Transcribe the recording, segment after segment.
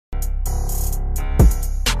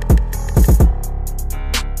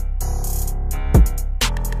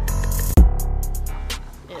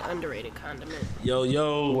underrated condiment.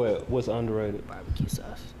 Yo. What's underrated? Barbecue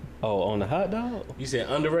sauce. Oh, on the hot dog? You said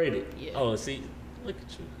underrated? Yeah. Oh, see, look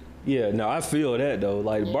at you. Yeah, no, I feel that though.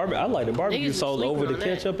 Like I like the barbecue Niggas sauce sleeping over the on that.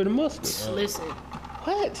 ketchup and the mustard. Listen.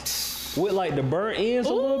 What? With like the burnt ends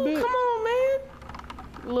a little bit? Come on, man.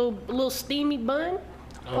 Little steamy bun.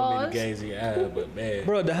 I don't mean to gaze in your eye, but man.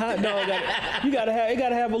 Bro, the hot dog gotta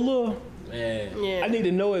have a little. Man. Yeah. I need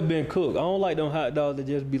to know it been cooked. I don't like them hot dogs that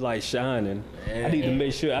just be like shining. Man. I need to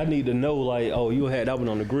make sure. I need to know like, oh, you had that one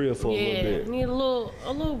on the grill for a little bit. Need a little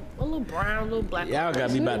brown, a little black. Y'all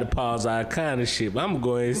got me about to pause all kind of shit, but I'm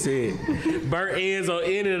going to say it. Burnt ends on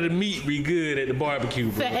end of the meat be good at the barbecue,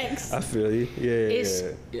 bro. Facts. I feel you. Yeah.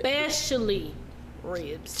 Especially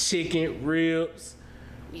ribs. Chicken, ribs.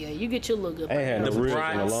 Yeah, you get your little good. I ain't had no ribs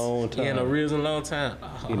in a long time. Yeah, no ribs in a long time.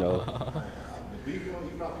 You know. Beef, you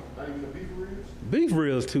not even the beef ribs? Beef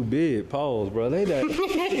ribs too big. Pause, bro. They that.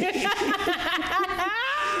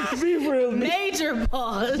 Beef ribs. Major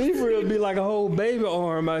pause. Beef ribs be like a whole baby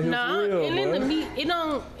arm out here for real, and then bro. the meat,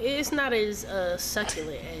 it's not as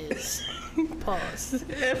succulent as pause.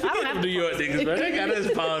 Yeah, forget them New York niggas, bro. They got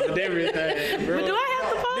us pause and everything, bro. But do I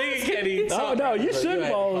have to pause? Nigga can't even talk. Oh no, you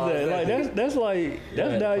shouldn't pause that. Like that's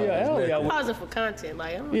down your alley. Pausing for content,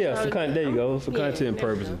 like I'm Yeah, for content. There you go. For content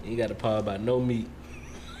purposes. You got to pause by no meat.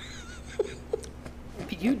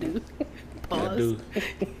 You do. Pause. I do.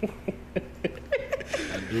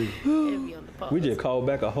 Heavy on the pause. We just called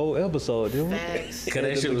back a whole episode, didn't we? Facts. Cause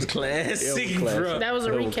that shit was classic, bro. That was a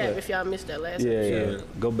That was recap classic. if y'all missed that last Yeah, episode. yeah.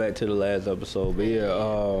 Go back to the last episode. But yeah,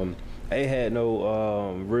 I ain't had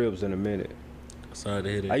no ribs in a minute. Sorry to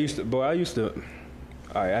hear that. I used to.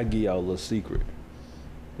 All right, I give y'all a little secret.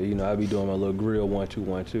 You know, I be doing my little grill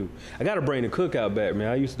 1-2-1-2. I gotta bring the cookout back, man.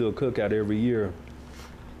 I used to do a cookout every year.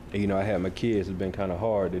 And, you know, I had my kids. It's been kind of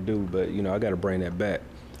hard to do, but you know, I gotta bring that back.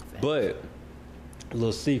 But a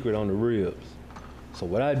little secret on the ribs. So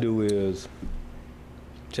what I do is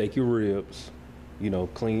take your ribs, you know,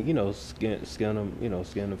 clean, you know, skin them, you know,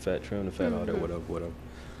 skin the fat, trim the fat, all that, whatever.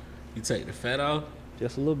 You take the fat off?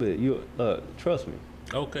 Just a little bit. You trust me.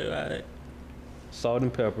 Okay, all right. Salt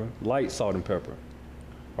and pepper, light salt and pepper,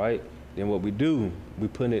 right? Then what we do, we're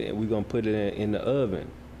gonna put it in the oven,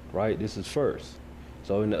 right? This is first.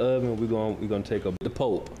 So in the oven, we're gonna take the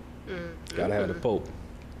pulp. Gotta have the pulp.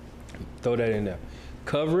 Throw that in there.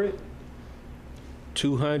 Cover it.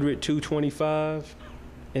 200, 225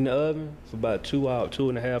 in the oven for about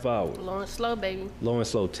 2.5 hours. Low and slow, baby. Low and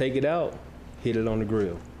slow. Take it out. Hit it on the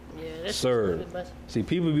grill. Yeah, that's Serve. See,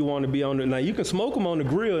 people be wanting to be on the. Now you can smoke them on the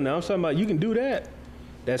grill. Now I'm talking about you can do that.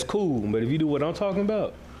 That's cool. But if you do what I'm talking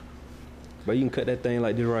about, but you can cut that thing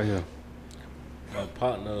like this right here. My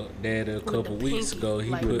partner, dad, a couple the weeks pinky, ago, he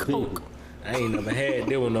like put Coke. I ain't never had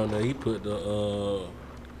that one on there. He put the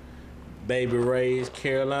Baby Ray's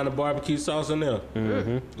Carolina barbecue sauce in there.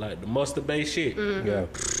 Like the mustard based shit. Yeah.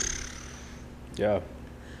 Yeah.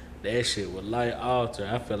 That shit was light altar.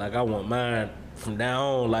 I feel like I want mine from now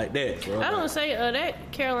on like that, bro. I don't say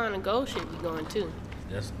that Carolina Gold should be going too.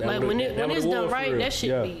 That Like when it's done right, that should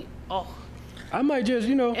Yeah. be I might just,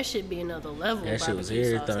 you know. that should be another level. That of shit was barbecue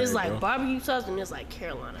sauce. everything, It's like bro. barbecue sauce and it's like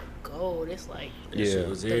Carolina Gold. It's like That shit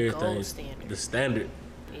was the everything. gold standard. The standard.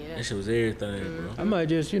 Yeah. That shit was everything, bro. I might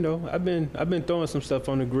just, you know, I've been throwing some stuff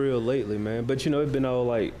on the grill lately, man. But you know, it's been all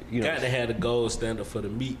like, you know. Got to have the gold standard for the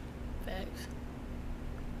meat. Facts.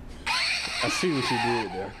 I see what you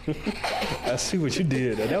did there. I see what you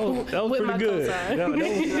did there. That was With pretty my good. cosign.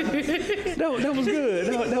 That was good.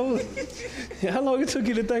 That was. How long it took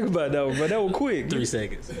you to think about that one? But that was quick. 3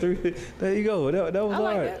 seconds. There you go. That was I all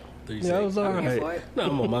like right. that. 3 Yeah, that was all I'm here for right. it. No,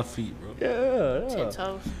 I'm on my feet, bro. Yeah. 10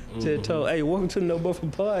 toes. 10 toe. Hey, welcome to the No Buffer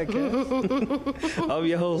Podcast. I'm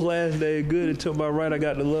your host, last day good. And to my right, I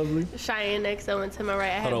got the lovely. Cheyenne next over to my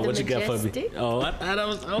right. I have Hold on, the what you got for me? majestic. Oh, I thought I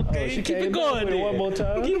was okay. she Keep came it back going with it then. one more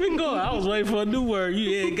time. Keep it going. I was waiting for a new word.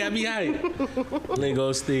 You got me hyped.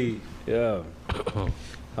 Lingo Steve. Yeah.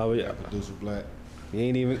 How are you? Producer Black. You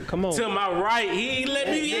ain't even. Come on. To my right, he ain't let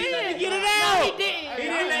me get it out. He did. He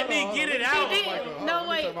didn't let me get it out. No,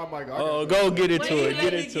 wait. Oh, go get into it. Get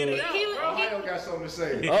Let me into get it. it out. Ohio got something to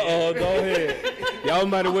say. Go ahead. Y'all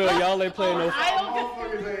might as well. Y'all ain't playing no.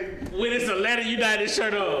 Motherfuckers ain't. When it's a letter United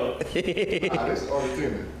shirt on. This is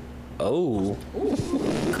Argentina. Oh.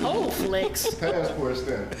 Cold flex. Passport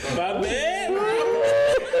stamp. My bad,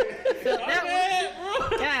 bro. That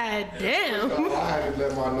bro. God damn. So I had to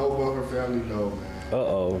let my No Buffer family know, man.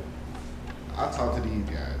 Uh-oh. I talk to these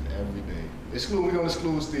guys every day. We're gonna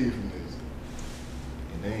exclude Steve from this.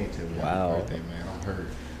 And they ain't tell me Wow. happy birthday, man. I'm hurt.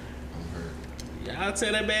 Y'all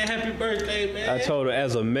tell that man happy birthday, man. I told her,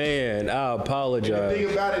 as a man, I And apologize. the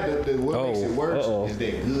thing about it, what makes it worse is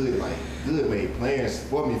that Good made plans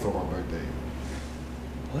for me for my birthday.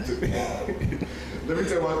 What? Let me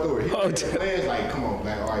tell my story. He Oh, made plans like, come on,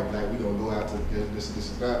 Black, all right, Black, we gonna go out to this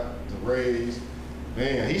and that, to raise.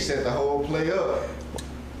 Man, he set the whole play up.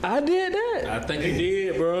 I did that. I think he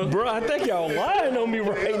did, bro. Bro, I think y'all lying on me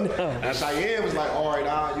right now. And Diane was like, all right,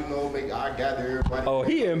 I gather everybody. Oh,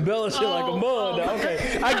 he embellished it like a mud.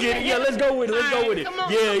 Okay, I get it. Yeah, let's go with it. Let's go with it. Come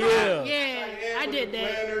on, Yeah. Yeah, I did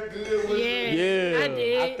that. Yeah, Yeah. I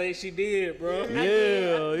did. I think she did, bro. Yeah.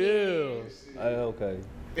 Okay.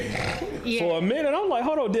 Yeah. For a minute, I'm like,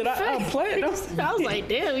 hold on, did I play it? I was like,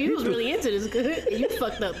 damn, you was really into this good. You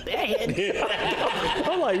fucked up bad.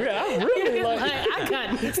 I'm like, yeah, I really Like, I got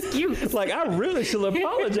an excuse. like, I really should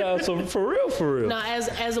apologize. So for real. No,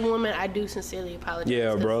 as a woman, I do sincerely apologize.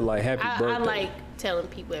 Yeah, bro, like, happy birthday. I like telling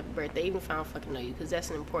people happy birthday, even if I don't fucking know you, because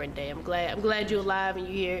that's an important day. I'm glad you're alive and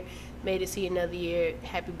you're here. Made it see another year.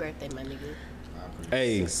 Happy birthday, my nigga.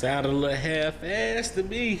 Hey, Sounded a little half-assed to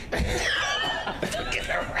me.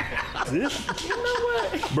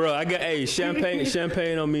 bro, I got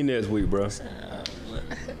champagne on me next week, bro.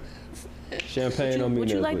 Champagne on me Would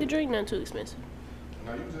next you like week. to drink? Nothing too expensive.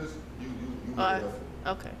 No, you just, you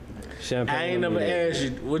Okay. Champagne. I ain't on never me next asked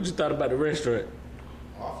you what you thought about the restaurant.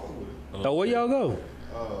 I fuck with it. week. Oh, where y'all go?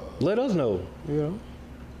 Let us know. You know.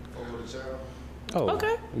 Fuck with the child. Oh.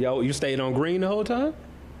 Okay. Y'all, you stayed on green the whole time?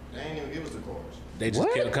 They ain't even give us the cards. They just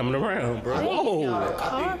What? kept coming around, bro. Whoa.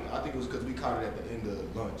 I think it was because we caught it at the end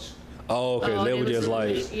of lunch. Oh, okay. Oh, They it were was just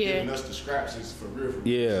like, Giving us the scraps is for real.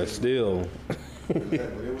 yeah, still. But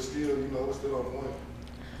it was still, it was still on point.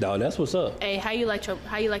 No, that's what's up. Hey, how you like your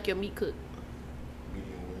meat cooked?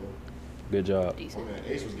 Medium well. Good job. Oh Decent. man,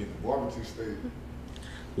 Ace was getting barbecue steak.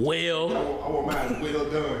 Well, I want mine well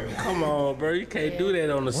done. come on, bro. You can't do that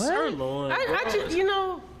on the sirloin. I just,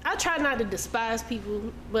 I try not to despise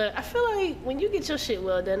people, but I feel like when you get your shit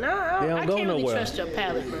well done, They I don't go can't really nowhere. trust your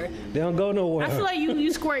palate, bro. They don't go nowhere. I feel like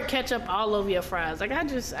you squirt ketchup all over your fries. Like I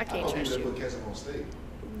can't I trust they you. put ketchup on steak.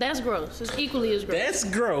 That's gross. It's equally as gross. That's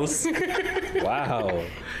gross. Wow.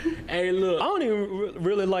 Hey, I look. don't even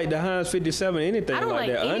really like the Heinz 57 anything I don't like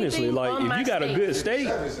like that. Honestly, anything like on if my you got a steak. good steak,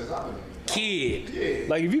 Seven since I've been Kid.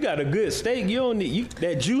 like if you got a good steak, you don't need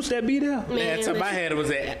that juice that be there. Last time I had it was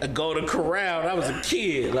at a Golden Corral. I was a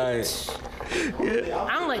kid. Like,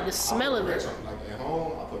 I don't like the smell of it. Like at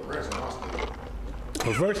home, I put ranch on my steak.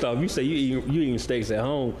 Well, first off, you say you eating steaks at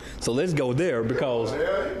home, so let's go there because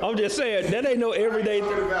I'm just saying that ain't no everyday. I'm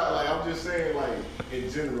talking about, like, I'm just saying, like, in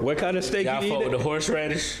general. What kind of steak y'all you fuck with the eat?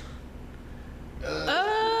 horseradish?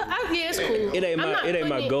 Yeah, it's cool. It ain't I'm my- not it ain't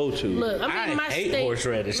my putting go-to. Look, I'm I eating my hate steak.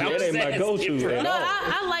 horseradish. Yeah, I'm it ain't my asking, go-to bro. at No, all.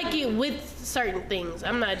 I like it with certain things.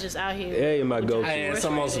 I'm not just out here. It ain't my I go-to. had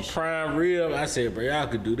some on some prime rib. I said, bro, y'all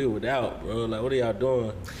could do this without, bro. Like, what are y'all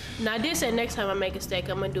doing? Now I did say next time I make a steak,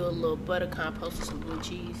 I'm gonna do a little butter compost with some blue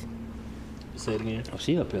cheese. Say it again. Oh,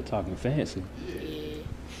 she up here talking fancy. Yeah.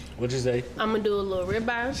 What'd you say? I'm gonna do a little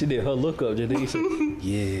ribeye. She did her look up just then. She said,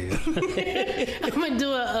 yeah. I'm gonna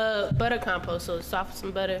do a butter compost, so soft with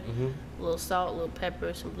some butter, a little salt, a little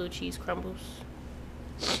pepper, some blue cheese crumbles.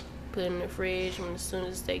 Put it in the fridge. When as soon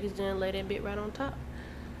as the steak is done, lay that bit right on top.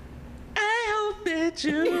 I hope that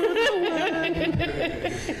you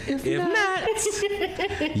If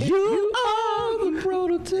not, You are the there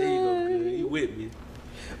prototype. you go, good. You with me.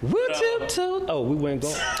 We'll tiptoe. Oh, we went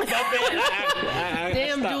going. My bad. I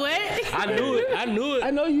Damn stopped. duet. I knew it. I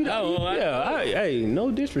know you. Oh, Hey, no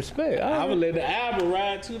disrespect. I would let the album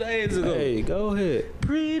ride 2 days ago. Hey, go ahead.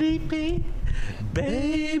 Pretty pink,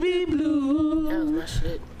 baby blue. That was my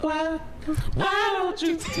shit. Why don't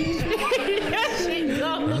you That shit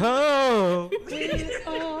go. Oh,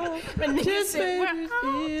 My nigga said,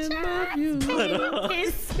 in my view.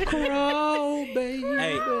 "It's Crawl, baby.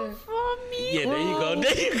 Hey, for me." yeah, there you go.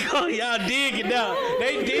 There you go. Y'all dig it now.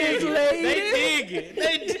 They dig it. They dig it.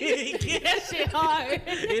 They dig it. That shit hard.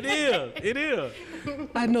 It is. It is.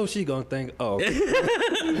 I know she gonna think. Oh, going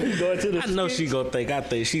to the. I know she gonna think I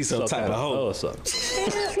think she's some type of hoe. Oh,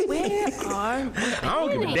 something. Where are I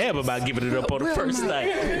don't give a damn about giving it up on the first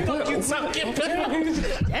night.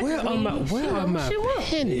 Where are my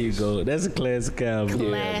Shit, There you go. That's a classic album.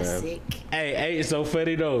 classic. Hey, it's so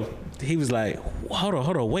funny though. He was like, hold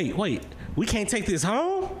on, wait. We can't take this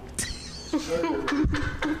home?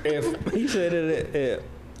 If he said it at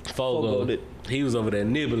Fogo. did. He was over there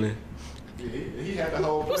nibbling. Yeah, he had the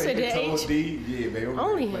whole play. said He that told H? D, yeah, baby, I'm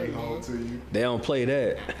Only gonna play him, home man. to you. they don't play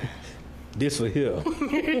that. This for here. You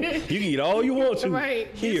can eat all you want to.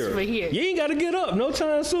 Right, this Here. for here. You ain't got to get up no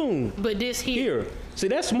time soon. But this here. Here. See,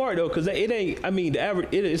 that's smart though, cause it ain't. I mean, the average.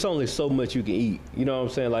 It's only so much you can eat. You know what I'm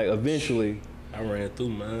saying? Like eventually. I ran through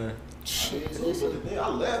mine. Shit, But the thing, I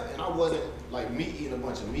left and I wasn't like me eating a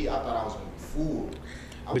bunch of meat. I thought I was gonna be full.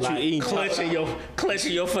 But you eating clutching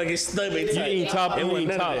your fucking stomach. You eating top. You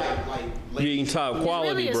eating top. You eating top There's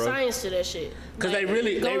quality, really a bro. science to that shit. Cause Like,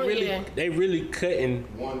 they really cutting.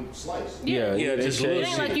 one slice. Yeah, Yeah, they just shade It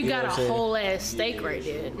ain't like shit. you know got what a I'm saying? whole ass steak right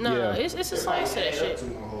there. No, Yeah. it's a science to that shit.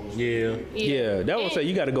 Yeah. Yeah, that would say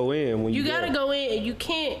you got to go in when You you gotta there. go in and you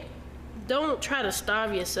can't. Don't try to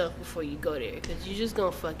starve yourself before you go there, cause you're just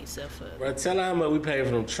gonna fuck yourself up. Bro, tell her how much we paid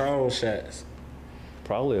for them Tron shots.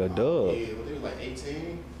 Probably a dub. Yeah, but they was like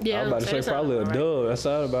 18. Yeah, I was about to say that sound probably a right. dub. That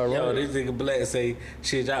sounded about right. Yo, this nigga Black say,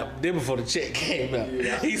 shit, y'all, then before the check came out,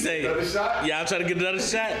 Yeah. he say, Another shot? y'all trying to get another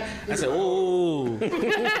shot? I said, ooh,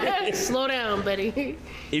 Slow down, buddy.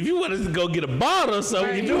 if you want us to go get a bottle or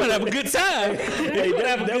something, if you want to have a good time, you want to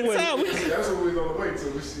have a good time. That's what we was on the way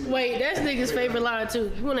to. See. Wait, that's nigga's favorite line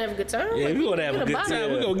too. You wanna have a good time? Yeah, if you want to have a Get good bottle.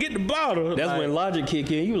 time, we gonna get the bottle. That's Like, when logic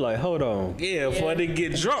kick in. You like, hold on. yeah, before they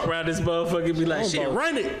get drunk around this motherfucker, be like, shit,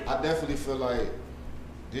 run it. I definitely feel like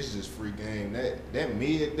this is just free game. That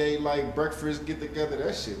midday like breakfast get together,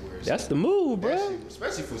 that shit where it's That's the move, that bro. shit,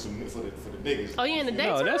 especially for the biggest. Oh, yeah, in the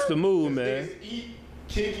daytime. No, that's the move, man. Niggas eat,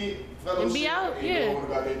 kick it, fellowship, And be out, and yeah. go on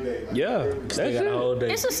about their day. Like, Yeah, every- that's They got a whole it.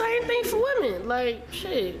 day. It's the same thing for women. Like,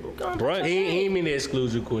 shit. Go on, do Right. your He thing. ain't mean to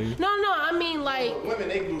exclude you, Queen. No, I mean, like, Women,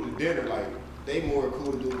 they do the dinner like they more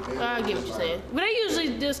cool to do the dinner. I get what It's you're like- saying. But they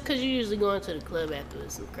usually just because you usually going to the club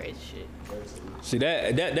afterwards, some crazy shit. See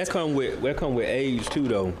that come with age too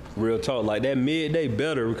though. Real talk, like that midday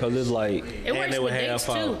better because it's like It works they with would have dates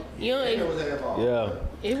fun. too. You know, It it, was half off.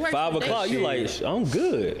 yeah. it works 5 with o'clock, dates. you like I'm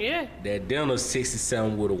good. Yeah. That dinner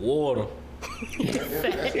 67 with a water.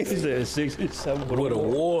 He said 67 With a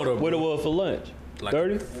water. What it bro. was for lunch? Like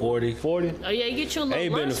 30, 40. 40. Oh yeah, you get your I little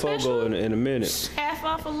ain't been lunch to Fogo special. in a minute. Half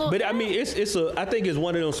off a little. But I mean, it's a. I think it's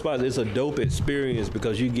one of those spots. It's a dope experience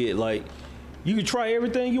because you get like, you can try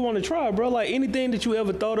everything you want to try, bro. Like anything that you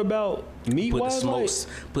ever thought about meat Put the wise.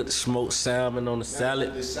 Like, put the smoked salmon on the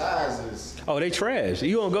salad. The sizes. oh, they trash.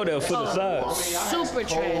 You don't go there for the Oh. size. I mean, I had Super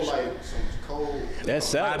some cold, trash. like some cold. That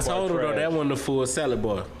salad I bar told her though trash. that wasn't the full salad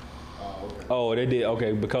bar. Oh, they did.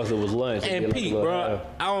 Okay, because it was lunch. they And did like a Pete, little bro, half.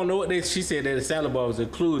 I don't know what they. She said that the salad bar was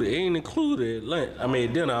included. It ain't included lunch. I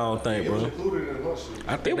mean dinner. I don't think, It was bro. included in the lunch shit.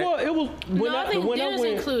 I It think that, was. It was. When No, I think when dinner's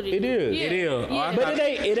went, included. It is. Yeah. It is. Oh, I Yeah. But thought- it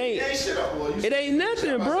ain't. It It ain't. ain't shit up, boy. You It ain't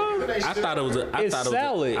nothing, bro. I thought it was a. I It's thought it was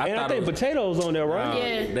salad, a, and I thought it think was- potatoes on there, right?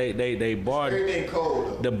 Yeah. They barred Everything cold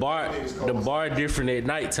though. the bar. Everything's cold. The bar different at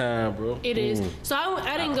nighttime, bro. It is. So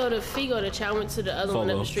I didn't go to Figo to chat. I went to the other one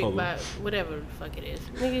up Fogo, the street Fogo. by whatever the fuck it is.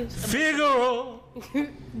 Niggas. Figaro.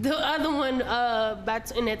 The other one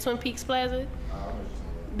in that Twin Peaks Plaza.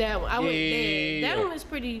 That one, I went there. That Yeah. one was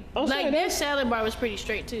pretty. I'm Like saying that that- salad bar was pretty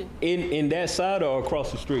straight too. In that side or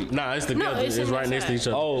across the street? Nah, it's together. it's it's in right that next to side. each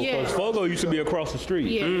other. Oh, Yeah. because Fogo used to be across the street.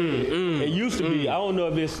 Yeah. It used to be. I don't know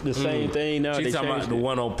if it's the same thing now. She's They talking about changed the it.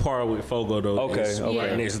 one on par with Fogo though. Okay, It's okay.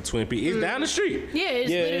 right next to Twin Peaks. It's down the street. Yeah, it's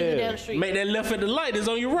Yeah, literally yeah. down the street. Make that left at the light. It's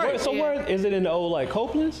on your right. Wait, so Yeah. where is it in the old like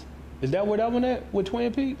Copeland's? Is that where that one at with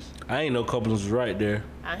Twin Peaks? I ain't know Copeland's was right there.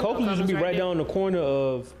 I know Copeland's used to be right there. down the corner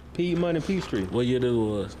of Piedmont and P Street. What year this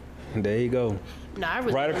was? There you go. Nah, I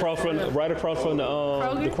really Right don't across from know.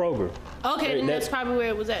 the Kroger. Okay, then that- that's probably where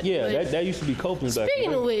it was at. Yeah, But that used to be Copeland's back speaking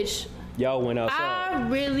then. of which, Y'all went outside. I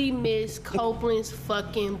really miss Copeland's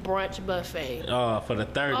fucking brunch buffet. For the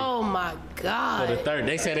 30. Oh my For god, the 30.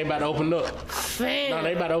 They said they about to open up. fam! No,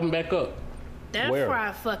 they about to open back up. that Where?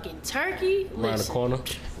 fried fucking turkey. Around the Listen, corner.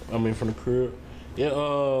 I mean, from the crib. Yeah,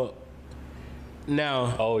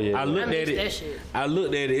 now, Oh, yeah. I I looked miss at that it. shit. I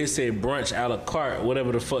looked at it. It said brunch a la carte,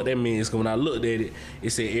 whatever the fuck that means. 'Cause when I looked at it, it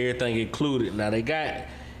said everything included. Now they got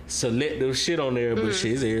selective shit on there, but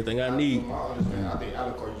shit, it's everything I need. From my understanding, I think a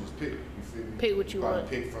la carte you just pick. You feel me? Pick what you Probably want.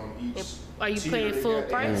 Pick from each. Are you tier paying they full got.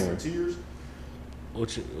 They got price? different tiers.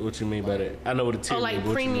 What you mean by that? I know what a tier Oh, like is. What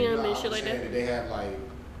you mean? premium Nah, and shit I'm like saying that. They have like, I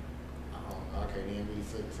don't know, I can't even really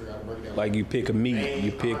figure out how to break it down. Like you pick a meat, Main,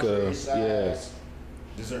 you pick entree, a sides,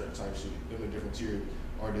 dessert type shit. Them the different tiers.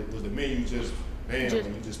 Or was the menu just bam Just-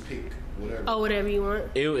 and you just pick whatever? Oh, whatever you want.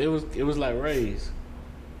 It was like Ray's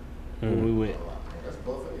when we went. That's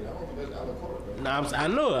buffet. I don't think that's a la carte. Bro. No, I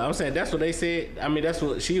know it. I'm saying that's what they said. I mean, that's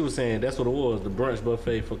what she was saying. That's what it was. The brunch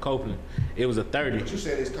buffet for Copeland. It was a 30. But you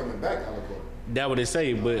said it's coming back a la carte. That what they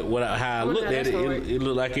say. But how I Well, looked no, at that's it, not right. it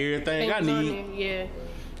looked like everything I Things on need. there, yeah.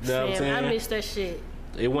 You know what I'm Damn, I saying? miss that shit.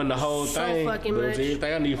 It wasn't the whole So thing. fucking But it was much.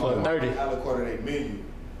 everything I need for a 30. A la carte they menu.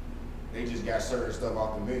 They just got certain stuff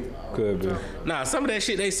off the menu. I don't Could be. know. Nah, some of that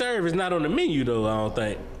shit they serve is not on the menu though. I don't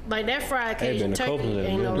think. Like that fried Ain't been Cajun to turkey Copeland in a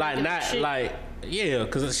ain't no minute. Like regular not shit. like yeah,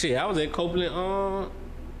 cause shit, I was at Copeland.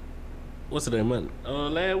 What's the name?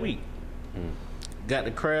 Last week. Got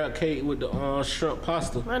the crab cake with the shrimp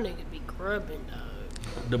pasta. My nigga be grubbing, dog.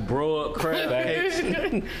 The broiled crab cakes.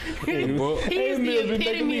 The broiled- He is man, the you're making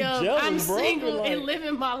epitome me of jealous, I'm bro. single Like- and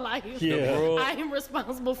living my life. Yeah. broiled- I am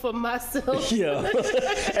responsible for myself. Yeah.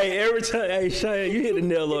 Hey, every time, hey, Cheyenne, you hit the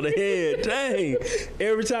nail on the head. Dang.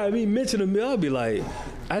 Every time he mention a meal, I'll be like,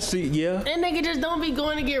 I see, yeah. That nigga just don't be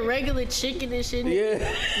going to get regular chicken and shit.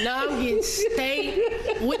 Yeah. No, I'm getting steak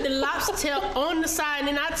with the lobster tail on the side, and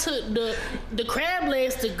then I took the crab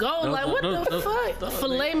legs to go. Like, what the fuck?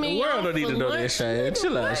 Filet The mignon. world don't need to for know that, lunch? Cheyenne.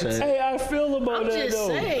 Chill out, Cheyenne. Hey, I feel about I'm that, just though.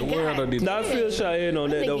 saying, The world God don't need to Nah, I feel Cheyenne on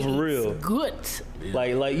that, though, for nigga real. eats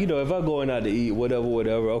good. Like, you know, if I'm going out to eat,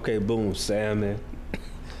 whatever, okay, boom, salmon,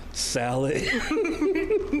 salad,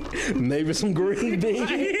 maybe some green beans.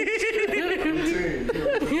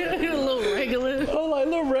 A little regular. Oh, like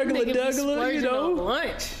little regular, Nigga be degular, you splurging know. on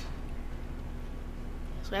lunch.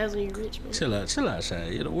 That's what happens when you rich, man. Chill out,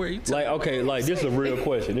 Cheyenne. You know where you Like, okay, like, this is a real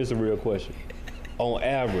question. On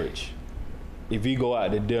average, if you go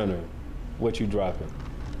out to dinner, what you dropping?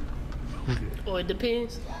 Or it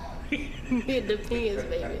depends. It depends,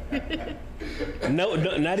 baby. No,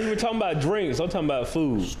 not even talking about drinks. I'm talking about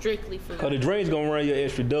food. Strictly food. Cause the drinks gonna run your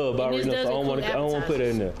extra dub. I And already this know, so does I don't want to put it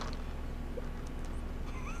in there.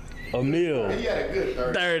 A meal, He had a good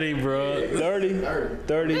 30. 30, bro. 30,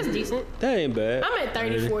 30. That's decent. That ain't bad. I'm at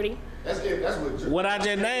 30, 40. That's it. That's what. What I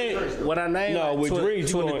just named, what I named, No, with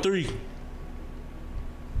drinks, you 23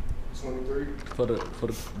 23. for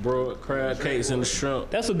the broiled crab cakes and the shrimp.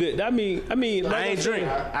 That's a good. I mean, like I ain't drink.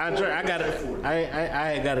 I got it.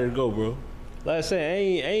 I ain't got it to go, bro. Like I said,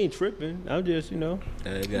 I ain't tripping. I'm just, you know. I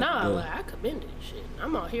ain't got it Nah, to go. like, I commend it. Shit.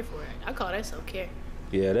 I'm all here for it. I call that self-care.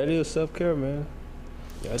 Yeah, that is self care, man.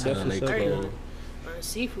 Yeah, definitely they self care. cold. On a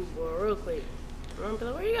seafood boil, real quick. I'm gonna be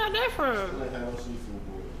like, where you got that I from? didn't have no seafood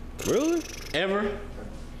boy. Really? Ever?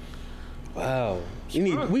 Wow. We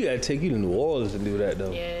gotta take you to New Orleans and do that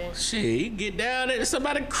though. Yeah. Shit, you get down at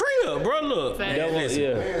somebody's crib, bro. Look, Fact. That one, listen,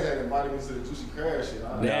 yeah. Man's had invited me to the juicy crab shit.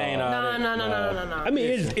 That ain't all No, that. no. I mean,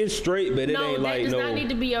 it's straight, but it No, ain't that like does no. not need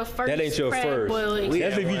to be your first That ain't your crab first. boil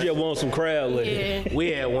That's if you just want some crab legs. Yeah.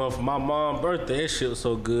 We had one for my mom's birthday. That shit was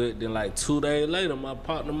so good. Then like 2 days later, my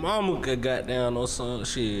partner mama got down on some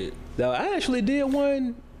shit. Now I actually did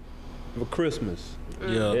one for Christmas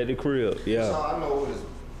Yeah. at the crib. So Yeah, I know what is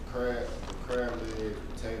crab leg,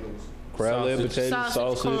 potatoes. crab leg, Sausage. potatoes,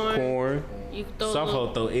 Sausage, sausage, corn. You can throw Some a little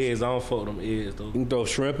folk throw eggs. I don't fuck them eggs though. You can throw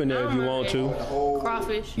shrimp in there if you want The to. whole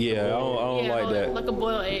crawfish. Yeah, I don't Yeah, like that. Like a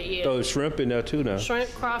boiled egg, yeah. Throw shrimp in there too now. Shrimp,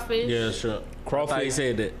 crawfish. Yeah, sure. Crawfish. I thought you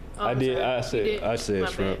said that. Oh, I I'm did. sorry. I You said did? My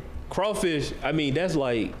shrimp. bad. Crawfish. I mean, that's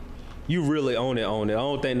like you really own it. I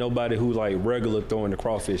don't think nobody who like regular throwing the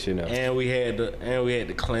crawfish in there. And we had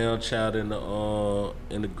the clam chowder and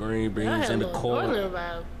the green I beans had and a the little corn. northern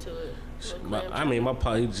vibe to it. With clam My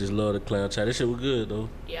pa, he just loved the clam chowder. That shit was good though.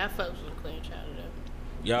 Yeah, I fucks with the clam chowder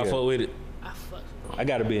though. Y'all Yeah. fuck with it? I fucks with I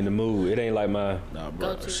gotta be in the mood. It ain't like my Nah,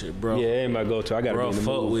 bro. Go-to. Shit, bro. yeah, it ain't my go-to. I gotta Bro, be in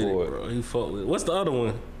the fuck mood with for it, bro. He fuck with it. What's the other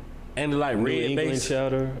one? And like New red England base.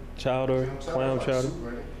 chowder, clam chowder.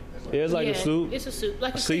 Yeah, it's like yeah, a soup, It's a soup,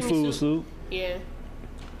 like a creamy seafood soup. Yeah.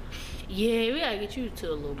 Yeah, we gotta get you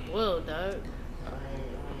to a little boil, dog.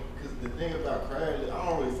 Because the thing about crab legs, I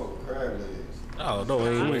don't really fuck with crab legs. Oh, don't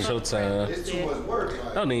even waste your time. It's too much work.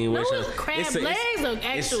 Like, Don't even No, waste your it's crab it's a- legs or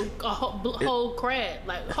it's- actual whole crab.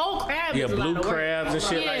 Like whole crab Yeah, is a lot blue of work. crabs and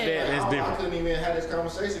shit like Yeah. that. That's I different. couldn't even have this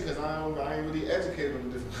conversation because I ain't really educated on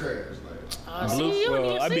the different crabs. Like, Blue- See, you don't Well,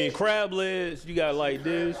 even I see. mean, crab legs. You got like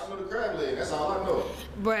this. I know the crab leg. That's all I know.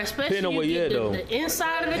 Bruh, especially Depending on you where you get at, though. the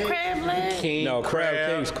inside of the crab leg. King No, crab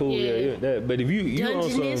cake's cool. Yeah. Yeah, that. But if you on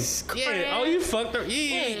some, Dungeness crab. Yeah. Oh, you fucked up.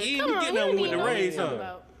 Yeah, you come on, getting you them don't with even the know what rays, you're talking huh?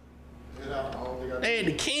 about. And I don't think I They had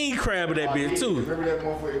the king crab of that bitch too. Remember that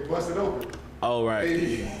motherfucker busted open? Oh right,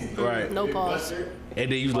 right. No pause. And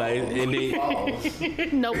then you was like, and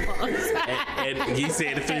then No pause. and he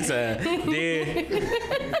said it 3 times.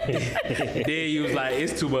 Then you was like,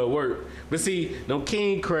 it's too much work. But see, them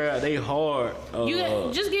king crab, they hard. You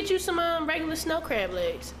just get you some regular snow crab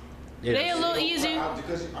legs. yeah. They a little easier.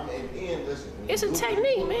 Because I mean, at the end, listen. when It's you a do-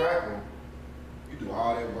 technique, you do man. crack 'em, You do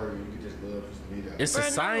all that work, you can just love some meat out. It's a Bruh, no,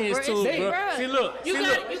 science bruh, too, it's- bro. bruh. See, look, You see,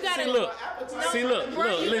 gotta- look, you gotta- see, look, see, look, Bruh,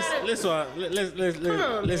 look. you Listen, gotta-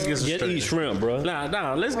 listen, let's get some just straight. eat shrimp, bro.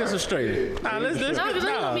 Nah, let's get some straight. Nah, let's No, because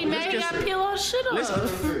I'm gonna be mad. You gotta peel all the shit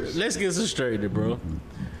off. let's get some straight, bro.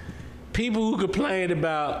 People who complain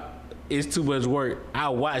about it's too much work, I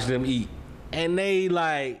watch them eat, and they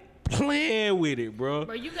like playing with it, bro.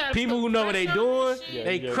 Bro, you gotta People put who know what they pressure on doing, that shit.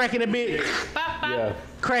 they cracking that bitch, Pop, pop. Yeah.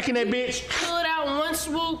 cracking that bitch. Pull it out in one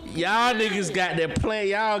swoop. Y'all niggas got that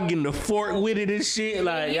play. Y'all getting the fork with it and shit.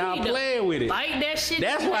 Like, You y'all need to playing with it. Bite that shit.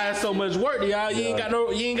 That's why it's so much work to y'all. You ain't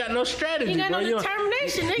got no strategy, You got bro. no You don't-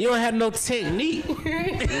 determination, nigga. you don't have no technique.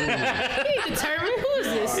 He determined. Who is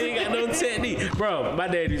this? You ain't got no technique. Bro, my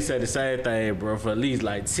daddy said the same thing, bro, for at least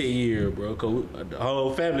like 10 years, bro. Cause the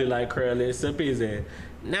whole family like crab legs up his ass.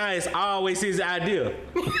 Now it's always his idea.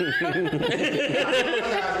 That's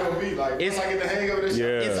gonna be like. It's- Once I get the hang of this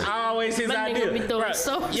shit. It's always his My nigga idea. be throwing Bro,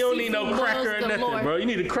 so- you don't need no seafood cracker or balls nothing, galore. bro. You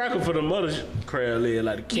need a cracker for the mother crab leg,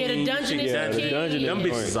 like the king. Yeah, the dungeon shit. is Yeah, the the king. dungeon Them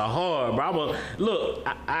bitches are hard, bro. Look.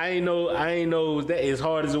 I ain't know that as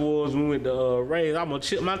hard as it was when we went to Rays. I'm gonna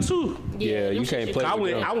chip my tooth. Yeah, them you shit can't is- play I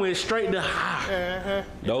with went. them. I went straight to.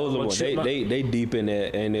 Those are I'ma ones. chip my- They deep in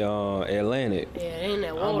the Atlantic. Yeah, ain't that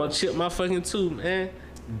I'm water. gonna chip my fucking tooth, man.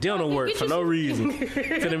 Dental work Get for you no some- reason.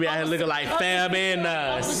 Finna be out here looking like Fab and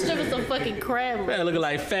I'm Nas. stripping some fucking crab. Man, looking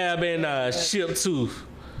like Fab and Chip tooth.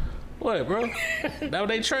 What, bro? That what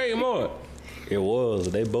they trademark. It was.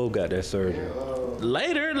 They both got that surgery.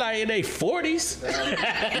 Later, like in their 40s.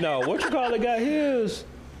 No, what you call it got his?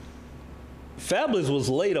 Fabulous was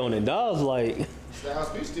late on it. Nas like Styles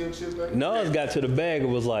P still chips like. Nas got to the bag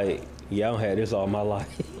and was like, yeah, I don't have this all my life.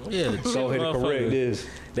 Yeah, Go ahead and correct this.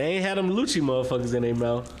 They ain't had them Lucci motherfuckers in their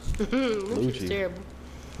mouth. It's terrible.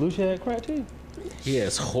 Lucia had crack teeth. He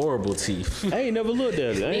has horrible teeth. I ain't never looked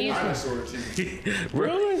at it. I ain't, Dinosaur teeth.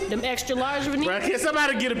 really? Them extra large veneers. Bro, can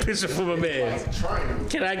somebody get a picture for my man? Like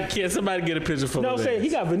triangle. Can somebody get a picture for No, my I'm man? saying he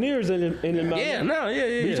got veneers in the mouth. Yeah, no, yeah.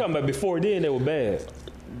 You talking about before then they were bad.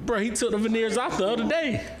 Bro, he took the veneers off the other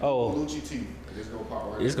day. Oh, Lucci teeth. It's gonna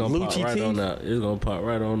pop right. It's gonna pop Lucci right teeth? on up. It's gonna pop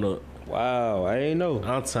right on up. wow, I ain't know.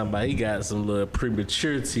 I'm talking about he got some little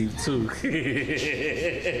premature teeth too.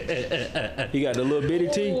 He got the little bitty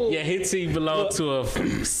teeth. Yeah, his teeth belong to a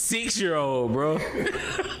 6-year-old, bro.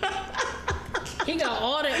 He got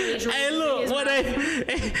all the age. Hey, look, what they?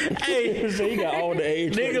 Hey, So he got all the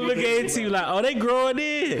age. nigga, look at his teeth like, oh, they growing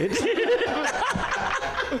in.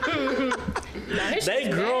 They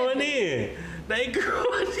growing in. They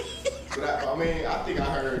growing in. But I mean, I think I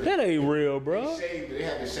heard That ain't real, they bro. shaved it. They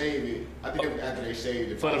had to shave it. I think after they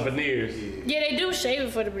shaved it. For the veneers. Yeah. Yeah, they do shave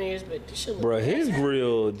it for the veneers, but the shit look Bro, his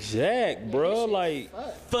grill jack, bro. Like,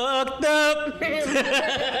 Fucked up. Need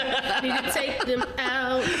to take them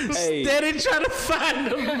out. hey, Steady trying to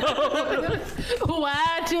find them more.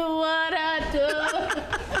 Why do what I do?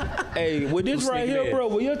 hey, with this Who's right sneaking here, in? bro,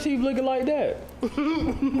 with your teeth looking like that.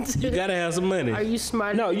 You gotta have some money. Are you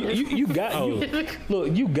smart? No, you got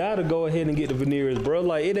look, you gotta go ahead and get the veneers, bro.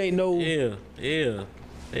 Like it ain't no. Yeah.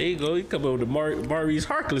 There you go. You come up with the Maurice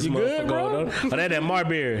Harkless You good, motherfucker bro? going on. Oh, that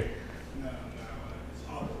Marbury.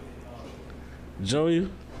 Junior?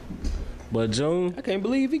 But June? I can't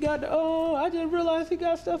believe he got the. Oh, I just realized he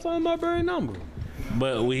got stuff on my bird number.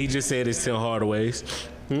 But what he just said it's Tim Hardaway's.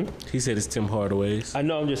 He said it's Tim Hardaway's. I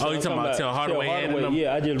know. I'm just. Oh, you talking about Tim Hardaway had the number?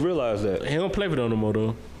 Yeah, I just realized that. He don't play for them no more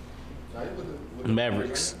though. Now, you with the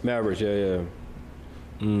Mavericks. Mavericks, yeah.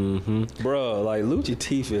 Mm-hmm. Bro, like Lucci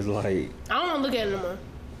teeth is like. I don't want to look at it no more.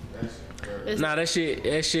 It's Nah, that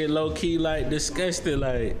shit low key like disgusting.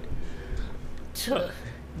 Like,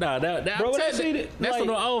 nah, that Bro, I'm when I telling see you, it, that's like-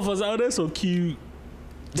 what all of us. Oh, that's so cute.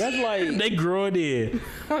 That's like. They growing in.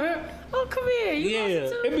 Oh, come here. You Yeah.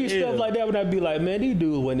 lost it It too? be Yeah. stuff like that when I be like, man, these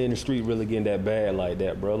dudes wasn't in the street really getting that bad like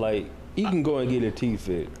that, bro. Like, he can go and get his teeth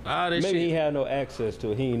fit. All this Maybe shit. he had no access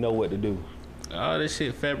to it. He didn't know what to do. All this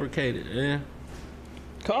shit fabricated. Yeah.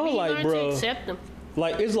 Cause You I'm like, learn to bro, accept them.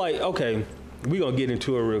 like it's like, okay, we gonna get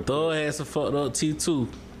into it real quick. Thug had some fucked up teeth too.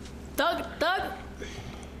 Thug.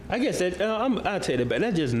 I guess that I'll tell you that, but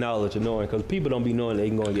that's just knowledge of knowing, because people don't be knowing they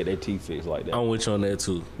can go and get their teeth fixed like that. I'm with you on that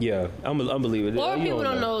too. Yeah, I'm believe it. Or You people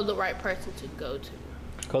don't know the right person to go to.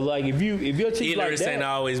 Cause like if your teeth like Ignorance ain't that,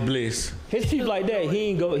 always bliss. his teeth like that,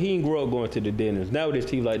 he ain't grow up going to the dentist. Now with his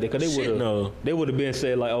teeth like that, cause Shit, no. they would have been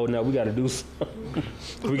said like, oh, now we got to do something.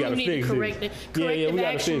 We got to need to fix correct this. it. Corrective we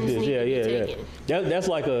got to fix actions this. need to be Yeah. taken. That's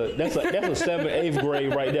like a 7th, 8th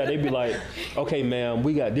grade right there. They be like, okay, ma'am,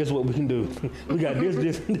 we got this. What we can do? We got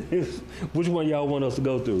this. Which one y'all want us to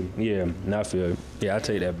go through? Yeah, not feel. Yeah, I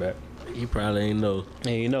take that back. He probably ain't know.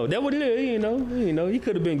 Hey, you know that what it is. You know, he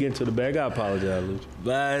could have been getting to the bag. I apologize, Luch.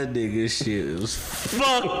 My nigga shit was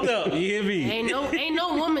fucked up. You hear me? Ain't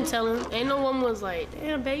no woman telling. Ain't no woman was like,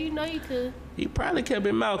 damn, babe, you know you could. He probably kept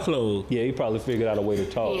his mouth closed. Yeah, he probably figured out a way to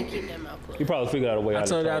He talk. ain't keep that mouth He closed. probably figured out a way I how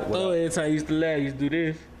told to you I talk. thought without- every time I used to laugh, I used to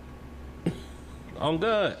do this. On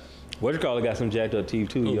God. What you call it? Got some jacked up teeth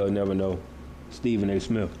too. You'll never know. Stephen A.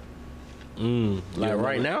 Smith. Like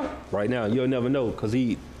right now? Right now, you'll never know because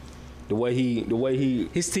the way he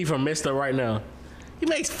His teeth are messed up right now. He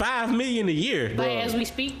makes $5 million a year. Like as we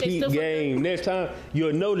speak, they peak still game. Next time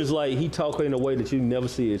you'll notice like he talking in a way that you never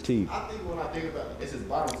see his teeth. I think when I think about it, it's his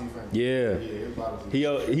bottom teeth. Right? Yeah. His bottom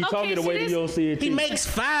teeth. He talking in a way that you don't see his teeth. He makes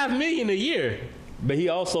 $5 million a year. But he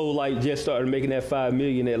also like just started making that $5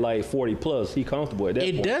 million at like 40 plus. He comfortable at that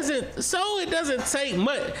point. It doesn't take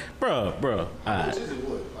much, bro. How much is it?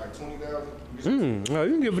 What, like 20,000? No,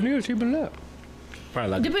 you can get veneers cheaper than that. Probably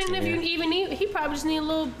like depending if you even need, he probably just need a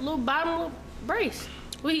little bottom little brace.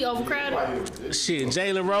 Well, he overcrowded. shit.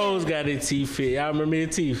 Jalen Rose got his teeth fit. Y'all remember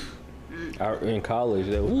his teeth? In college,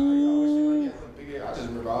 that was. I just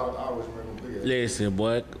remember. I always remember big ass. Listen,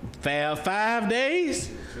 boy, 5 days.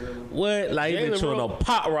 What? Like he been Jalen chewing Rose- on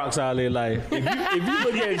pot rocks all their life. If you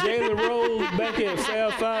look at Jalen Rose back at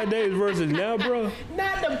Fab 5 days versus now, bro.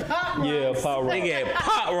 Not the pop rocks. Yeah, pop rock. They got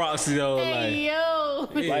pot rocks in your Hey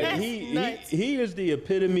life. yo, Like that's he nuts. he is the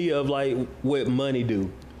epitome of like what money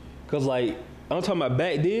do. Cause like I'm talking about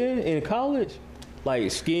back then in college, like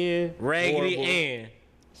skin Raggedy horrible, Ann.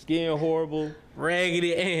 skin horrible,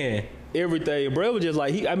 Raggedy Ann. everything. Bro, it was just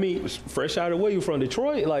like fresh out of where you from,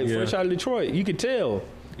 Detroit, like Yeah. fresh out of Detroit, you could tell.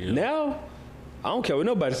 Yeah. Now, I don't care what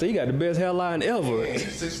nobody say. He got the best hairline ever. And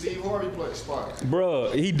since Steve Harvey played Sparks.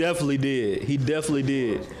 Bro, he definitely did. He definitely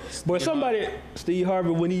did. But Steve Harvey,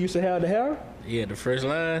 when he used to have the hair, Yeah, the first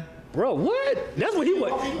line. bro, what? That's what he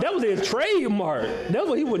was. That was his trademark. That's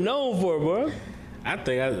what he was known for, bro. I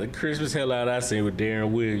think the Christmas highlight I seen with Darren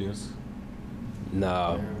Williams.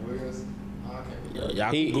 Nah. Aaron Williams. I can't remember.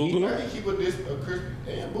 Y'all He- can Google I him. think he put this Chris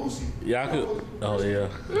and Boosie. Y'all could. Oh yeah.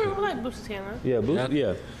 I like Boosie's hairline. Yeah, Boosie,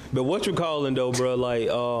 yeah. But what you calling though, bro? Like,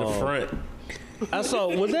 The front. I saw.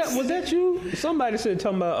 Was that you? Somebody said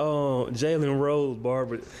talking about Jalen Rose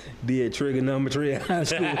barber did trigonometry in high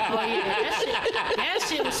school. Oh yeah, that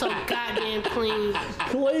shit was so goddamn clean.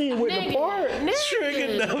 Clean with the Nigga, part, nigga.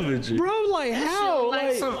 Trigonometry. bro. Like how?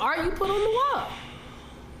 Like some art you put on the wall.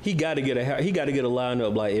 He got to get a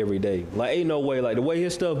lineup like every day. Like ain't no way. Like the way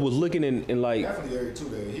his stuff was looking in like Definitely every 2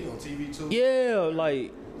 days. He on TV too. yeah,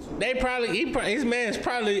 like His man's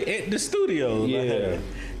probably at the studio. yeah.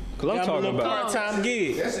 Cause I'm talking about. part-time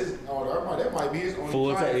gig. That's his. Oh, that might be his only Full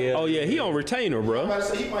time, client. yeah. Oh yeah, he on retainer, I'm bro. about to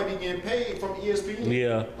say he might be getting paid from ESPN.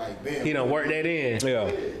 Yeah. Like damn. He done work that in.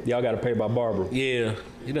 Yeah, y'all got to pay by barber. Yeah.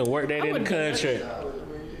 He done work that in the wouldn't do that.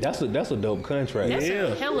 contract. That's a dope contract. That's Yeah,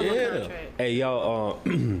 a hell of yeah. a contract. Hey y'all,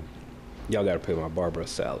 y'all got to pay my barber a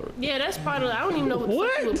salary. Yeah, that's part of. I don't even know what the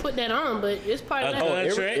fuck you would put that on, but it's part of A that.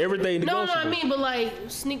 contract? Everything No, negotiable. I mean, but like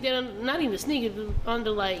sneak that, not even sneak it under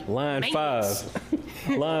like Line maintenance.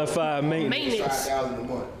 5, line 5 maintenance. Maintenance. $5,000 a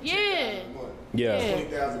month. Yeah. Yeah. Yeah.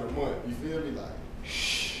 20,000 a month. You feel me? Like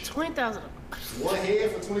 20,000. one head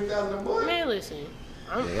for 20,000 a month. Man, listen,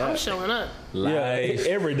 I'm showing up. Life.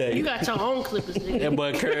 Every day. You got your own clippers, That nigga.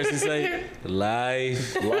 boy Currency say,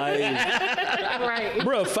 life. Right.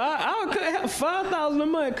 Bro, I'll cut 5,000 a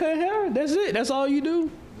month. Cut hair. That's it. That's all you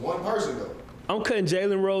do. One person though. I'm cutting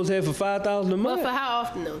Jalen Rose hair for 5,000 a But month. for how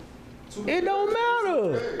often though? It don't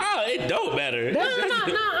matter. Oh, it don't matter. No,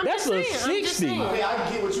 I'm That's just a saying. I'm just 60. saying. I mean, I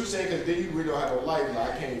get what you're saying because then you really don't have a life. Like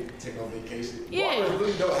I can't take no vacation. Yeah. Barbers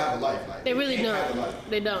really don't have a life. Like They really can't have a don't. life.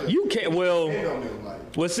 They don't. You can't. Well, They don't live life.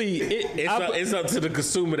 well. See, It's up to the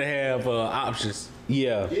consumer to have options.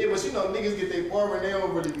 yeah. Yeah, but you know niggas get their barber and they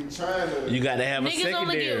don't really be trying to. You got to have a Niggas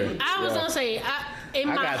only secondary. get. I was gonna say, in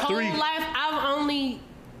I my got whole 3. life, I've only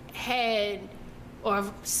had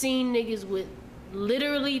or seen niggas with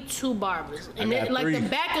literally 2 barbers, and got then, like 3. the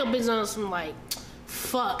backup is on some like,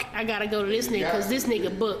 fuck, I gotta go to this nigga because this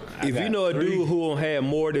nigga booked. If you know a dude who had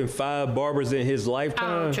more than 5 barbers in his I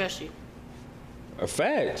lifetime, don't trust you.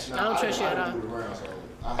 facts. I don't trust you at all. do it around, so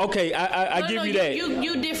Okay, I No, give no, you that.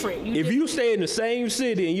 You different. You If you stay in the same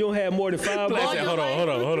city and you don't have more than 5 Bless barbers, it. Hold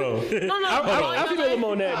on. different. No, I feel him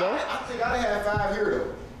on that though. I think I'd have 5 here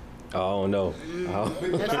though. I don't know.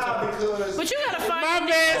 But not because But you gotta find. My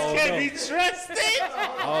man can't no. be trusted.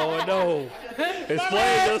 Oh no. Explain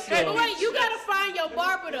But yourself. wait, you gotta find your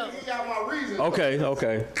barber though. he got my reason.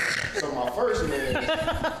 Okay. So my first man.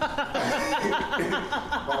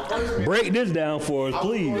 my first man. Break this down for us, I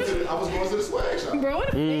please. was going to the swag shop. Bro, what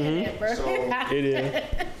a fan at, bro. So It is.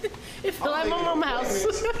 It feel like my mama's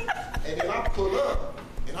house. And then I pull up,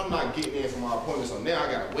 and I'm not getting in for my appointment, so now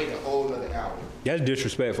I gotta wait a whole another hour. That's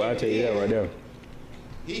disrespectful. I'll tell you that right there.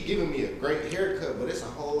 He giving me a great haircut, but it's a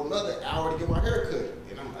whole another hour to get my haircut.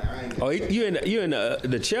 And I'm like, I ain't Oh, gonna you in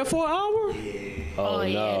the chair for an hour? Yeah. Oh,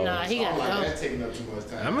 yeah, no. nah, he I'm like, gotta go. that's taking up too much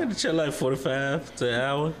time. I'm in the chair like 45 to an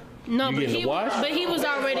hour. No, You but getting he, the wash? but he was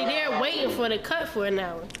already there waiting for the cut for an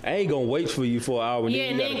hour. I ain't gonna wait for you for an hour. Yeah,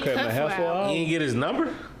 Then you and gotta then cut my hair cut for an for an hour. He didn't get his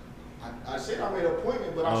number. I said I made an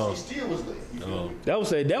appointment, but he still was late. You feel me?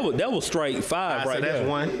 That was strike 5 right that's there.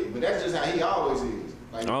 one. Yeah, but that's just how he always is.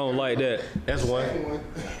 Like, I don't like that. That's one. Second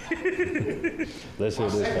one, Let's hear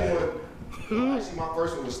my this second guy. one, actually my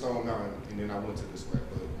first one was Stone Mountain, and then I went to this way.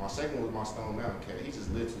 But my second one was my Stone Mountain cat. He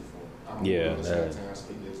just lived too far. I'm Yeah, moving to the that- same time, so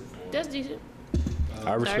he lives too far. That's decent.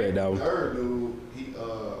 I respect that one. Third dude,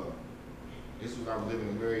 this was when I was living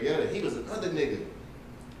in Marietta. He was another nigga.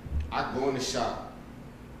 I go in the shop.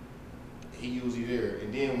 He usually there,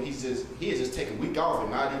 and then when he had just take a week off and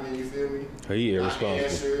not even, you feel me? He Not irresponsible.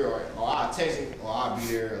 answer, or I'll text him, or I'll be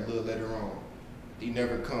there a little later on. He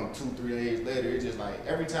never come 2-3 days later. It's just like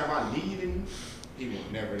every time I need him, he was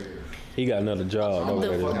never there. He got another job. I'm Don't the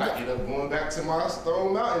worry. fuck, I end up going back to my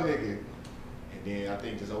Stone Mountain nigga. And then I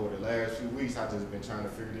think just over the last few weeks, I just been trying to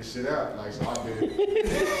figure this shit out. Like, so I've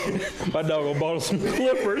been. My dog bought him some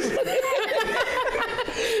clippers.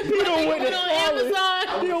 He don't wait to on swallow it.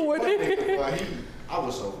 Amazon. He don't wait to. But I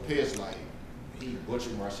was so pissed, like, he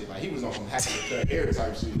butchered my shit. Like, he was on some hack to cut hair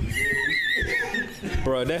type shit. You feel me?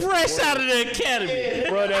 Bro, that's Fresh out of the academy.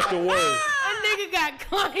 bro, that's the worst. That nigga got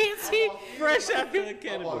clients. He Fresh out of the I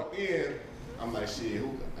academy. walked in, I'm like, shit,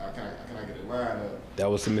 can I get a line up? That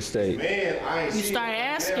was a mistake. Man, I ain't You seen start it.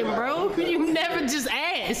 asking, Man, bro. like, okay. You never just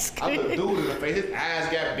ask. I looked dude in the face, his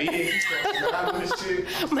eyes got big, he started smiling and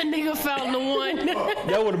shit. My nigga found the one.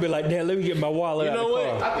 That would have been like, damn, let me get my wallet You out know the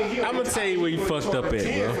what? car. I think I'm gonna tell you where you fucked up at,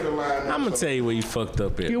 bro. I'm gonna tell you where you fucked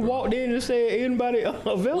up at. You bro. walked in and said, anybody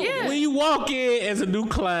available? Yeah. When you walk in as a new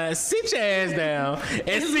client, sit your ass down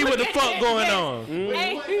and see what the fuck going on.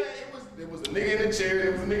 Hey, There was a nigga in the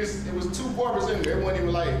chair, there was two barbers in there. They wasn't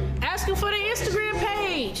even like, asking for the Instagram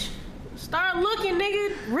page. Start looking,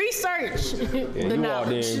 nigga. Research. Yeah, the you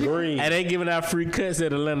walked in green. And they giving out free cuts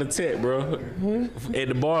at Atlanta Tech, bro. At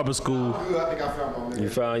the barber school. good, I think I found my nigga. You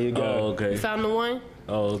found your guy. Oh, okay. Found the one.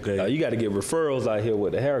 Oh, okay. You got to get referrals out here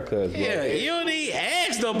with the haircuts. Bro. Yeah, you don't need to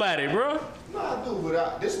ask nobody, bro. No, I do,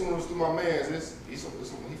 but this one was through my man's. He's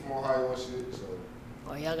from Ohio and shit, so.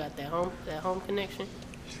 Oh, y'all got that home connection.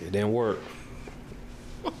 It didn't work.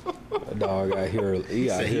 That dog out here, he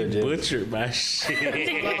out Say here he just. butchered my shit.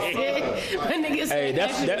 My nigga said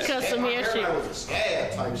that's- custom hair shit. That was a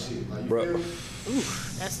scab type shit. Like, you Bro. feel me?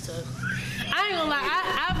 That's tough. I ain't gonna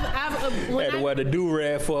lie. I've when Had to I, wear the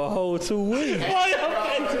do-rag for a whole 2 weeks.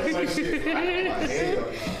 Like, shit, like, hell,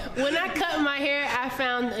 nah. when I cut my hair, I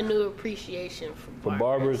found a new appreciation For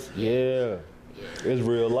barbers, yeah. It's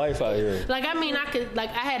real life out here. Like, I mean, I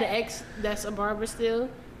had an ex that's a barber still.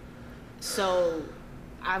 So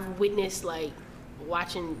I've witnessed, like,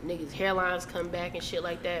 watching niggas' hairlines come back and shit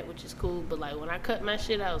like that, which is cool. But, like, when I cut my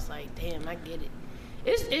shit, I was like, damn, I get it.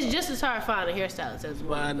 It's just as hard finding a hairstylist as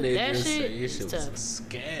My one. But that nigga shit say your is shit was tough. a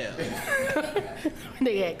scab.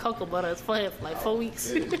 Nigga had cocoa butter as for like 4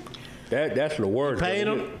 weeks. That's the worst. Paid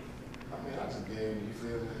though. him. I mean, I just gave you, you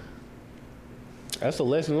feel me? That's a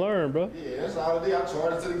lesson learned, bro. Yeah, that's all I did. I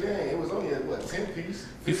charged it to the game. It was only a, 10 piece,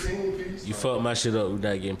 15 piece? You fucked my shit up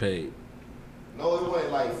without getting paid. No, it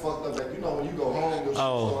wasn't like fucked up. Like, you know, when you go home, your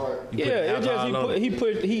Oh. shit You Yeah, put it just alcohol on it. he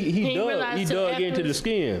realized he till dug into after- the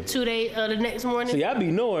skin. 2 days, the next morning. See, I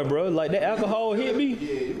be knowing, bro. Like that alcohol hit me.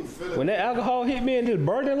 Yeah, you can feel it. When that alcohol hit me and just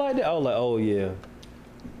burning like that, I was like, oh yeah,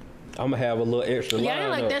 I'm gonna have a little extra Yeah, I line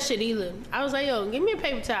didn't like up. that shit either. I was like, yo, give me a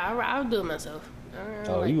paper towel. I'll do it myself. I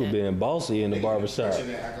don't Oh, like you were that. being bossy in the barbershop.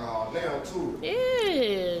 Drinking that alcohol now, too.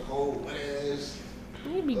 Yeah. Cold, wet ass.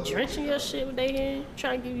 You be drenching your shit with their hand,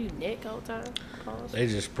 trying to give you neck all the time. Pause. They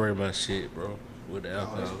just spray my shit, bro, with the Oh,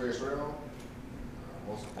 alcohol. that's fresh right on?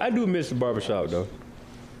 Most of I do miss the barbershop though.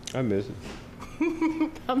 I miss it.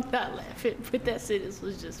 I'm not laughing, but that sentence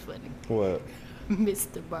was just funny. What?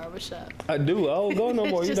 Mr. Barbershop. I do. I don't go no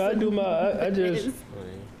more. You know, I do my. I just.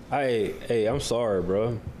 Hey, I'm sorry,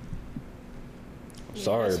 bro.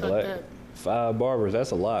 Sorry, that's fucked Black. up. 5 barbers.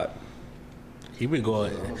 That's a lot. He been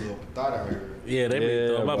going. I'm a little thought out here. Yeah, they been Yeah,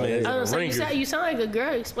 throwing my bro. man Oh, in so a you sound like a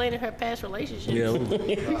girl explaining her past relationship. Yeah, I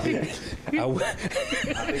think I'm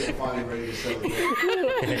finally ready to celebrate.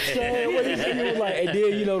 What he was like, and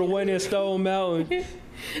then you know the one in Stone Mountain,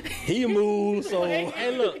 he moved, so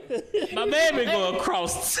hey, look, my man been going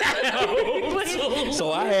across town.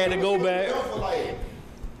 so I had to go back. For like,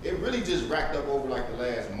 it really just racked up over like the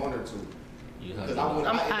last month or two. Because I went,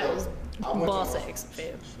 I'm I, hot ended as up- I went boss to my, ex,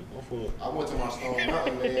 fam. I went to my Stone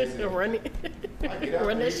Mountain man's and Run it. I get out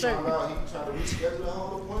Run there, that he shirt. found out he tried to reschedule the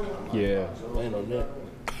whole appointment. I'm like, Yeah. "Nah, Joe, Ain't no that.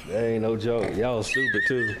 That ain't no joke. Y'all stupid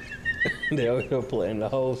too. They over here playing the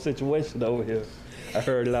whole situation over here. I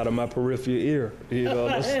heard it out of my peripheral ear. You know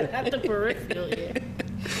what I'm saying? Not the peripheral ear.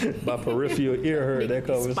 My peripheral ear heard that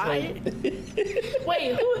conversation.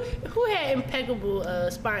 Wait, who had impeccable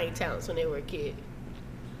spying talents when they were a kid?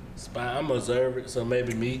 Spy, I'm observant, so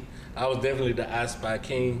maybe me. I was definitely the I Spy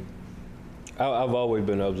king. I've always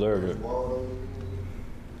been observant.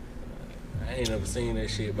 I ain't never seen that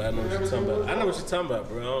shit, but I know what you're talking about. I know what you're talking about,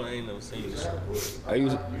 bro. I ain't never seen this shit. You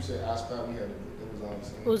said I Spy, we had it was all the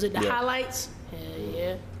same. Was it the Yeah. highlights? Hell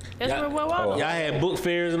yeah. That's Y'all- where we're Y'all had book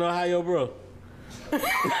fairs in Ohio, bro.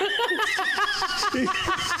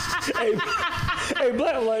 Hey,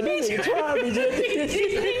 Black was like, this nigga tried me, Jay.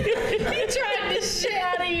 He tried the shit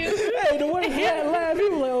out of you. Hey, the way Black laughed, he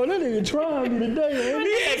was like, oh, that nigga tried me today, man.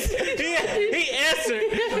 He answered,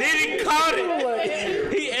 then he caught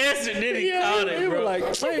it. He answered, then he caught it, He was bro. like,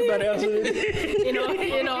 I ain't about to answer this.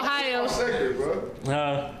 In Ohio. My segment, bro.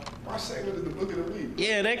 Huh? My segment is the book of the week.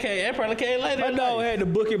 Yeah, that probably came later. My in dog life. had the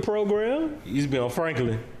booking program. He used to be on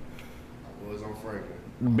Franklin. I was on Franklin.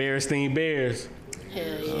 Bearstein Bears. Hell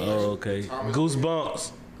yeah. Oh, okay.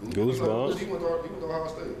 Goosebumps. Goosebumps. He went to Ohio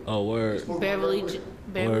State. Oh, word. Beverly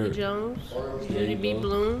Word. Jones. There Judy B.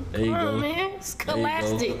 Bloom. There you Come on, go. man.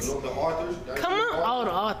 Scholastics. The authors. Come on. All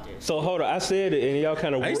the authors. So hold on, I said it, and y'all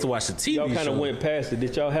kind of I used to watch the TV y'all kind show. of went past it.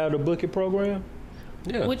 Did y'all have the booking program?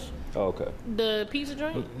 Yeah. Which, Oh, okay. the pizza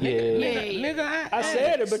joint? Yeah. Nigga, I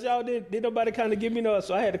said it, but y'all did nobody kind of give me no,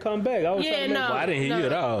 so I had to come back. I was Yeah, trying to no. Well, I didn't hear you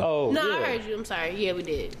at all. Oh, No, yeah. I heard you. I'm sorry. Yeah, we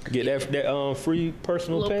did. Get that free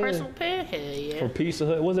personal Little pan personal pan? Hell yeah. from Pizza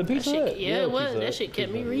Hut. Was it That Pizza shit, Hut? yeah, it was. Pizza That Hut. shit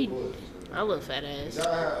kept me reading. I love fat ass.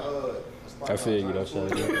 Y'all had I feel you, though, son.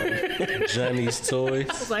 Johnny's Toys.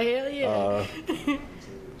 I was like, hell yeah.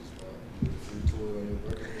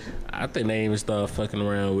 I think they even started fucking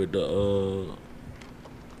around with the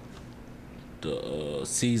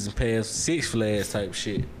season pass Six Flags type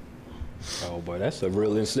shit. Oh boy, that's a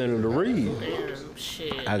real incentive to read. Damn,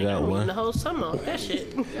 shit. I got I'm reading one. the whole summer off that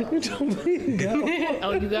shit. You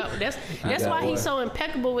Oh, you got that's got why one. he's so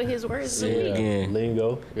impeccable with his words. Say it Yeah, again.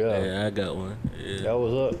 lingo. Yeah, Yeah, I got one. Yeah. that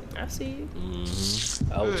was up. I see you.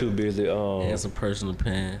 I was too busy. And some personal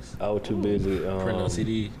pants. I was too busy. Print on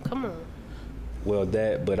CD. Come on. Well,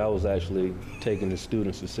 but I was actually taking the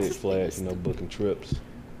students to Six Flags, booking trips.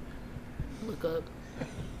 Look up.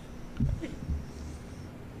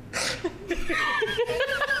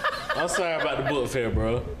 Oh, I'm sorry about the book fair,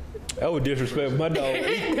 bro. That was disrespectful. My dog,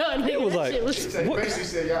 It was like- He basically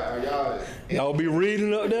said y'all y'all be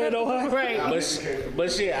reading up there, though, huh? right.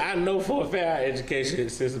 But shit, I know for a fact our education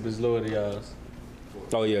system is lower than y'all's.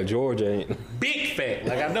 Oh yeah, Georgia ain't. Big fact.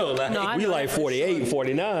 Like, I know. Like, No, I We know like that. 48,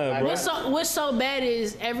 49, bro. What's so bad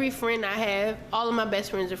is every friend I have, all of my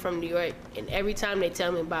best friends are from New York, and every time they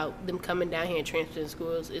tell me about them coming down here and transferring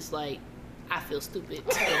schools, it's like I feel stupid.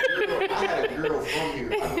 I had a girl from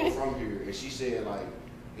here. I know from here, and she said like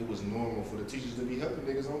it was normal for the teachers to be helping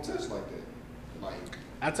niggas on tests like that. Like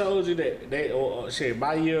I told you that they shit,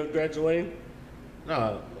 my year of graduating,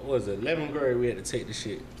 no, what was it, 11th grade, we had to take the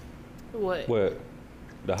shit. What? What?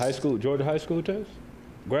 The high school, Georgia high school test?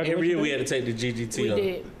 Graduation Every year we test? had to take the GGT. We on.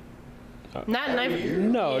 did. Not ninth.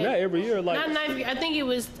 No, yeah. not every year. Like Not ninth. I think it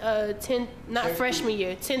was 10th, not freshman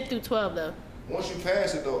year, 10th through 12 though. once you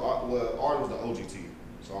pass it though, well, ours was the OGT,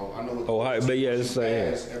 so I know what. Oh, hi- but yeah, once it's you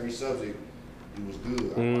same. pass every subject, it was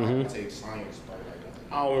good. I had to take science probably like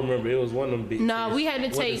that. I don't remember. It was one of them big No, tests. we had to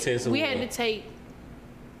What the take. test We was. had to take.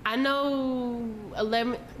 I know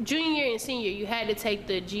 11 junior year and senior, you had to take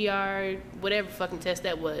the GR whatever fucking test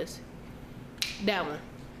that was. That one.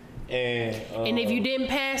 And if you didn't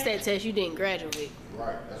pass that test, you didn't graduate.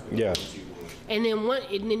 Right, that's what Yeah. the OGT was.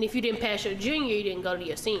 And then if you didn't pass your junior, you didn't go to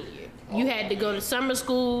your senior year. You had to go to summer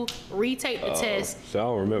school, retake the test, so I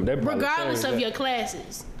don't remember. That probably regardless changed of that. your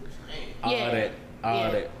classes. all Yeah.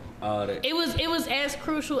 that. It was as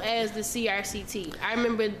crucial as the CRCT. I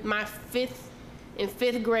remember my in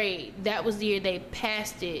fifth grade. That was the year they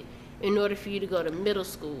passed it in order for you to go to middle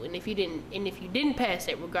school. And if you didn't pass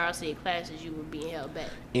it, regardless of your classes, you were being held back.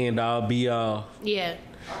 And all be all. Yeah.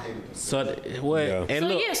 So what? Yeah. And So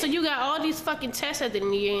look, yeah, so you got all these fucking tests at the end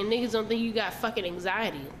of the year, and niggas don't think you got fucking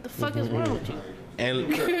anxiety. What the fuck is wrong with you?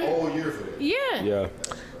 and The whole year for that. Yeah. Yeah.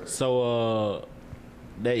 so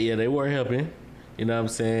they were helping. You know what I'm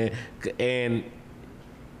saying? And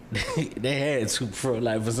they had to for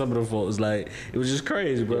some of the folks, like it was just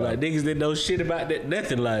crazy, bro. Yeah. Like niggas didn't know shit about that,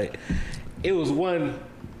 nothing. Like it was one.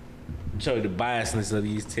 Show you the biasness of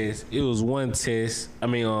these tests. It was one test.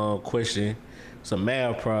 Question. It's a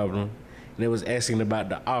math problem, and it was asking about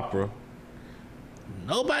the opera.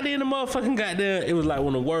 Nobody in the motherfucking goddamn. It was like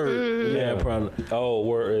when the word problem. Oh,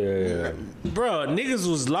 word. Yeah. Bro, niggas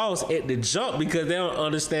was lost at the jump because they don't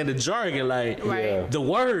understand the jargon, like Right. the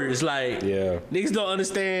words, like Yeah. niggas don't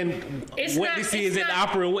understand what this is at the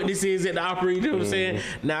opera and what this is at the opera. You know what I'm saying?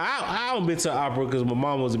 Now I don't been to opera because my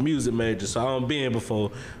mom was a music major, so I don't been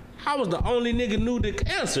before. I was the only nigga knew the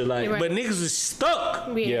answer, like, Right. but niggas was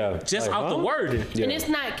stuck Yeah. just Like, off the wording. Yeah. And it's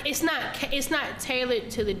not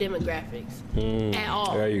tailored to the demographics at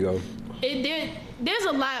all. There you go. There's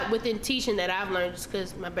a lot within teaching that I've learned just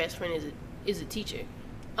because my best friend is a teacher.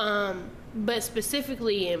 But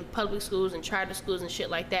specifically in public schools and charter schools and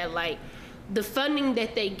shit like that, like the funding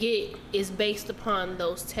that they get is based upon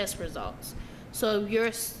those test results. So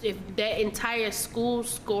if that entire school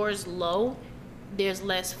scores low, there's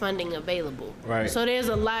less funding available. Right. So there's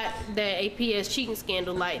a lot that APS cheating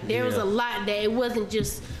scandal, like there was a lot that it wasn't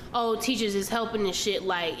just, oh, teachers is helping and shit.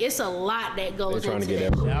 Like it's a lot that goes They're trying into to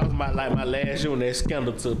get that. that. That was my last year when that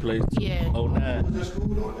scandal took place. Yeah. 09. Was there school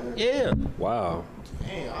doing that? Yeah. Wow.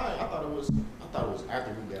 Dang, I thought it was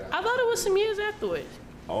after we got out. I thought it was some years afterwards.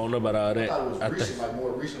 I don't know about all I that. thought it was I recent, think like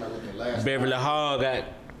more recent, like within the last. Beverly Hall got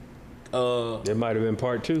It might have been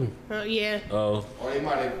part 2. Yeah. Or it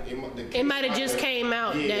It might have just came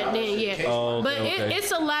out that then, yeah. Oh, But okay.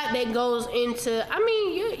 it's a lot that goes into. I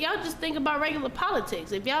mean, y'all just think about regular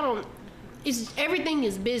politics. If y'all don't, everything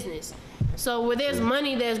is business. So where there's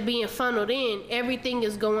money that's being funneled in, everything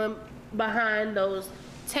is going behind those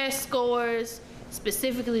test scores,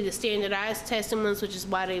 specifically the standardized testing ones, which is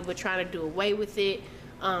why they were trying to do away with it.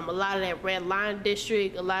 A lot of that red line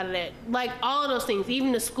district, a lot of that, like all of those things,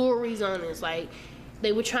 even the school rezonings, like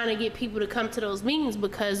they were trying to get people to come to those meetings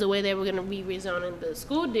because the way they were going to be rezoning the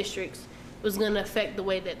school districts was going to affect the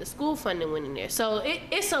way that the school funding went in there. So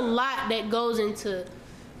it's a lot that goes into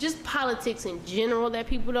just politics in general that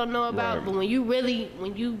people don't know about. Right. But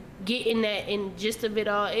when you get in that and gist of it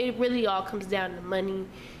all, it really all comes down to money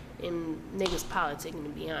and niggas politicking, to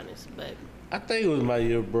be honest. But I think it was my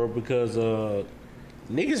year, bro, because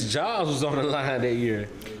niggas' jobs was on the line that year.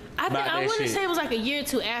 I wouldn't say it was like a year or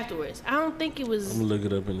two afterwards. I don't think it was. I'm gonna look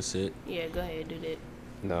it up in a sec. Yeah, go ahead, do that.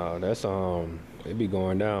 No, that's it be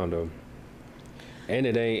going down though. And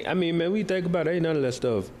it ain't. I mean, man, we think about it, ain't none of that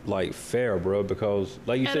stuff like fair, bro. Because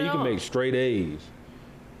like you At said, you can all. make straight A's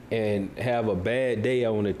and have a bad day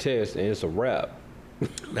on the test, and it's a wrap.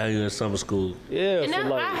 Now you're in summer school. Yeah. And so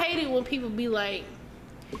like, I hate it when people be like,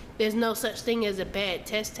 "There's no such thing as a bad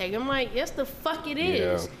test taker." I'm like, yes, the fuck it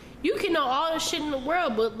is. Yeah. You can know all the shit in the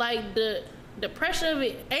world, but like the pressure of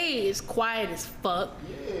it, is quiet as fuck.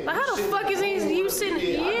 Yeah, Like how the fuck is you sitting?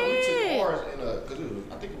 I know we took Yeah. ours because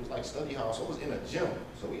I think it was like study hall, so it was in a gym.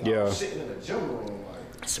 So we Yeah. all sitting in a gym room,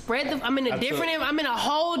 like. Spread the. I'm in a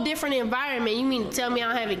whole different environment. You mean to tell me I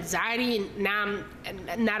don't have anxiety and now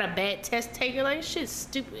I'm not a bad test taker? Like shit's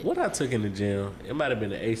stupid. What I took in the gym, it might have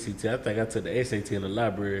been the ACT. I think I took the SAT in the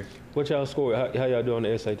library. what y'all scored? How y'all doing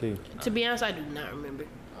the SAT? To be honest, I do not remember.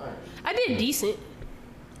 Alright. I did decent.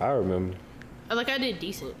 I remember. I did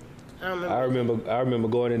decent. I don't remember. I remember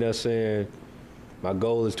going in there saying my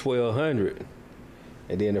goal is 1,200,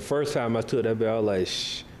 and then the first time I took that bit, I was like,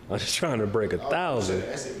 shh, I'm just trying to break 1,000.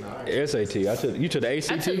 SAT. You took the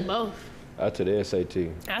ACT? I took both. I took the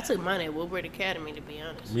SAT. I took mine at Woodward Academy, to be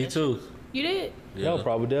honest. Me too. You did? Y'all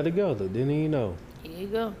probably there together. Didn't even know. Here you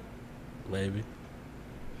go. Maybe.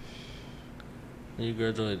 When you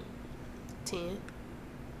graduated? 10.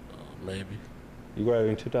 Maybe. You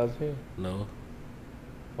graduated in 2010? No.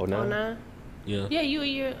 Oh, no? 09? Yeah. Yeah, you a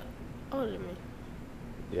year older than me.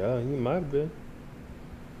 Yeah, you might have been.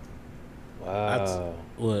 Wow.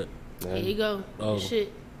 What? Here you go. Oh.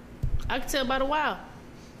 Shit. I can tell by the wow.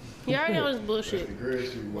 You already know this bullshit.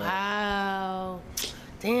 Wow.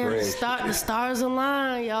 Damn, Great. the stars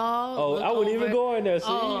align, y'all. Oh, Look I wouldn't over. even go in there. See,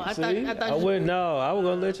 Oh, I see? thought I you- wouldn't. No, I was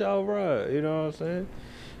gonna let y'all ride. You know what I'm saying?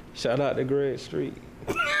 Shout out to Greg Street.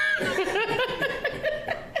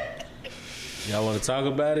 Y'all want to talk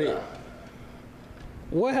about it?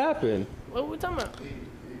 What happened? What are we talking about?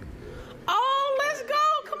 Oh, let's go.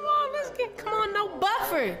 Come on, no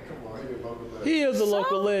buffer. He is a So?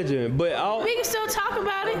 local legend, but We can still talk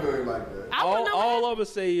about it. I wanna know all what I'm gonna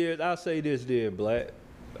say is, I'll say this, then, Black.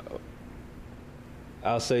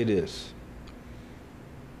 I'll say this.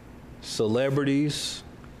 Celebrities,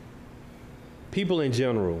 people in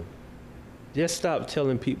general, just stop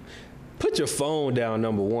telling people. Put your phone down,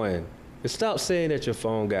 number one. And stop saying that your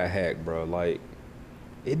phone got hacked, bro. Like,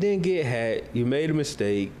 it didn't get hacked. You made a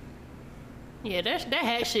mistake. Yeah, that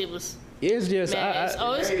hack shit was It's just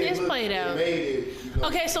it's played out.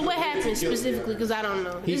 Okay, so what happened specifically? Because I don't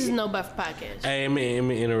know. This is no Buff podcast. Hey, let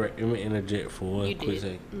me interject for one quick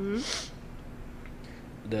second.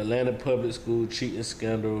 The Atlanta public school cheating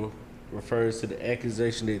scandal refers to the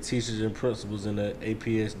accusation that teachers and principals in the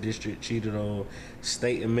APS district cheated on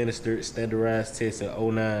state-administered standardized tests in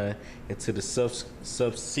 2009 and to the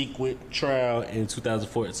subsequent trial in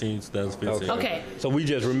 2014, 2015. Okay. So we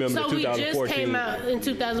just remember the 2014. So we just came out in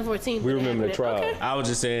 2014. We remember the trial. Okay. I was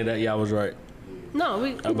just saying that y'all was right No,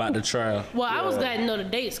 about the trial. Well, I was glad to know the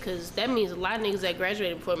dates because that means a lot of niggas that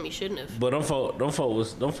graduated before me shouldn't have. But them folk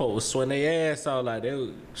was sweating their ass out like they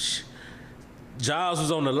was, jobs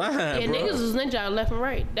was on the line, Yeah, bro. niggas was in job left and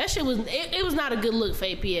right. That shit was it was not a good look for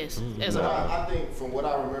APS as a whole. I think from what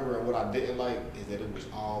I remember and what I didn't like is that it was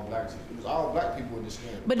all black people. It was all black people in this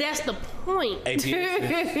scandal. But that's the point. APS.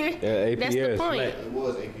 Yeah, APS. That's the point. Like, It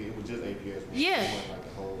was APS. It was just APS. Yeah. It wasn't like the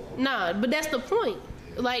whole. Nah, but that's the point.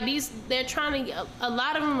 Like they're trying to. A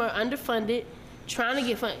lot of them are underfunded, trying to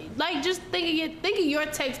get funded. Like just think of your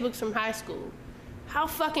textbooks from high school. How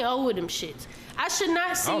fucking old were them shits? I should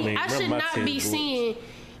not see. I should not be seeing.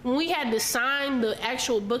 When we had to sign the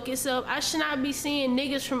actual book itself, I should not be seeing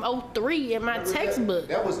niggas from 03 in my textbook.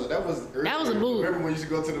 That was early. That was a boo. Remember when you used to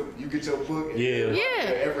go to you get your book? And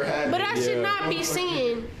Yeah. But I should Yeah. not be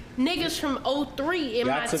seeing niggas from 03 in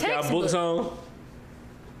my y'all took textbook. y'all books home?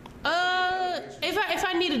 If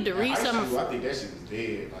I needed to read something. I think that shit was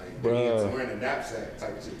dead. Like, Bruh. wearing a knapsack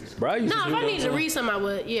type of shit. Bro, I used No, to if do I that needed to too. read something, I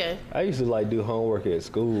would. Yeah. I used to like do homework at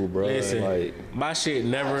school, bro. Listen, Like, my shit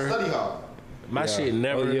never. Study hall. My shit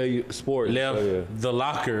never Oh yeah, sports. left Oh, yeah. the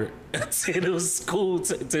locker until it was school,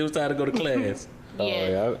 till it was time to go to class. Oh, Yeah.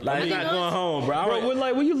 yeah. Like, I'm not going home, bro.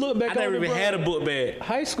 Bro, when you look back I on never it, even bro, had a book bag.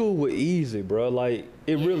 high school was easy, bro. Like,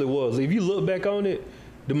 it really was. If you look back on it,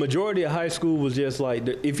 the majority of high school was just like,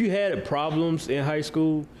 if you had problems in high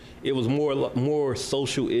school, it was more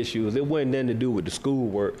social issues. It wasn't nothing to do with the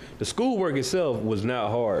schoolwork. The schoolwork itself was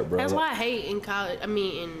not hard, bro. That's why I hate in college. I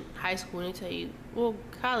mean, in high school, they tell you, well,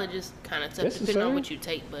 college is kind of tough That's the depending on same. what you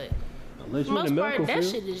take, but Unless for you're the in most the part, medical that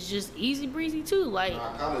field. shit is just easy breezy too. Like,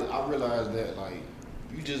 College, I realized that like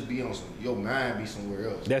you just be on your mind be somewhere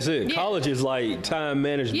else. That's it. Yeah. College is like time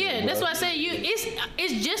management. yeah, that's bro. why I say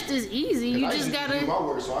it's just as easy. You I just used to do gotta. my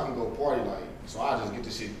work so I can go party like. So I just get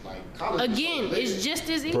this shit like college. is so Again, lit. it's just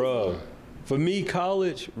as easy. Bruh, for me,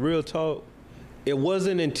 college, real talk, it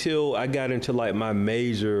wasn't until I got into like my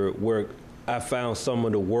major work, I found some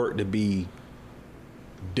of the work to be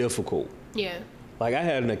difficult. Yeah, Like I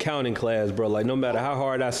had an accounting class, bro. Like no matter how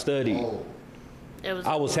hard I studied, Oh, it was.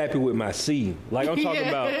 I was happy with my C. Like I'm talking Yeah.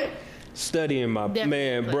 about studying my Definitely.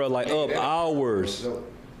 man, bro. Like up hours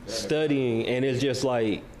studying, and it's just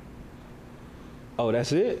like, oh,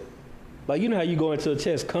 that's it. Like you know how you go into a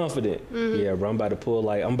test confident. Yeah, bro. I'm about to pull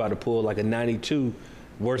like a 92.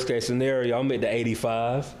 Worst case scenario, I'm at the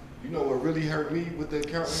 85, you know what really hurt me with the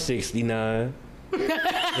accounting? 69.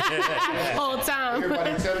 whole time.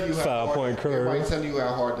 Everybody telling you how 5-point curve. Everybody telling you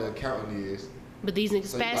how hard the accounting is. But these niggas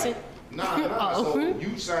So you passing. like, nah. Oh. So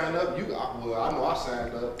you sign up. Well, I know I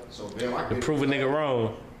signed up. So damn, I To get prove a nigga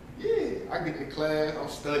wrong. Yeah, I get in class. I'm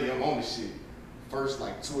studying. I'm on the shit. First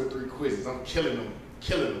like 2 or 3 quizzes, I'm killing them.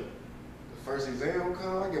 The first exam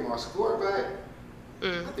come, I get my score back.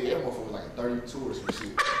 I think that motherfucker was like a 32 or some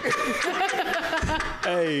shit.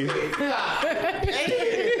 Hey,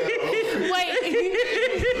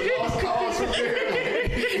 Wait, Lost cause from there.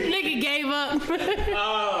 nigga gave up.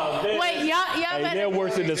 Wait, y'all ain't better. never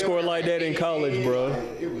worse than to score like that in college, bro.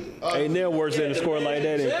 It was Ain't never worse than to score like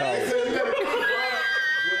that in college.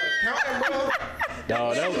 Accounting, bro.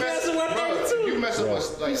 Dawg, that was, You mess up a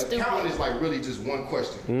like stupid. accounting is like really just one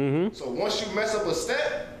question. Mm-hmm. So once you mess up a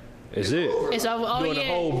step, it's it. It's over. Oh Doing yeah, the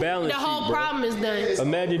whole balance the whole sheet, bro. problem is done.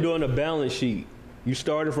 Imagine doing a balance sheet. You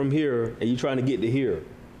started from here and you trying to get to here.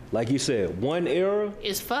 Like you said, one error,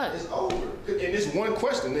 It's fucked. it's over. And it's one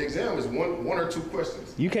question. The exam is one or two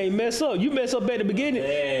questions. you can't mess up. You mess up at the beginning.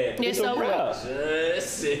 It's a over. wrap.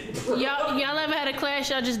 Just it, bro. Y'all ever had a class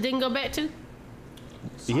y'all just didn't go back to?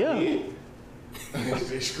 Yeah.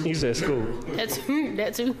 He said school. That's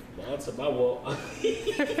that too. I'm talking about what?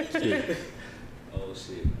 Oh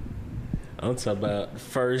shit. I'm talking about the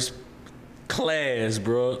first class,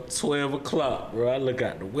 bro. 12 o'clock, bro. I look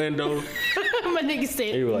out the window, My nigga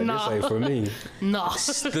said, He was like, nah, this ain't for me. nah.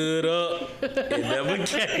 stood up, and never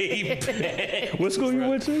came back. What school you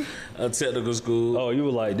went to? A technical school. Oh, you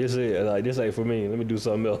were like, this ain't for me. Let me do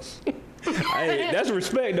something else. Hey, that's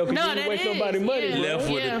respect though, because No, you didn't that waste is, nobody money, yeah. bro.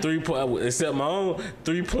 Left with Yeah. a 3 point, except my own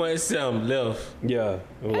 3.7 left. Yeah.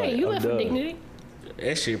 I'm Hey, like, you I'm left for done. dignity.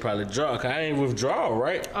 That shit probably dropped. I ain't withdraw,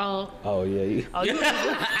 right? Oh yeah. Oh, you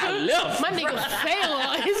I left. my nigga failed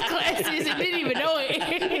all his classes and didn't even know it.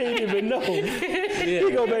 He didn't even know. Yeah.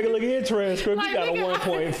 He go back and look at his transcript. Like, He got a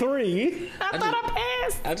nigga, 1.3. I thought I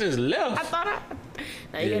passed. I just left. I thought I.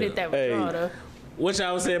 Now you gotta hit that Hey. withdrawal though. What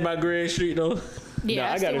y'all was saying about Greg Street though? Yeah,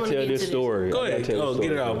 Nah, I still gotta wanna tell get this into story. Go I gotta ahead. tell the Oh, get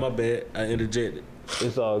story. it out. My bad. I interjected.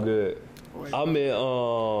 It's all good. I'm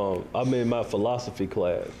in my philosophy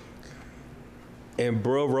class, and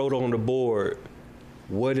bro wrote on the board,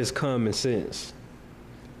 "What is common sense?"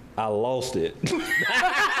 I lost it. I'm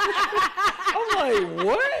like,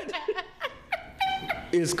 what?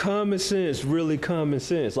 Is common sense really common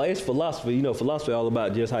sense? Like, it's philosophy. You know, philosophy all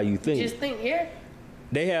about just how you think. Just think, yeah.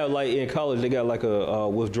 They have, like, in college, they got like a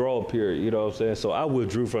withdrawal period. You know what I'm saying? So I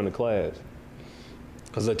withdrew from the class.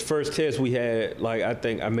 Because the first test we had, like, I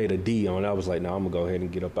think I made a D on it. I was like, no, I'm going to go ahead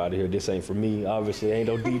and get up out of here. This ain't for me. Obviously, I ain't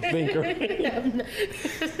no deep thinker.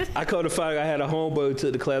 I come to find I had a homeboy who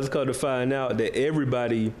took the class. I come to find out that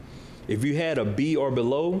everybody, if you had a B or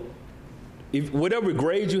below, if whatever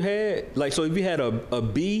grade you had, like, so if you had a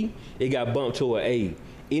B, it got bumped to an A.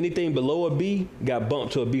 Anything below a B got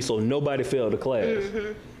bumped to a B, so nobody failed the class.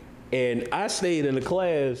 Mm-hmm. And I stayed in the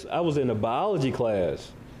class. I was in a biology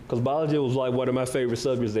class. Because biology was like one of my favorite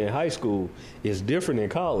subjects in high school. It's different in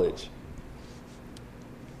college.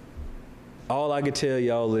 All I can tell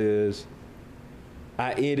y'all is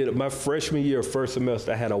I ended up my freshman year, first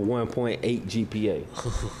semester, I had a 1.8 GPA.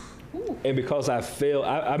 And because I failed,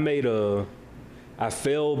 I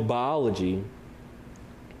failed biology,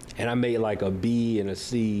 and I made like a B and a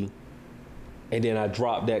C, and then I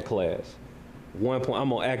dropped that class.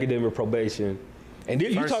 I'm on academic probation. And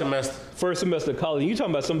then first semester of college. You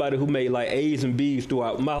talking about somebody who made like A's and B's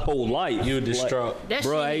throughout my whole life. You distraught, like,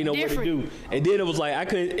 bro. I ain't know what to do. And then it was like I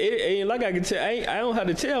couldn't. It ain't like I could tell. I don't have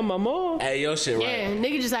to tell my mom. Hey, your shit right. Yeah,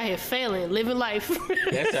 nigga just out here failing, living life.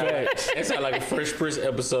 That's like a Fresh Prince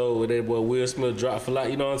episode where that boy Will Smith dropped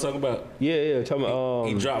philosophy. You know what I'm talking about? Yeah. Talking about.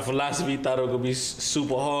 He dropped philosophy. Thought it was gonna be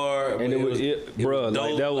super hard, and it was bro.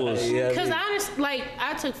 Like that was. Because honestly, like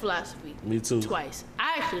I took philosophy. Me too. Twice.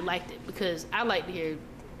 I actually liked it because I like to hear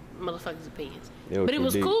motherfuckers' opinions. But it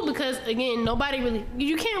was cool because again,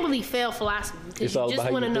 you can't really fail philosophy because you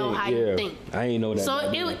just want to know how you think. I ain't know that.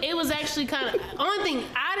 So it was actually kind of only thing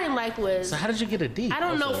I didn't like was. So how did you get a D? I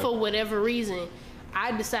don't know, for whatever reason,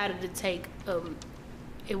 I decided to take.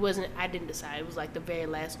 It wasn't. I didn't decide. It was like the very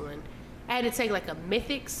last one. I had to take like a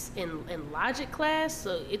mythics and logic class.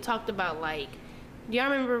 So it talked about like.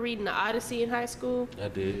 Y'all remember reading the Odyssey in high school? I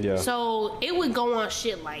did. Yeah. So it would go on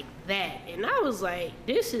shit like that. And I was like,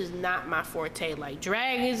 this is not my forte. Like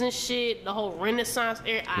dragons and shit, the whole Renaissance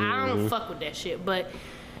era. I don't fuck with that shit. But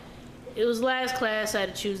it was last class, I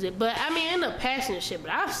had to choose it. But I mean, I ended up passing the shit.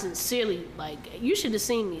 But I sincerely, like, you should have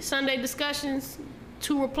seen me. Sunday discussions,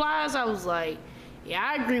 2 replies, I was like, yeah,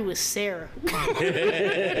 I agree with Sarah. I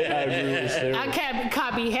can't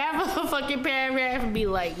copy half of a fucking paragraph and be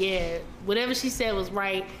like, yeah, whatever she said was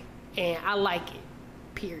right, and I like it.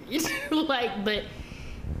 Period. Like, but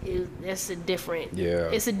that's a different.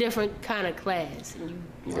 Yeah. It's a different kind of class. And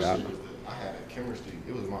I had a chemistry.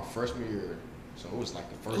 It was my freshman year, so it was like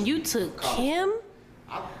the first. And you took chem?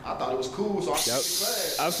 I thought it was cool, so I took the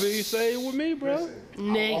class. I feel you say with me, bro. Listen,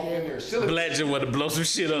 nigga. Legend want to blow some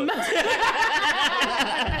shit up.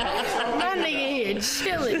 My nigga here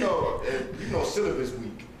chilling. You know syllabus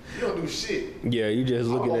week. You don't do shit. Yeah, you just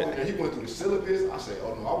looking at. He went through the syllabus. I said,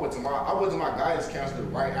 "Oh no!" I went to my guidance counselor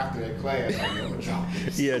right after that class. Like, I'm gonna drop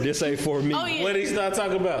this. Yeah, this ain't for me. Oh, yeah. What did he start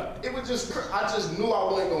talking about? It was just, I just knew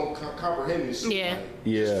I wasn't gonna comprehend this shit. Yeah. Like,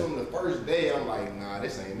 Yeah. Just from the first day, I'm like, nah,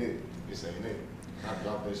 this ain't it. This ain't it. I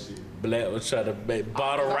dropped that shit. Black was trying to make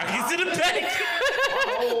bottle rockets in the back.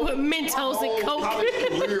 With Mentos and Coke. My college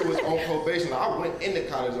career was on probation. I went into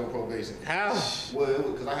college on probation. How? Well,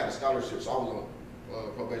 because I had a scholarship, so I was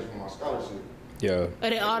on probation for my scholarship. Yeah.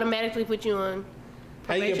 But it automatically put you on probation?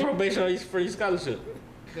 How you get probation for your scholarship?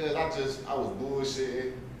 Because I was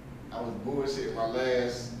bullshitting. I was bullshitting my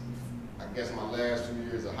last few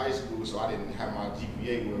years of high school, so I didn't have my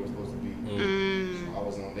GPA where it was supposed to be. So I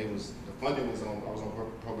was on, the funding was on, I was on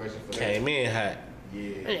probation for that. Came in hot.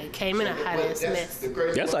 Yeah. And it came in a hot ass mess.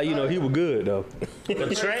 That's how you know he was good though.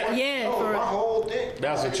 The track? Yeah, No, for my whole thing.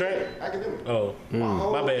 That was a track? Academic. Oh,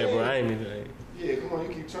 my bad, bro. I ain't mean. Yeah, come on,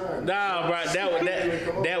 you keep trying. Nah, bro, that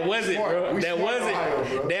wasn't, bro. That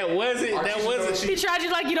wasn't. He tried you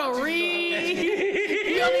like you don't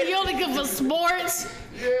read. you only good for sports.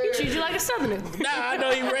 Yeah. He treat you like a southerner. Nah, I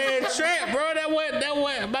know he ran track, bro. That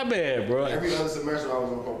wasn't. My bad, bro. Every other semester I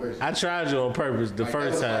was on probation. I tried you on purpose the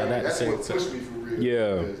first time. That's Not what the pushed me for real.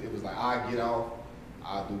 Yeah. Because it was like, I get off,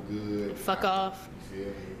 I'll do good. Fuck off. You feel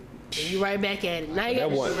me? And you right back at it. Now you That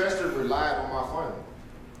got one- Sylvester relied on my final.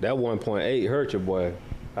 That 1.8 hurt your boy.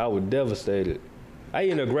 I was devastated. I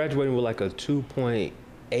ended up graduating with like a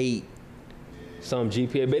 2.8 some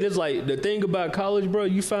GPA. But it's like the thing about college, bro.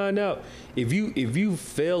 You find out if you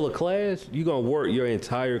fail a class, you gonna work your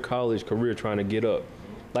entire college career trying to get up.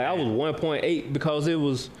 Like I was 1.8 because it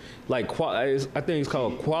was like I think it's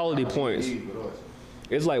called quality points.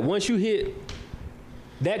 It's like once you hit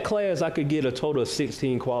that class, I could get a total of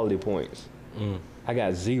 16 quality points. I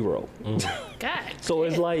got 0. God. So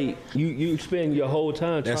it's like you spend your whole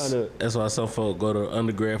time trying to. That's why some folk go to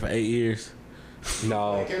undergrad for 8 years.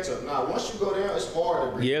 No. Catch up. Nah, once you go down, it's hard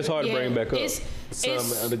to bring. Yeah, it's hard to bring back up. It's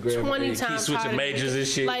undergrad, 20 keep times switching harder. majors and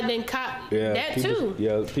shit. Like then that people, too.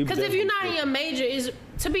 Yeah, Because if you're not in your major, is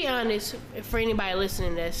to be honest, for anybody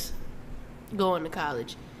listening that's going to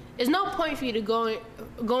college, there's no point for you to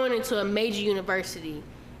going into a major university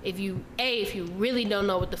if you really don't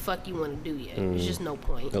know what the fuck you want to do yet. There's just no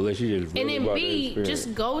point. Unless you just really And then about the B, experience.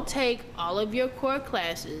 just go take all of your core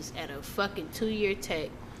classes at a fucking 2-year tech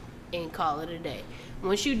and call it a day.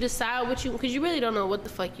 Once you decide because you really don't know what the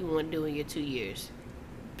fuck you want to do in your 2 years,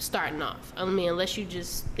 starting off. I mean, unless you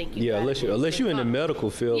just think you. Yeah, unless you're in the medical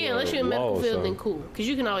field. Yeah, unless you're in the medical law, field, so. then cool. Because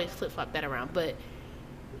you can always flip flop that around. But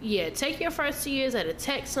yeah, take your first 2 years at a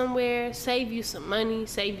tech somewhere, save you some money,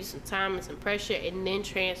 save you some time and some pressure, and then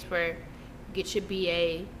transfer, get your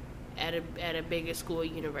BA at a bigger school or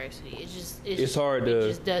university. It's hard to. It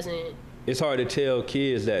just doesn't. It's hard to tell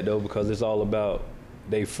kids that though because it's all about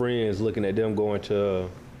they friends looking at them going to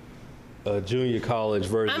a junior college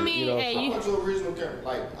versus. I mean, hey, I went to a regional campus.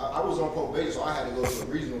 Like I was on probation, so I had to go to a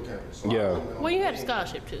regional campus. So Yeah. Well, you had a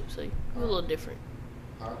scholarship too, so you're a little different.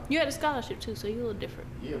 Huh? You had a scholarship too, so you're a little different.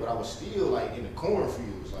 Yeah, but I was still like in the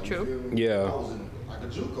cornfields. Like, True. You feel me? Yeah. I was in like a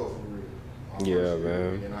JUCO for real. My Yeah, first year,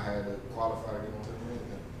 man. And then I had to qualify to get onto the main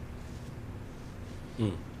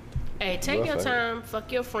campus. Hey, take Rough your out. time,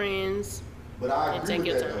 fuck your friends. But I And agree take with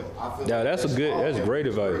your that time. though. I feel Yeah, like that's a good- small that's campus great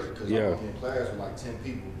is advice. Because Yeah. I was in class with like 10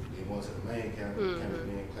 people. Then went to the main campus. Campus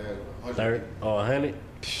being in class with 100 30 people. or 100.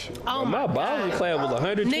 Oh my my biology God. class was Nigga,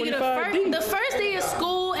 125 deep. the first day of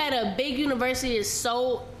school at a big university is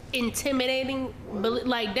so intimidating. But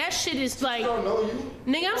like that shit is like, I don't know you.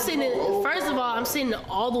 nigga, I'm sitting in, first of all, I'm sitting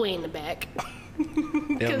all the way in the back. They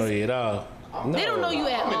don't know you at all. They don't know you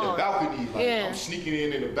at I'm in the all. balcony. Like, Yeah. I'm sneaking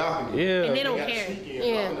in the balcony. Yeah. And they don't I gotta care. sneak in.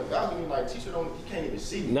 Yeah. I'm in the balcony, like teacher don't, you can't even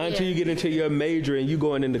see me. Not until Yeah. you get into your major and you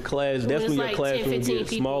going into class. That's it's when your like 10, classroom 15 gets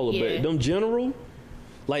people, smaller. yeah. But them general,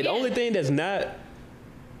 like Yeah. the only thing that's not,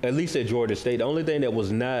 at least at Georgia State, the only thing that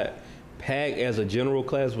was not packed as a general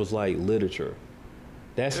class was like literature.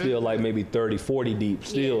 That's still like maybe 30, 40 deep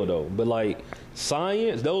still Yeah. though. But like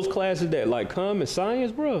science, those classes that like come in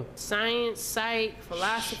science, bro. Science, psych,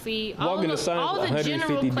 philosophy, Walk all into the, science all the 150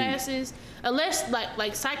 general deep. classes, unless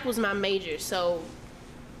like psych was my major, so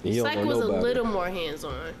And you don't psych know was a nobody. little more hands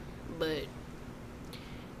on, but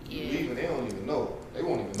yeah, Even they don't even know. They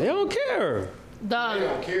won't even know. They don't care. They dog.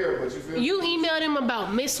 don't care, but you feel me? You email them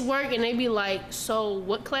about missed work and they be like, so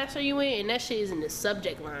what class are you in? And that shit is in the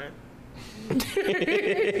subject line.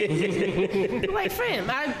 Like, fam,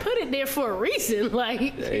 I put it there for a reason.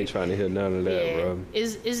 Like, They ain't trying to hear none of that, yeah, bro.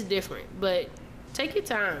 it's different. But take your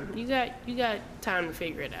time. You got time to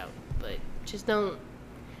figure it out. But just don't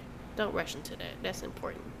rush into that. That's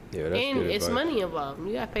important. Yeah, that's And good it's advice. money involved.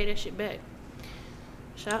 You gotta pay that shit back.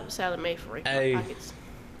 Shout out to Salad May for raking Hey. my pockets.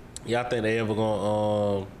 Y'all think they ever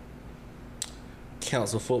gonna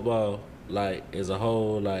cancel football like as a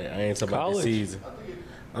whole? Like I ain't talking about College? this season. I think it,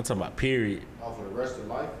 I'm talking about period. for the rest of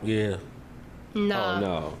life, Yeah. Nah, Oh,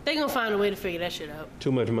 no. they gonna find a way to figure that shit out.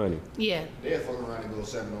 Too much money. Yeah. they'll fuck around and go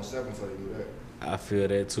 7-on-7 before they do that. I feel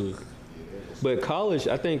that too. Yeah, they'll go But college,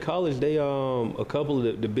 I think college, they a couple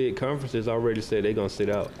of the big conferences already said they gonna sit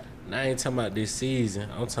out. And I ain't talking about this season.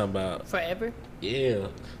 I'm talking about Forever. yeah.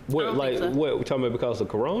 What don't like think so. what we talking about because of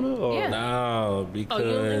Corona or Yeah. No, Oh, you don't think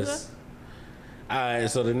because alright.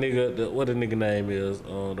 So the nigga, what the nigga name is?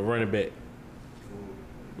 The running back,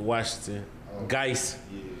 Washington, Geis.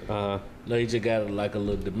 No, he just got like a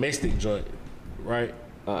little domestic joint, right?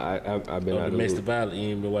 I've been Or out of the domestic loop. violence. You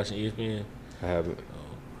ain't been watching ESPN. I haven't.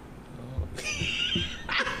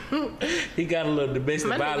 He got a little domestic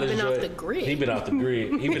My nigga violence been off joint. the grid. He been off the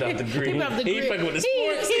grid. He been off the grid. been off the He grid. fucking with the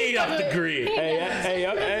He- sports. he He off the fucking- grid.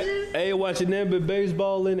 Hey, I watching nothing but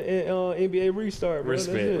baseball and NBA restart, bro. That's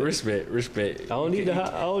it. Respect. I don't need the hi-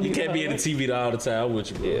 I don't You need can't the be in the highlights. TV all the time. I'm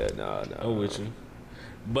with you, bro. Yeah, nah. I'm with you.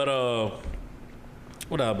 But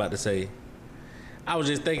what I was about to say, I was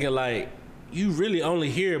just thinking like you really only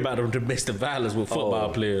hear about the domestic violence with football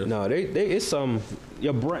players. No, they it's some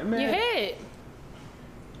your brain, man. Your head.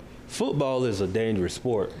 Football is a dangerous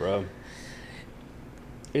sport, bro.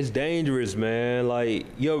 It's dangerous, man. Like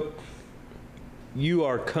your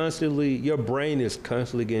brain is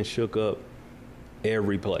constantly getting shook up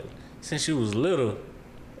every play. Since you was little.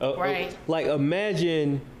 Right. Like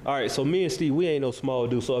imagine, all right, so me and Steve, we ain't no small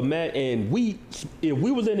dude. So imagine, and if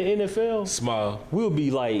we was in the NFL, Small. we would be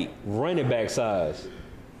like running back size.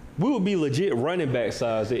 We would be legit running back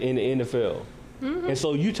size in the NFL. Mm-hmm. And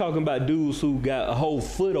so you talking about dudes who got a whole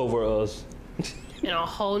foot over us. And a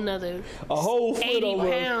whole nother A whole foot 80 over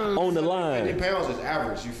pounds. us on the line. 80 pounds is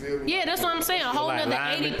average, you feel me? Yeah, that's what I'm saying. A whole Like nother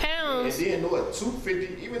lineman. 80 pounds. And then, what,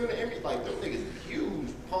 250, even in the NBA, like, them niggas huge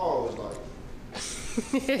paws, like,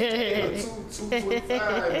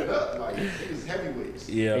 225 and up, like, niggas heavyweights.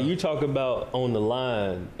 Yeah. And you talk about on the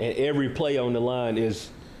line, and every play on the line is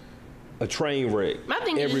a train wreck. My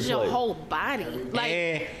thing is every just your whole body.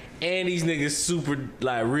 Like, and these niggas super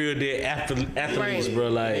like real dead athletes, Right. bro.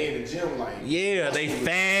 They Like, in the gym, like, yeah, they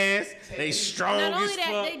fast, they strong not only as that,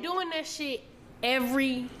 fuck. they doing that shit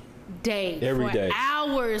every day. Every for day.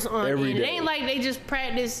 hours on Every end. It day. ain't like they just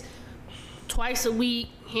practice twice a week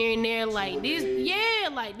here and there. Like these,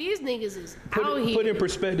 like these niggas is out here. Put in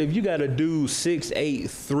perspective, you got a dude 6'8",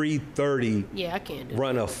 330, Yeah, I can't do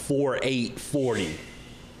run a 4'8", 40.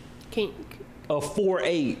 Can't. A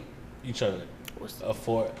 4'8", You trying to What's, a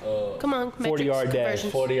come on, 40-yard dash,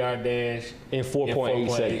 40-yard dash in 4.8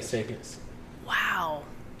 seconds. seconds. Wow,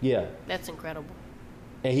 Yeah, that's incredible.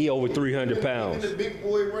 and he over 300 even pounds. the big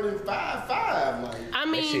boy running 5'5", like, I That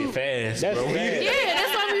mean, shit fast, That's bro. fast. yeah,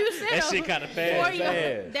 that's what you said. That shit kinda fast. For your-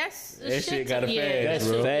 Fast. That's That shit kinda fast, That's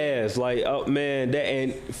bro. fast. Like, oh man, that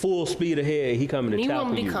and full speed ahead. He coming to You tackle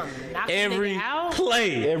want me you to come knock a Every nigga out?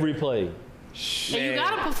 play. every play. And you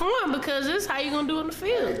gotta perform because this is how you gonna do in the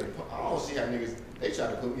field. I don't see how niggas, they tried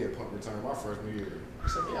to put me at punt return my freshman year. I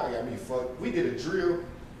said, man, y'all got me fucked. We did a drill,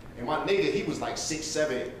 and my nigga, he was like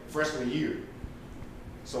 6'7" freshman year.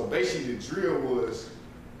 So basically the drill was,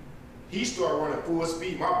 he started running full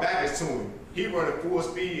speed. My back is to him. He running full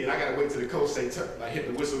speed, and I gotta wait till the coach say turn, like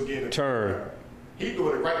hit the whistle again. And Turn. He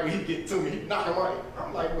doing it right when he get to me. He knock him out.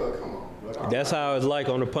 I'm like, bro, come on, bro. That's how it's like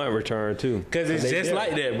on the punt return too. Cause it's They just there.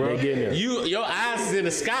 like that, bro. They getting there. Your eyes is in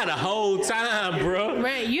the sky the whole time, bro.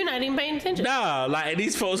 Right, you're not even paying attention. Nah, like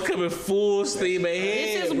these folks coming full steam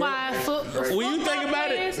ahead. This is why When you think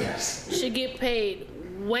about it- should get paid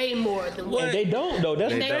way more than what. And they don't though.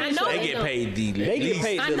 That's They, the They- I thing. know they they get don't. paid the They get least.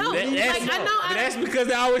 paid I know. the least. Like, I know. But that's because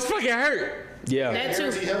they always fucking hurt. Yeah, That too.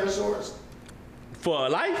 Guarantee health insurance. For a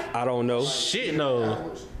life? I don't know. Shit,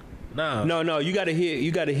 no. Nah. No, you gotta hit.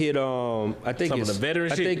 You gotta hit. I think Some of it's. the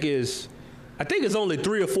veteran I shit? think it's only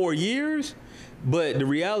 3 or 4 years, but the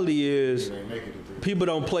reality is, They make it to 3. people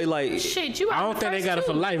don't play like. Shit, you. I don't think they got it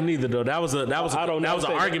for life neither though. That was I don't know. that was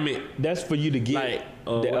an argument. That's for you to get Like,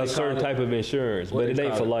 what a they certain call it? type of insurance, What but they it ain't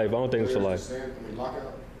call for it? life. I don't think it's for life.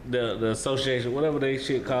 Lockout. The association, whatever they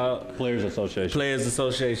shit called, Players Association. Players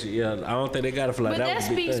Association. Yeah, I don't think they got it for life. But that was a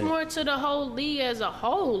big speaks thing. more to the whole league as a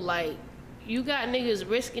whole. Like, you got niggas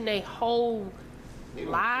risking their whole They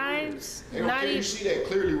don't lives. They don't Not care. You even. see that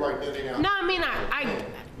clearly right there. They No, I mean, I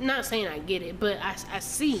not saying I get it, but I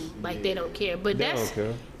see like they don't care. But They that's don't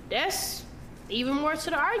care. that's even more to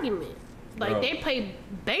the argument. Like Bro. they pay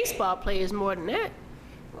baseball players more than that,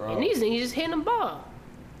 Bro. and these niggas just hitting the ball.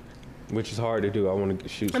 Which is hard to do. I want to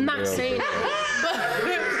shoot. I'm some not bells, saying but- that.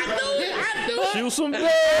 Shoot some What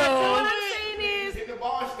bells. I'm saying is, hit the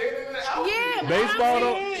ball standing in the outfield. yeah, Baseball but I'm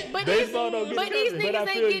don't- saying- but baseball don't these, get but these concussions, but I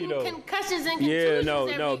niggas feel ain't you, getting though. concussions and Yeah, contusions no,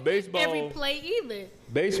 every, no, baseball- every play either.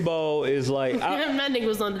 Baseball is like. That nigga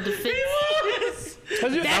was on the defense.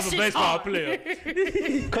 I'm That I'm a shit's baseball hard. player.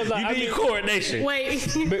 Because You need coordination. Wait,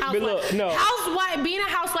 but look, no. housewife, being a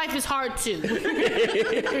housewife is hard too.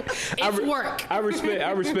 It's work. I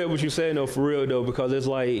respect what you're saying though, for real though, because it's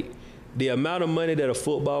like the amount of money that a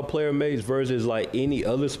football player makes versus like any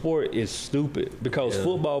other sport is stupid. Because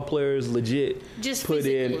football players legit Just put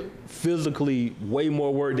in physically way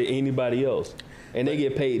more work than anybody else, and they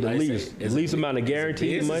get paid the Like I least, said, the it's least a- amount of it's a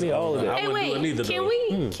guaranteed business money, all of owner. that. I Hey, wouldn't do it wait, neither,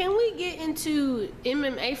 though. can we get into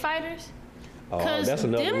MMA fighters? Oh, Because that's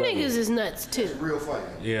them another level. niggas is nuts too. Real fight.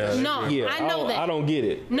 Yeah. No, Yeah, I know that. I don't get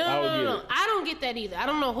it. No, I no, don't no, get no. it. I don't get that either. I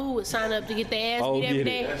don't know who would sign up to get their ass I don't beat every get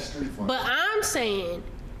it. day. That's street fight. But I'm saying,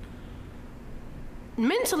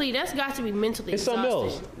 mentally, that's got to be mentally It's something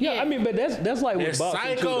else. exhausting. Yeah, I mean, but that's like with They're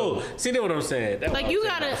boxing too, psycho. though. See, that's what I'm saying. That's Like, what you I'm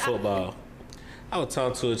saying gotta- about football. I was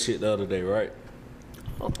talking to a chick the other day, right?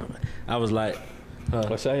 I was like,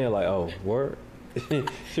 I'm saying like, oh, word.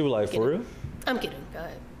 She was like, for real? I'm kidding. Go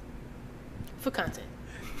ahead. for content.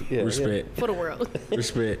 Yeah, Respect. For the world.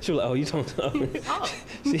 Respect. She was like, oh, you talking? Oh,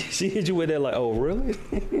 she hit you with that like, oh, really?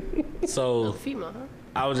 So female, huh?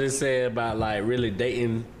 I was just saying about like really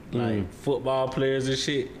dating like football players and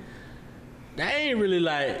shit. That ain't really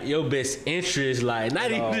like your best interest. Like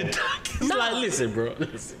not even the it's like listen, bro.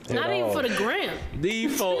 Listen. Not even for the gram.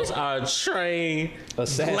 These folks are trained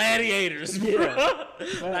gladiators, bro.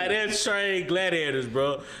 Like they're trained gladiators,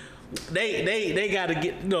 bro. They gotta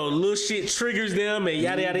get little shit triggers them and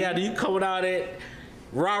yada yada yada. You come with all that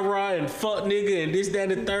rah and fuck nigga and this,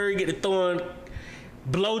 that, and the third, get to throwing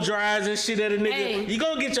blow dries and shit at a nigga. Hey. You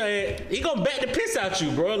gonna get your head, he gonna bat the piss out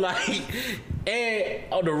you, bro. Like,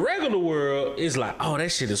 and on the regular world, it's like, oh, that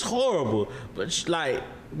shit is horrible. But like,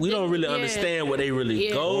 we don't really understand what they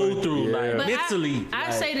really go through, like But mentally. I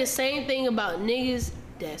say the same thing about niggas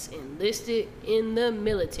that's enlisted in the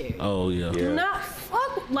military. Oh yeah. Do not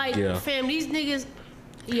fuck like fam. These niggas,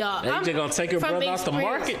 y'all. They just gonna take your brother off the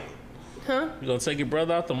market. Huh? You gonna take your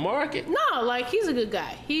brother out the market? No, like he's a good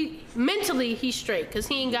guy. He mentally he's straight because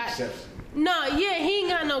he ain't got. No, yeah, he ain't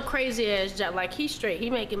got no crazy ass job. Like he's straight.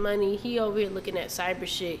 He making money. He over here looking at cyber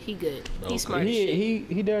shit. He good. He smart as shit.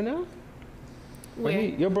 He there now? Where?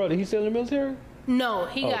 Your brother, he's still in the military? No,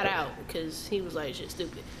 he got out because he was like shit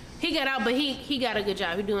stupid. He got out, but he got a good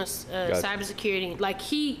job. He doing cybersecurity. Like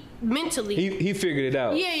he mentally. He figured it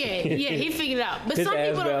out. Yeah. He figured it out. But His some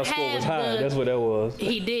people don't score have was high. That's what that was.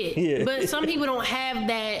 He did. Yeah. But some people don't have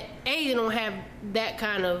that. A, they don't have that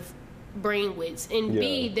kind of brain widths, and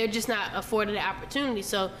B, they're just not afforded the opportunity.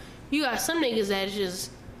 So you got some niggas that's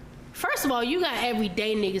just. First of all, you got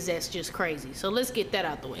everyday niggas that's just crazy. So let's get that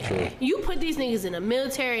out the way. Sure. You put these niggas in the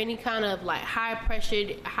military, any kind of like high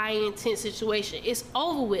pressured, high intense situation, it's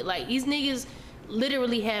over with. Like these niggas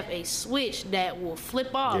literally have a switch that will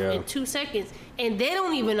flip off in 2 seconds, and they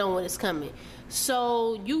don't even know when it's coming.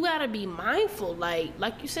 So you gotta be mindful. Like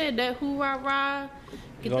you said, that hoorah,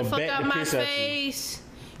 get the fuck out my face.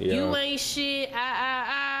 You ain't shit.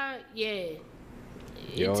 Yeah.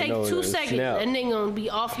 It take 2 seconds, that nigga gonna be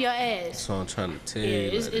off your ass. That's what I'm trying to tell you.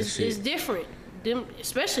 It's different. Them,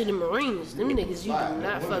 especially the Marines, them niggas you do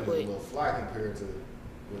not fuck with. A fly compared to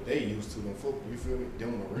what they used to them football. You feel me?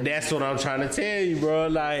 Them Marines. That's what I'm trying to tell you, bro.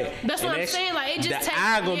 Like that's what I'm saying. Like it just takes. The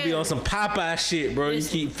eye gonna be on some Popeye shit, bro. You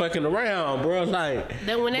keep fucking around, bro. Like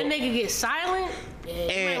then when that nigga gets silent. Yeah,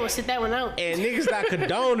 you might want to sit that one out. And niggas not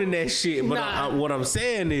condoning that shit, but what I'm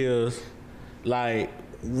saying is, like.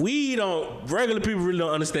 We don't. Regular people really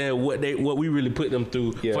don't understand what we really put them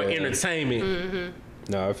through for entertainment.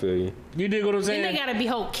 Mm-hmm. No, I feel you. You dig what I'm saying? Then they gotta be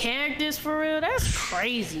whole characters for real. That's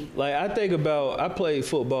crazy. Like I think about, I played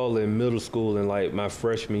football in middle school, and like my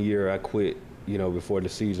freshman year, I quit. Before the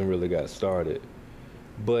season really got started.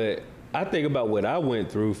 But I think about what I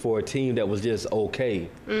went through for a team that was just okay.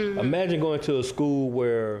 Mm-hmm. Imagine going to a school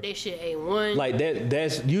where they shit A1. Like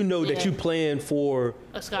that's that you playing for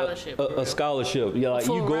a scholarship. A scholarship. Yeah, like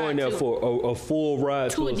you going there for a full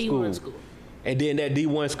ride to a school. And then that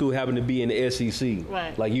D1 school happened to be in the SEC.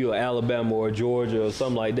 Right. Like you Alabama or Georgia or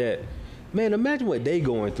something like that. Man, imagine what they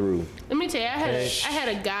going through. Let me tell you, I had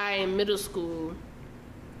a guy in middle school.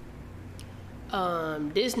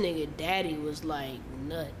 This nigga daddy was like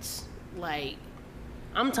nuts. Like,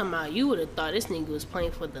 I'm talking about, you would have thought this nigga was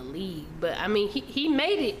playing for the league. But, I mean, he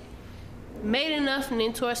made enough and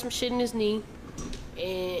then tore some shit in his knee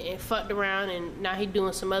and fucked around, and now he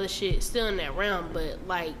doing some other shit still in that realm. But,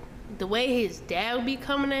 like, the way his dad would be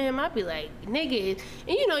coming at him, I'd be like, nigga,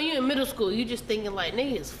 and you in middle school, you just thinking like,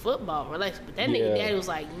 nigga, it's football, relax. But that nigga daddy was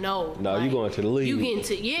like, no. No, like, you going to the league. You getting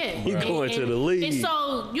to, You going to the league. And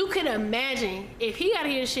so, you can imagine, if he got to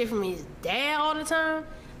hear shit from his dad all the time,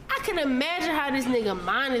 I can imagine how this nigga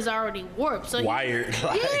mind is already warped. So wired.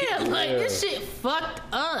 This shit fucked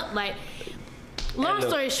up. Like, long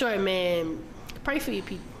story short, man, pray for your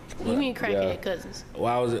people. You mean crackhead cousins.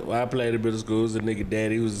 While I played in middle school, it was a nigga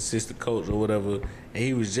daddy, he was assistant coach or whatever, and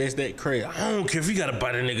he was just that crazy. I don't care if you gotta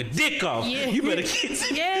bite a nigga dick off. Yeah. You better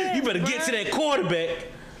get to that quarterback.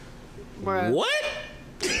 Bruh. What?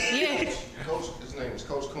 Yeah. Coach, his name is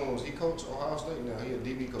Coach Combs. He coached Ohio State now. He a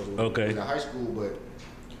DB coach. Okay. He was in high school, but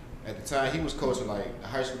at the time he was coaching, like, the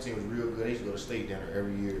high school team was real good. They used to go to state down there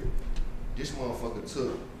every year. This motherfucker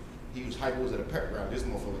took, he was at a pep rally. This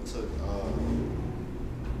motherfucker took,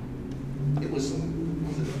 was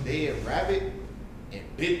it a dead rabbit and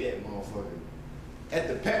bit that motherfucker at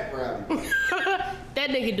the pep rally.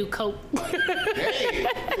 That nigga do coke.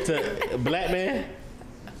 To a black man?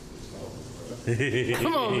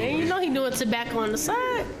 Come on, man. You know he doing tobacco on the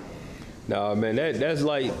side. Nah, man, that's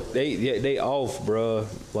like they off, bruh.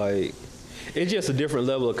 Like, It's just a different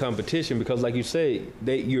level of competition because, like you say,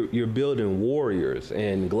 you're building warriors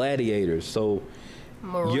and gladiators. So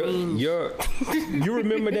Marines. you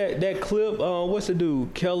remember that clip? What's the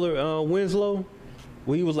dude, Keller Winslow?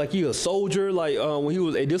 When he was like he a soldier, like when he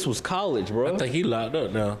was. This was college, bro. I think he locked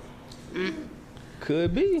up now.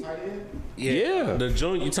 Could be. Yeah. The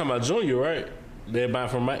junior, you talking about Junior, right? Everybody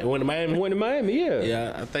from went to Miami. Went to Miami, yeah.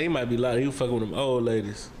 Yeah, I think he might be locked. He was fucking with them old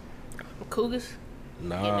ladies. Cougars.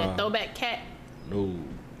 Nah. And that throwback cat. No.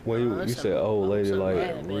 Well, you said old lady, something like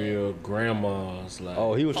bad. Real grandmas. Like,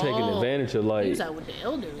 oh, he was taking advantage of He like. was out with the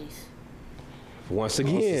elderlies. Once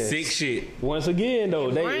again, sick shit. Once again, though,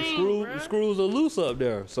 they Brain, bruh. screws are loose up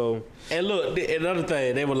there. So And look, another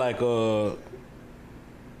thing, they were like, bro,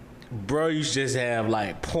 you should just have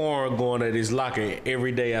like porn going at his locker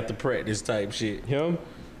every day after practice type shit. him,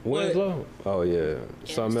 Winslow. Oh yeah,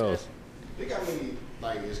 something else. They got many,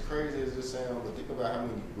 like, as crazy as it sounds, but think about how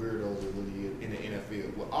many weirdos there really is in the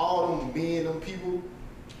NFL. With all them men, them people,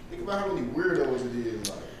 think about how many weirdos it is.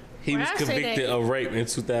 Like, He was I say convicted that- of rape in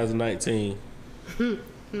 2019. I'm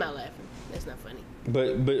not laughing. That's not funny.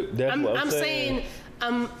 But that's what I'm saying.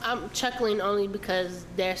 I'm chuckling only because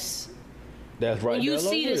that's that's right. when you there see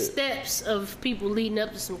along the with it. steps of people leading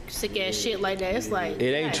up to some sick ass shit like that. It's like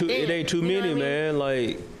It ain't God too. damn, It ain't too you know many, what I mean? man.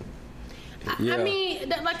 Like, yeah. I mean,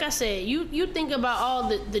 like I said, you think about all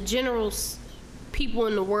the general people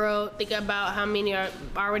in the world. Think about how many are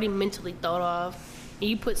already mentally thought of. And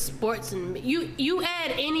you put sports and you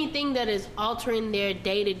add anything that is altering their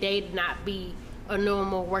day to day to not be a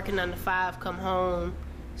normal working 9 to 5, come home,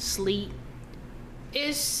 sleep.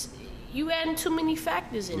 It's you adding too many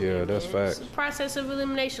factors in there. Yeah, that's man. facts. It's a process of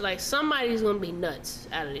elimination. Like somebody's gonna be nuts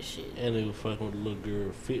out of this shit. And they were fucking with a little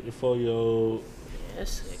girl, 54-year-old, Yeah,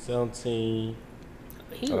 that's sick. 17.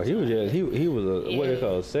 he was just he was a what they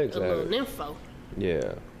call a sex a little addict. nympho.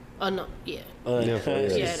 Yeah, Oh no, yeah.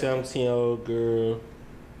 Unconscious Yeah. 17-year-old girl.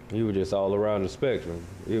 he was just all around the spectrum.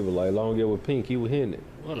 He was like long hair with pink. He was hitting it.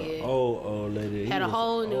 What Yeah. an old lady. Had He a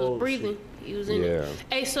hole and it was old breathing. shit. He was in Yeah. it.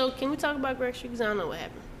 Hey, so can we talk about Greg Street? 'Cause I don't know what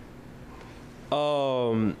happened.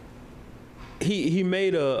 He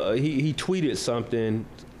made he tweeted something.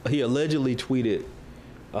 He allegedly tweeted.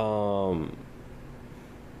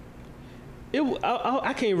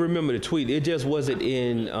 I can't remember the tweet. It just wasn't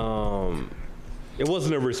in. It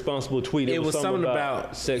wasn't a responsible tweet. It was something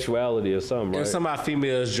about sexuality or something, It right? was something about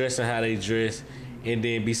females dressing how they dress and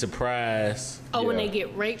then be surprised. Oh, when yeah. they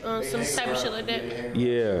get raped on some type of shit like that.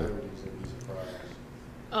 Yeah.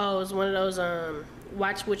 Oh, it was one of those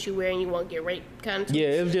watch what you wear and you won't get raped kind of. Yeah,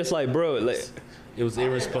 it was just like, bro, like, It was I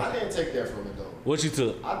irresponsible. didn't take that from it though. What you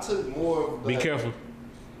took? I took more of Be like, careful.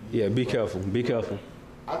 yeah, be careful, be careful.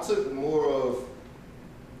 I took more of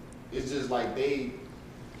it's just like they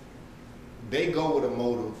go with a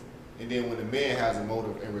motive, and then when the man has a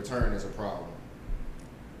motive in return, it's a problem.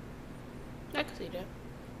 I can see that.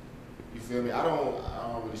 You feel me? I don't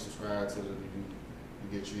really subscribe to you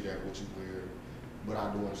get treated at what you wear, but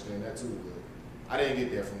I do understand that too. But I didn't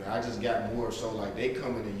get that from that. I just got more so like they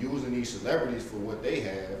coming and using these celebrities for what they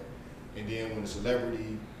have, and then when the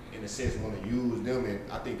celebrity, in a sense, want to use them, and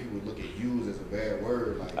I think people look at use as a bad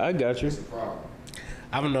word. Like I got you. It's a problem.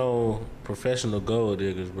 I've known professional gold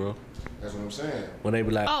diggers, bro. That's what I'm saying. When they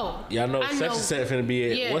be like, Oh, y'all know I such know. and such finna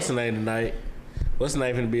be at Yeah. what's the name tonight? What's the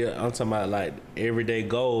name finna be at? I'm talking about like everyday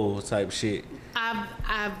gold type shit.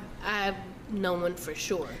 I've known one for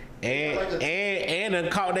sure. And done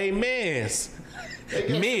caught they mans.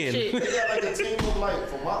 Men. Shit. They got like a team of like,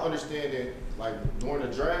 from my understanding, like during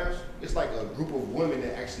the drafts, it's like a group of women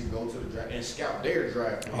that actually go to the draft and scout their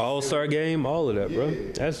draft. All-star game, all of that, bro.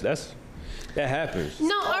 Yeah. That happens.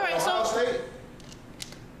 No, all right. Ohio So State,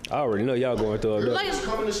 I already know y'all going through girls it. was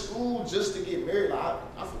coming to school just to get married. Like,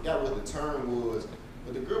 I forgot what the term was,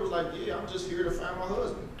 but the girl was like, "Yeah, I'm just here to find my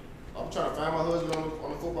husband. I'm trying to find my husband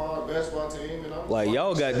on the football, basketball team, and I'm Like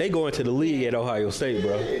y'all they going to the league at Ohio State,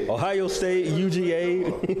 bro. Yeah. Ohio State,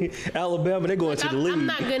 UGA, Alabama, they going to the league. I'm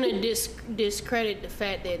not gonna discredit the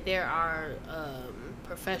fact that there are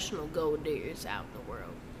professional gold diggers out in the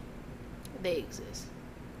world. They exist,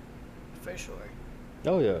 for sure,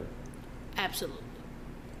 Oh yeah. absolutely.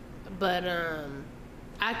 But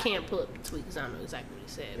I can't pull up the tweet because I don't know exactly what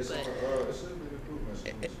he said. It's on, But it should be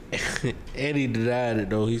improvement. And he denied it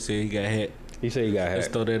though. He said he got hacked. He said he got Let's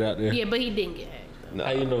hacked. throw that out there. yeah, but he didn't get hacked. Though. Nah.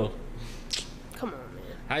 How you know? Come on, man.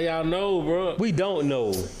 How y'all know, bro? We don't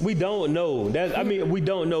know. We don't know. We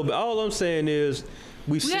don't know. But all I'm saying is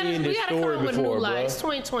we've We gotta seen this come story up with before, new bro. lies.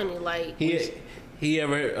 2020, like He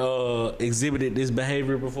ever exhibited this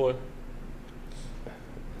behavior before?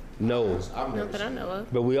 No. I've never not that I seen know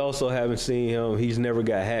of. But we also haven't seen him. He's never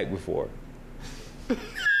got hacked before.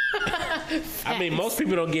 I mean, most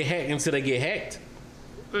people don't get hacked until they get hacked.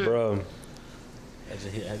 Bro. I just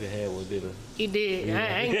had one, did I? He did.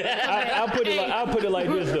 Yeah. I'll put it like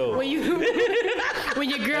this though. When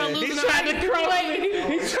your girl losing an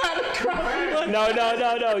argument, He's trying to cross me. No.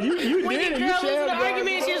 You when did your it. girl losing an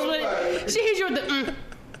argument, she hit you with the.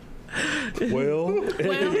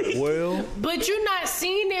 Well. But you're not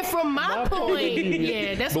seeing it from my point.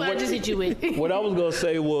 Yeah, that's what I just hit you with. What I was gonna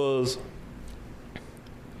say was,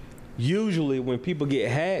 usually when people get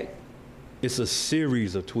hacked, it's a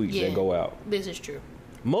series of tweets that go out. This is true.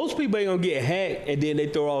 Most people ain't gonna get hacked and then they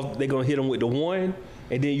gonna hit them with the one,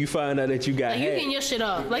 and then you find out that you got Like, you hacked. getting your shit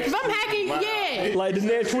off. Like, if I'm hacking, yeah. Like the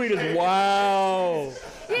next tweet is wow.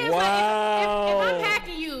 Yeah, it's Wow. like, if I'm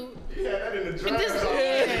hacking you. Yeah, that in the This,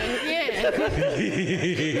 draft. yeah.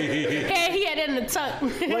 He had that in the tuck.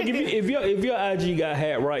 Like if your IG got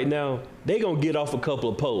hacked right now, they gonna get off a couple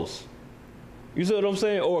of posts. You see what I'm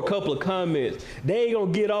saying? Or a couple of comments. They ain't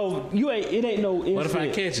gonna get off. It ain't no instant. What if I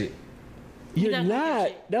catch it? You're not gonna catch not.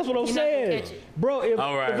 it. That's what I'm You're not gonna saying. catch it. Bro, if Right,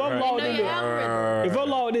 I'm right. logged They know your algorithm. if I'm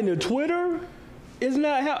logged into Twitter, it's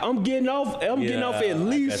not how I'm getting off. I'm getting off at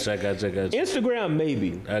least I got you. Instagram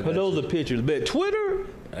maybe. I got Cause those are pictures. But Twitter,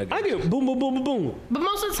 I get boom, boom, boom, boom, boom. But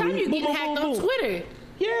most of the time, you Boom, getting boom, hacked boom, on boom. Twitter.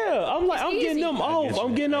 Yeah, I'm getting easy. them off.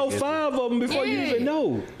 I'm getting off 5 of them before you Yeah. even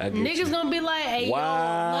know. Niggas gonna be like, hey, Wow.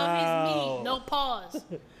 yo, love his meat. No pause.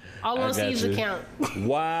 All I want to see got is you. account.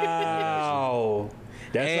 Wow.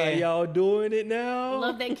 That's how And- y'all doing it now?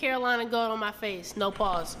 Love that Carolina goat on my face. No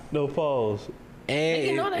pause. No pause.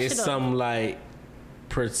 can know And that it's shit up. something like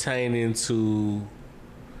pertaining to,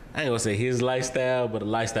 I ain't gonna say his lifestyle, but the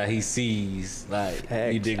lifestyle he sees. Like,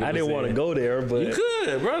 Hack. you dig what I I'm didn't want to saying? go there, but You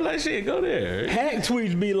could, bro. Like, shit, go there. hack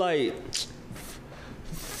tweets be like,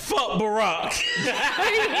 Fuck Barack.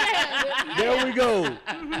 there we go.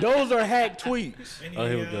 Those are hack tweets. Any Oh,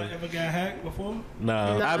 here we of go. y'all ever got hacked before?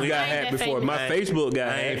 Nah, No. I've I got ain't hacked that before. famous. My Facebook got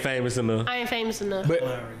I ain't hacked. famous enough. I ain't famous enough. But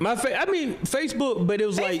Hilarious. Facebook, but it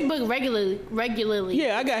was like, Facebook regularly.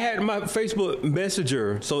 yeah, I got hacked in my Facebook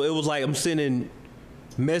Messenger. So it was like I'm sending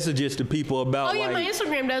messages to people about Oh yeah, my like,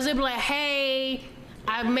 Instagram does it. Be like, hey,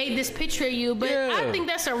 I made this picture of you, but Yeah. I think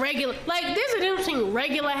that's a regular. Like, there's a difference between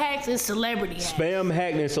regular hacks and celebrity hacks. spam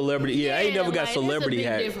hacking and celebrity. Yeah, I ain't never got like, celebrity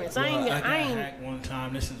there's a big hacked. difference. Well, I I got ain't. hacked one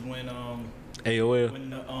time. This is when AOL. when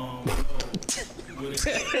the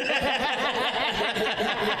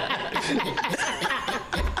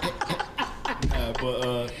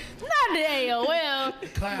Not the AOL.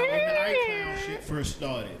 cloud, when the iCloud shit first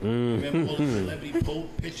started. Remember all the celebrity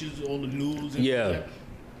pictures, all the news and Yeah. all that?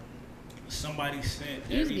 Somebody sent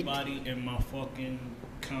everybody in my fucking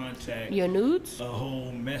contact Your nudes? a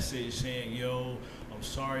whole message saying, yo, I'm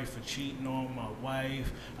sorry for cheating on my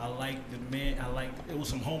wife. I like the man. It was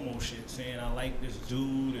some homo shit saying I like this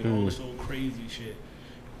dude and all this old crazy shit.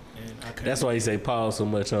 And I couldn't. That's why you say pause so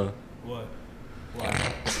much, huh? What?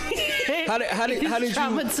 How did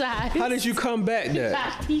Traumatized. how did you come back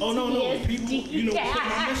that? Oh no, people, sent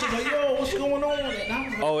my message like, yo, what's going on? And I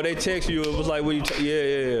was like, Oh, they text you. It was like, what you?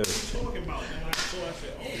 Yeah. what you talking about? And when I saw, I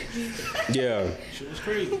said, oh, Yeah. shit was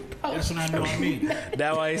crazy. That's when I knew I made it.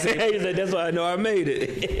 That's why he say. He said, that's why I know I made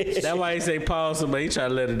it. That's why he say pause. Somebody he try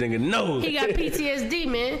to let a nigga know. He got PTSD,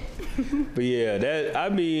 man. But yeah, I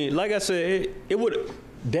mean, like I said, it would.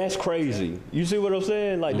 That's crazy. You see what I'm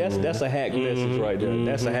saying? Like that's a hack message right there.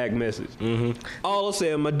 That's a hack message. All I'm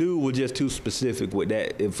saying, my dude was just too specific with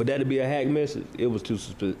that. For that to be a hack message, it was too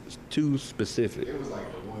specific. It was like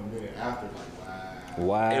 1 minute after, like, wow.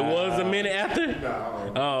 Wow. It was a minute after.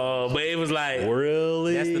 No. Oh, but it was like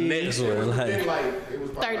Really? that's the next It one. was Like, within, like, it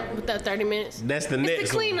was probably 30, like, with that 30 minutes. that's the It's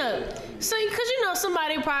next the cleanup. So, because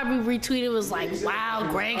somebody probably retweeted was like, wow,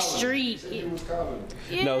 Greg Street. it was calling.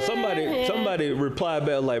 No, somebody replied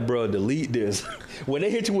back like, bro, delete this. When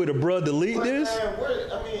they hit you with a bro, delete But, this.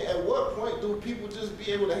 man, at what point do people just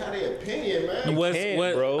be able to have their opinion, man? one.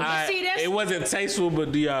 can't, bro. See, that's- It wasn't tasteful,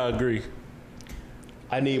 but do y'all agree?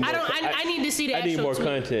 I need more. I need to see the I actual need more tweet.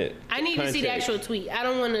 content. I need to see the Context. actual tweet. I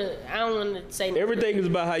don't want to say Everything is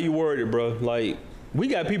about how you word it, bro. Like we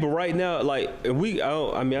got people right now, like, and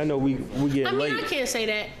I know we getting I mean, late. I can't say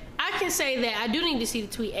that. I can say that I do need to see the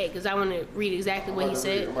tweet A because I want to read exactly what he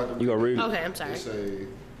said. You gonna read it? Okay, I'm sorry. It say,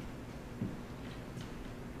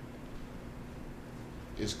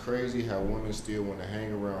 it's crazy how women still want to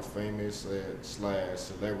hang around famous /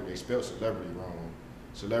 celebrity. They spelled celebrity wrong.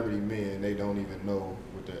 Celebrity men, they don't even know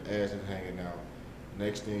what their ass is hanging out.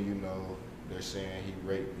 Next thing you know, they're saying he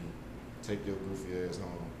raped me. Take your goofy ass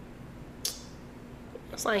home.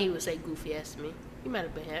 That's like he would say goofy ass to me. He might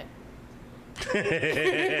have been hacked.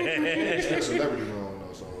 They spelled celebrity wrong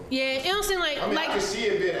though, so Yeah, it don't seem like I mean, like I can see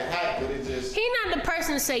it being a hack, but it just. he not the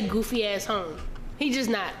person to say goofy ass home. He just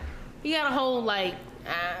not. He got a whole like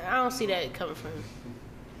I don't see that coming from him.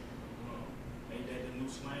 Ain't that the new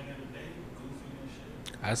slang of the day? Goofy and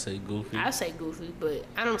shit. I say goofy. I say goofy, but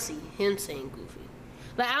I don't see him saying goofy.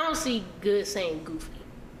 Like I don't see Good saying goofy.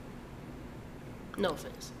 No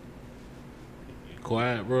offense.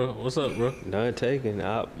 Quiet, bro. What's up, bro? None taken.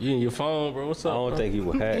 You in your phone, bro? What's up? I don't bro? think he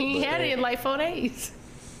would hack. He ain't but- had it in like 4 days.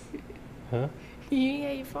 Huh? You ain't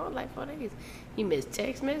had your phone like 4 days. He missed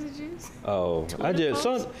text messages. Oh, I Twitter just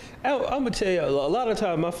posts? I'm gonna tell you a lot of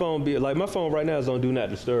times my phone be like my phone right now is on do not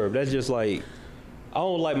disturb. That's just like I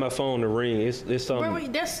don't like my phone to ring. It's something. Bro,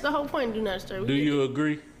 wait, that's the whole point of Do Not Disturb. Do you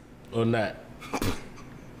agree or not?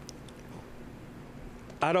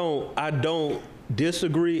 I don't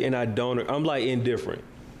disagree and I don't. I'm like indifferent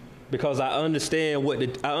because I understand what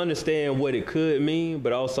it could mean,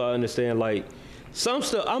 but also I understand like some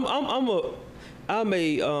stuff. I'm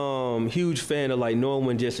a huge fan of like knowing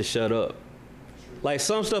when just to shut up. Like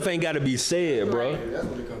some stuff ain't got to be said, bro. That's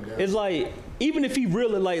what it comes down It's to. like even if he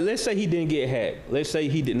really like, let's say he didn't get hacked. Let's say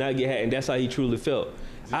he did not get hacked, and that's how he truly felt.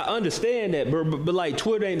 I understand that, but like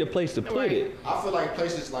Twitter ain't the place to put Right. it. I feel like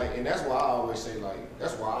places like, and that's why I always say like,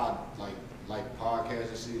 that's why I like podcasts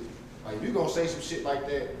and shit. Like, if you gonna say some shit like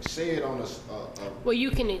that, say it on Well,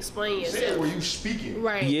 you can explain say it yourself. where you speaking.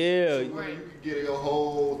 Right. Yeah, So where you can get your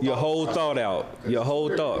whole thought out. Your whole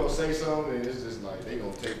You thought. gonna say something and it's just like they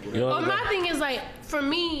gonna take whatever. You know- Well, my thing is like, for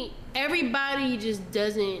me, everybody just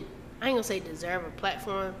doesn't. I ain't gonna say deserve a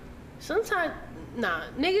platform. Sometimes, nah,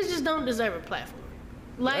 niggas just don't deserve a platform.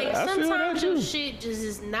 Like Yeah, I feel that sometimes your too. shit just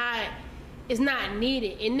is not. It's not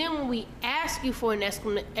needed. And then when we ask you for an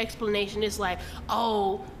explanation, it's like,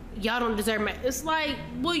 oh, y'all don't deserve my. It's like,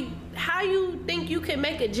 well, how you think you can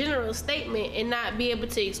make a general statement and not be able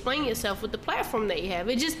to explain yourself with the platform that you have?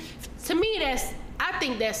 It just, to me, I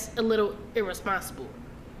think that's a little irresponsible.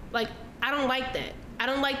 Like, I don't like that. I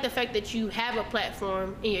don't like the fact that you have a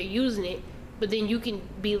platform and you're using it, but then you can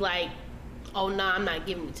be like, oh, nah, I'm not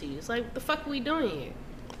giving it to you. It's like, what the fuck are we doing here?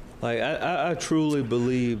 Like I truly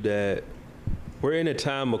believe that we're in a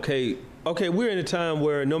time. Okay, we're in a time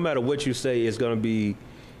where no matter what you say, it's gonna be,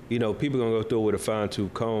 you know, people are gonna go through it with a fine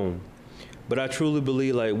tooth comb. But I truly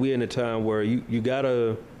believe like we're in a time where you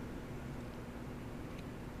gotta.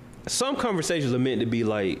 Some conversations are meant to be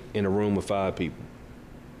like in a room with 5 people.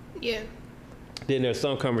 Yeah. Then there's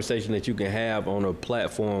some conversation that you can have on a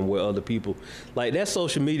platform where other people, like that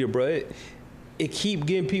social media, bro. It keep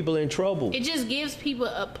getting people in trouble. It just gives people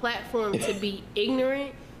a platform to be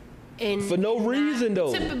ignorant and For no reason,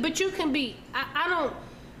 though. But you can be. I don't.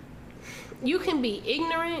 You can be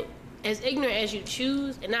ignorant as you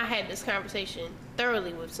choose. And I had this conversation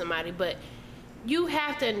thoroughly with somebody, but you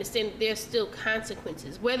have to understand that there's still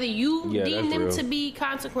consequences, whether you Yeah, deem that's them real. to be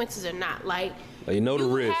consequences or not. Like you know the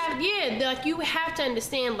risk. Like you have to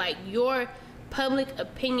understand like your public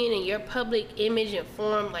opinion and your public image and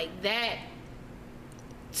form like that.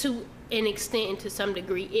 To an extent and to some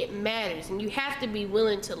degree, it matters, and you have to be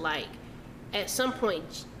willing to like, at some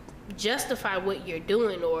point, justify what you're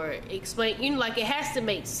doing or explain. You know, like it has to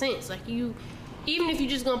make sense. Like you, even if you're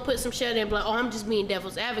just gonna put some shit in, like, oh, I'm just being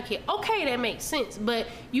devil's advocate. Okay, that makes sense, but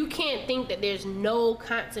you can't think that there's no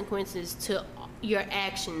consequences to your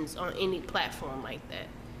actions on any platform like that.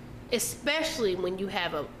 Especially when you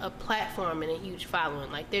have a platform and a huge following.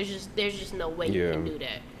 Like there's just no way you can do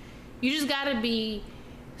that. You just gotta be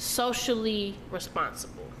socially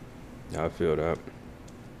responsible. I feel that.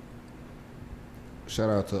 Shout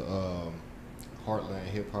out to Heartland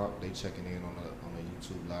Hip Hop. They checking in on the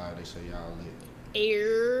YouTube live. They say y'all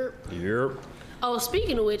lit. Yep. Oh,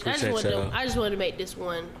 speaking of which, I Appreciate y'all. just wanted to make this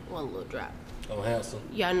one little drop. Oh, handsome.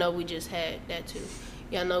 Y'all know we just had that too.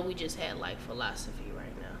 Y'all know we just had like philosophy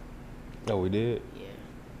right now. Oh, we did. Yeah,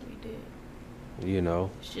 we did. You know.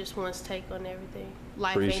 It's just one's take on everything.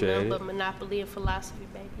 Life Appreciate ain't nothing it. but monopoly and philosophy,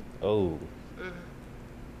 baby. Oh.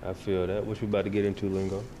 I feel that. What you about to get into,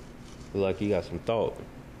 Lingo? Look like you got some thought.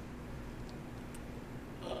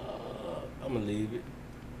 I'm gonna leave it.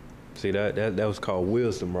 See that was called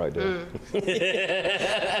wisdom right there.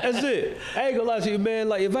 That's it. I ain't gonna lie to you, man.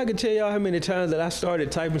 Like if I could tell y'all how many times that I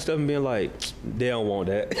started typing stuff and being like, they don't want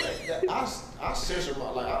that. I censor my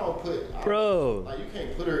I don't put. Bro. Like you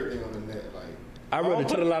can't put everything on the net. Like I I rather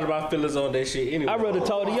put a lot of my feelings on that shit anyway. I rather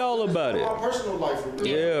talk to y'all about it. my personal life. For real.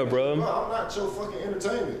 Yeah, bro. I'm not your fucking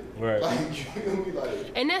entertainment. Right. Like you feel me? Like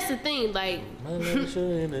And that's the thing, like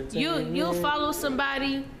you'll follow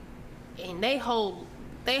somebody and they hold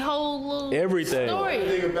little Everything. story.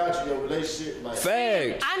 everything about you, your relationship, like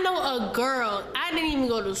Fact. I know a girl, I didn't even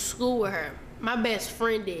go to school with her, my best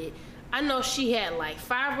friend did. I know she had like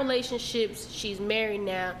 5 relationships. She's married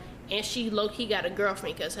now. And she low-key got a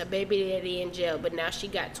girlfriend because her baby daddy in jail. But now she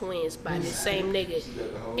got twins by the same nigga.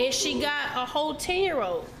 And she got a whole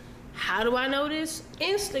 10-year-old. How do I know this?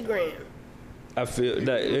 Instagram. I feel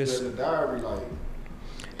that it's... The diary, like...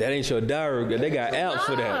 That ain't your diary. They got apps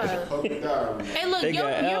for that. Public diary. Hey, look, They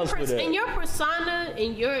got apps for that. and your persona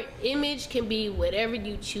and your image can be whatever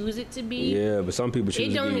you choose it to be. Yeah, but some people choose It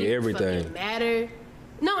to don't give you even everything. fucking matter.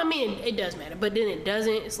 No, I mean, it does matter, but then it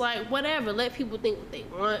doesn't. It's like, whatever. Let people think what they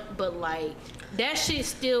want, but, like, that shit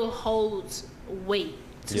still holds weight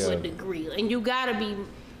to a degree. And you gotta be,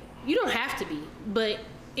 you don't have to be, but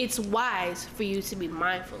it's wise for you to be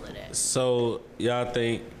mindful of that. So, y'all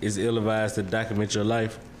think it's ill-advised to document your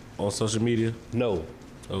life on social media? No.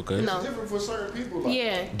 Okay. No. It's different for certain people. Like,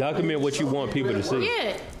 Yeah. Document what you want people to see.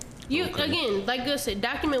 Yeah. You, again, like I said,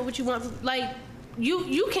 document what you want. Like,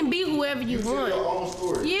 you can be whoever you tell want. your own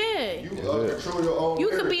story. Yeah. You control your own You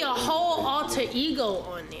could be a narrative. whole alter ego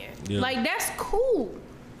on there. Yeah. Like, that's cool.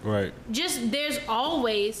 Right. Just, there's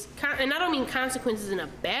always, and I don't mean consequences in a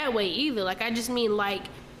bad way either. Like, I just mean, like,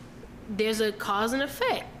 there's a cause and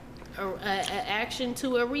effect. A action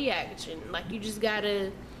to a reaction. Like, you just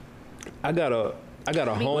gotta... I got a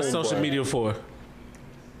homeboy. What's social media for?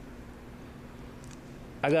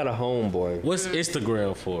 I got a homeboy. What's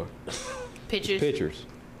Instagram for? Pictures.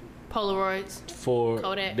 Polaroids. For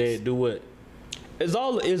Kodaks. that do what? It's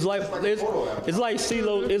like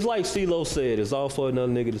CeeLo said. It's all for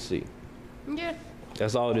another nigga to see. Yeah.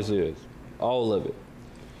 That's all this is. All of it.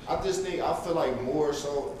 I feel like more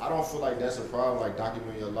so, I don't feel like that's a problem, like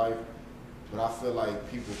documenting your life, but I feel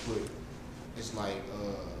like people it's like,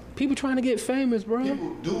 People trying to get famous, bro.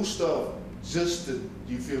 people do stuff just to,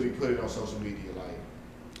 you feel me, put it on social media, like.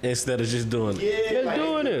 Instead of just doing it. Yeah, Just like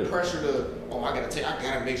doing the it. pressure to, I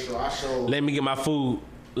gotta make sure I show. Let me get my food.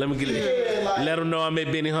 Let me get it. like- Let them know I'm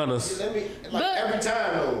at Benny Hunter's. Let me, like But- every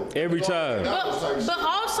time though. Every time. But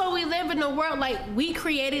also we live in a world, like, we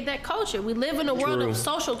created that culture. We live in a world True. of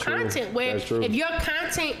social content where That's true. if your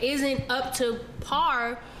content isn't up to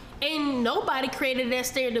par, and nobody created that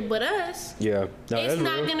standard but us, Yeah. No, it's that's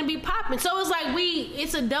not real. gonna be popping. So it's like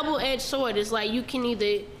it's a double-edged sword. It's like you can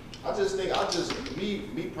either... I just think,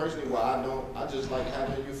 me personally, I just like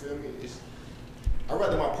having, you feel me? I'd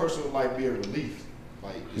rather my personal life be a relief.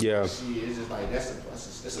 Like, it's just like, it's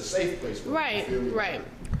a safe place for me. Right, You feel me? right.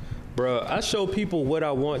 Bro, I show people what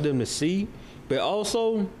I want them to see, but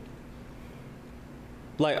also,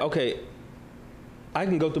 like, okay, I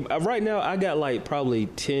can go through, right now, I got like probably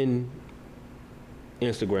 10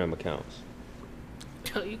 Instagram accounts.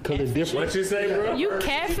 Oh, you Cause it's different. What you say, bro? You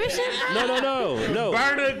catfishing? No.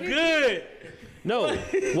 Burner good. No.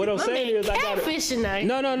 What I'm My saying man is I got catfishing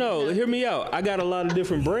now. No. Hear me out. I got a lot of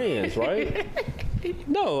different brands, right?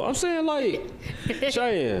 No, I'm saying like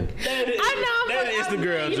Cheyenne. I know. That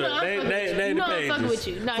Instagram joke. They the I'm fucking pages. with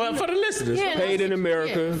you. No, For the listeners. Yeah. Paid in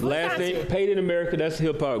America. Yeah. Last name Paid in America, that's a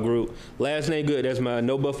hip hop group. Last name good, that's my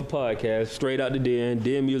No Buffer podcast. Straight out the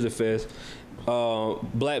Den Music Fest.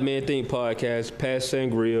 Black Man Think podcast, Past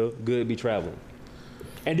Sangria, Good Be Traveling.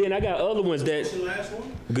 And then I got other ones that What's the last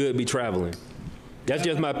one? Good Be Traveling. That's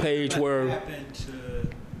just my page What where happened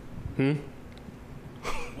to...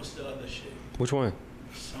 What's the other shit? which one?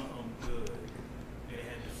 Something good. They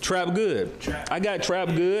had the Trap Good. I got Trap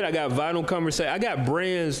Good. I got Vinyl Conversation. I got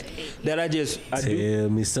brands that I do. Tell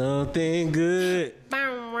me something good.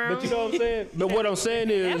 But you know what I'm saying? But what I'm saying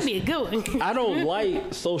That'd is, be a good one. I don't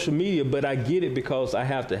like social media, but I get it because I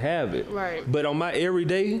have to have it. Right. But on my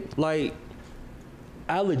everyday, like,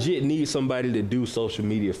 I legit need somebody to do social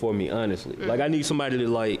media for me, honestly. Like, I need somebody to,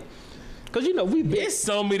 like, because, you know, we been... There's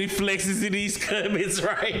so many flexes in these comments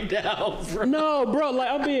right now, bro. No, bro, like,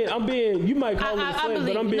 I'm being, you might call it a I flex, but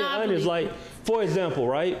believe I'm you. being No, I honest. believe Like, for example,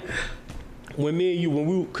 right? When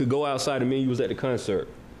we could go outside and me and you was at the concert,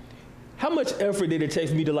 how much effort did it take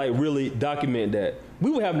for me to, like, really document that?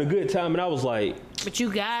 We were having a good time, and I was like, But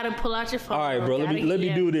you gotta pull out your phone. all right, bro, let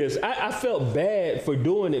me do this. I felt bad for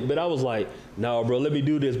doing it, but I was like, no, bro, let me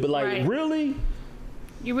do this. But, like, Right. really?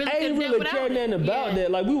 You really I ain't could've done really without caring it. nothing about Yeah.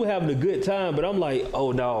 that. Like, we were having a good time, but I'm like,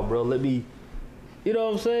 oh, no, bro, let me, you know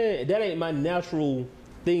what I'm saying? That ain't my natural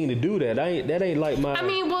thing to do that. That ain't like my... I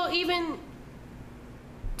mean, well, even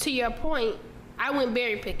to your point, I went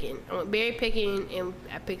berry picking. And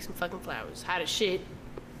I picked some fucking flowers. Hot as shit.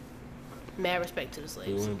 Mad respect to the You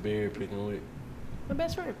slaves. went berry picking with. My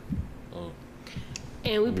best friend. Oh.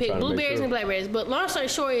 And we picked trying to make blueberries sure. and blackberries. But long story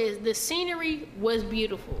short is the scenery was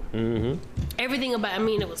beautiful. Mm-hmm. Everything about, I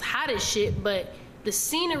mean, it was hot as shit, but the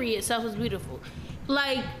scenery itself was beautiful.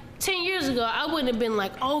 Like, 10 years ago, I wouldn't have been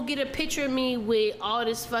like, oh, get a picture of me with all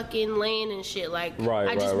this fucking land and shit. Like,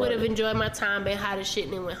 I just would have enjoyed my time, been hot as shit,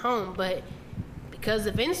 and then went home. But because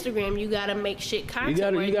of Instagram, you gotta make shit content.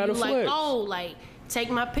 You gotta flex. Like, oh, like,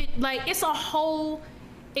 take my pic. Like, it's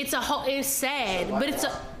sad, but it's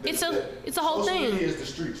a whole thing. Social media is the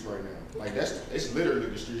streets right now. Like, it's literally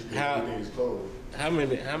the streets. Everything is closed. How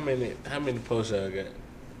many posts y'all got?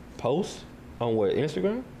 Posts? On what,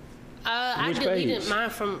 Instagram? I deleted mine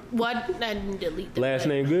from. Well, I didn't delete them. Last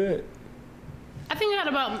name good? I think I got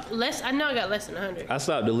about less. I know I got less than 100. I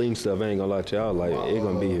stopped deleting stuff. I ain't gonna lie to y'all. Like, it's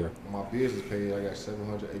gonna be here. On my business page, I got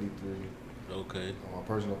 783. Okay. On my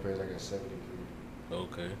personal page, I got 73.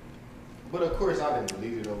 Okay. But of course, I didn't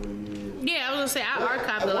delete it over the years. Yeah, I was gonna say I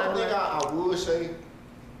archived a lot. One thing I would say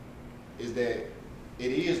is that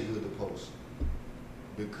it is good to post.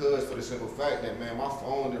 Because for the simple fact that, man, my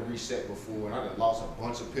phone done reset before and I done lost a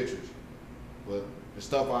bunch of pictures. But the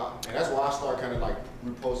stuff and that's why I start kind of like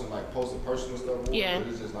reposting, like posting personal stuff more. Yeah.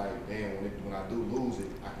 It's just like, damn, when I do lose it,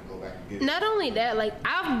 I can go back and get it. Not only that, like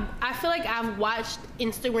I feel like I've watched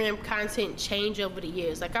Instagram content change over the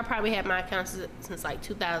years. Like I probably had my account since like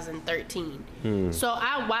 2013. So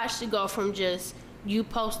I watched it go from just you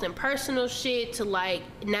posting personal shit to like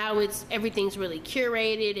now everything's really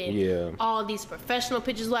curated and all these professional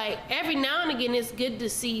pictures. Like every now and again it's good to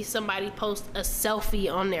see somebody post a selfie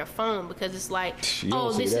on their phone because it's like,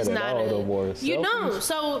 oh, this is not you know.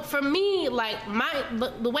 So for me, like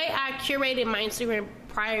the way I curated my Instagram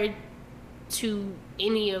prior to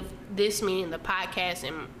any of this, meaning the podcast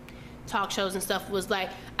and talk shows and stuff, was like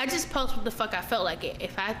I just post what the fuck I felt like it.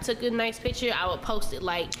 If I took a nice picture, I would post it.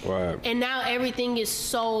 Like, and now everything is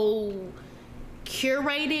so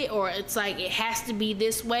curated, or it's like it has to be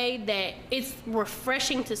this way, that it's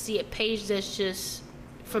refreshing to see a page that's just,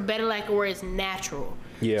 for better lack of words, natural.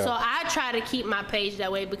 Yeah. So I try to keep my page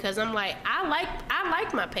that way because I'm like, I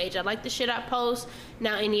like my page. I like the shit I post.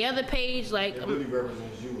 Now any other page, like it really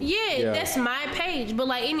represents you. Yeah, that's my page. But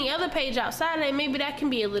like any other page outside of that, maybe that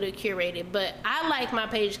can be a little curated. But I like my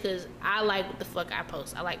page because I like what the fuck I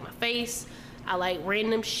post. I like my face. I like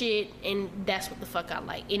random shit, and that's what the fuck I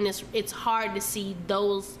like. And it's hard to see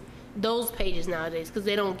those pages nowadays because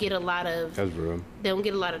they don't get a lot of. That's real. They don't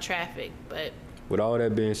get a lot of traffic, but. With all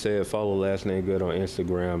that being said, follow Last Name Good on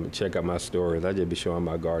Instagram and check out my stories. I just be showing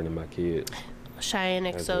my garden and my kids. Cheyenne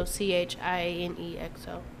XO,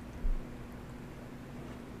 CHIANEXO.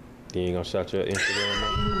 You ain't gonna shout your Instagram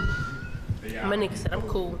out? My nigga said I'm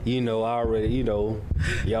cool. I already,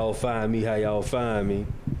 y'all find me how y'all find me.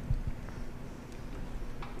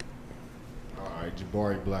 All right,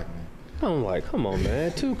 Jabari Blackman. I'm like, come on,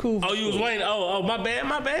 man, too cool. Oh, you was waiting. Oh, my bad.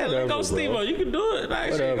 Whatever, go, Steve-O. You can do it.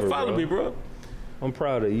 Like, you can follow me, bro. I'm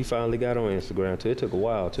proud of you. You finally got on Instagram too. It took a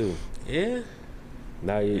while too. Yeah.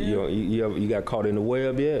 Now you got caught in the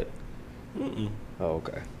web yet? Oh,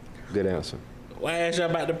 okay. Good answer. Why I asked you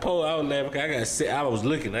about the poll? I was laughing because I was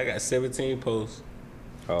looking. I got 17 posts.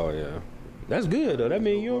 Oh yeah, that's good though. That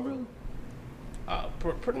mean you don't really.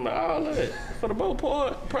 Pretty much all of it for the boat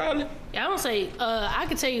part, probably. Yeah, I don't say. I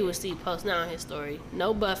can tell you what Steve posts now in his story.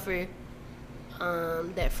 No buffer.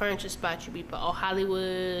 That furniture spot you be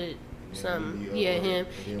Hollywood. Something, him.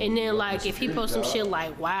 And then like if he posts some shit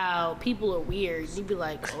like, wow, people are weird, you'd be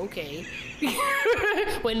like, okay.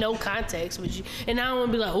 With no context, would you? And I don't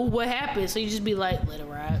want to be like, oh, what happened? So you just be like, let it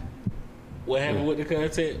ride. What happened with the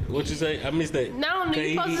content? What you say? I missed that. No,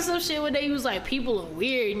 he posted some shit where he was like, people are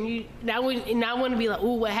weird, and I want to be like,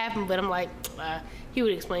 ooh, what happened? But I'm like, he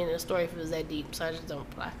would explain the story if it was that deep, so I just don't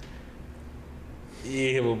apply.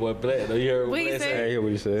 Yeah, my boy Black though. You heard what he said? I hear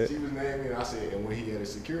what he said. She was naming it. I said, and when he had a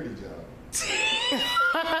security job.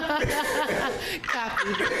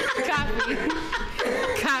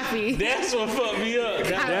 Copy. That's what fucked me up.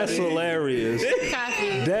 That's hilarious.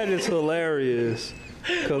 Copy. That is hilarious.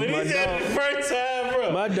 When he said the first time,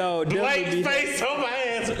 bro. My dog blank face on my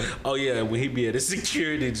answer. Oh yeah, when he be at a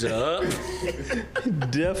security job.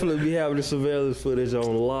 Definitely be having the surveillance footage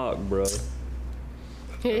on lock, bro.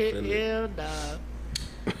 Hell nah.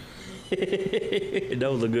 That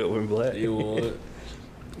was a good one, Black. You would.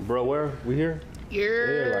 Bro, where? We here? Yeah.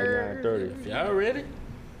 Like 9:30. Y'all ready?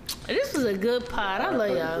 This was a good pod. I love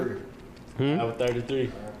y'all. I was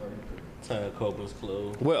 33. Time Cobra's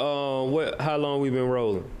closed. What? How long we been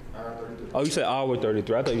rolling? Oh, you said hour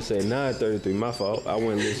 33. I thought you said 9:33. My fault. I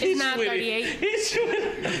went listen. It's 9:38.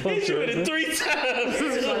 He shot it 3 times.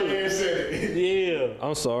 Yeah.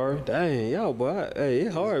 I'm sorry. Dang, y'all, boy. Hey,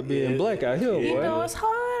 it's hard being black out here, boy. You know it's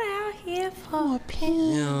hard out here for a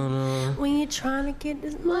pen. When you're trying to get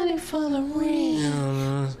this money for the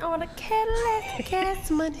rent. I want a Cadillac, gas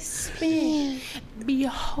money spent. Be a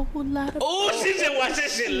whole lot of. Oh, she just watched that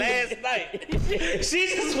shit last night. She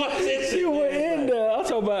just watched that shit. You were in there. I'm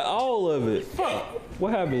talking about all of it. Fuck.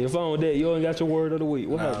 What happened? Your phone dead. You ain't got your word of the week.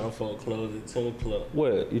 What happened? My phone closed at 10 o'clock.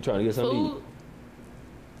 What? You trying to get something to eat? Food.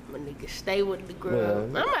 My nigga, stay with the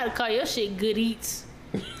grub. I'm about to call your shit Good Eats.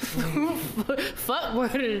 Fuck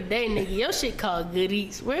word of the day, nigga. Your shit called Good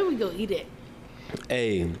Eats. Where we go eat at?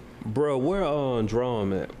 Hey, bro, where on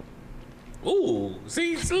Drum at? Ooh,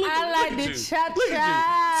 see, look I at, like look the at you.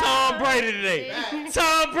 cha-cha. Tom Brady today.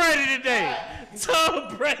 Tom Brady today.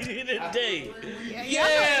 Tom Brady today.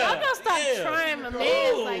 Y'all gonna stop trying my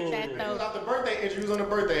man like that He was though. off the birthday injury. He was on the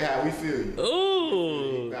birthday hat. We feel you.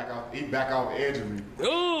 Ooh. He back off injury.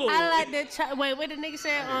 Ooh. I like the wait, what the nigga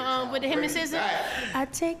said with the him and Scissor? I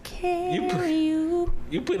take care You put- of you.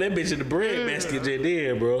 You put that bitch in the bread basket just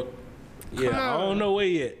there, bro. Yeah, I don't know where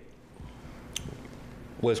yet.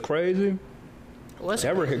 What's crazy? What's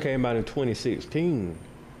That record came out in 2016.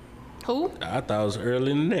 who? I thought it was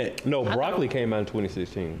earlier than that. No, Broccoli came out in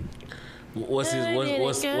 2016. What's the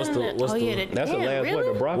What's Oh, the yeah, That's the damn, last really?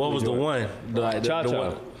 record Broccoli. what was the joint. one? The Cha-cha.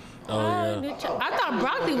 one. Oh yeah. I thought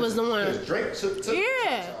Broccoli was the one. Because Drake took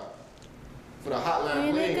Yeah. for the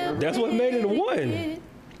hotline bling. That's what made it a one.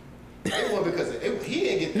 It wasn't because he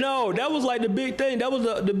didn't get No, that was like the big thing. That was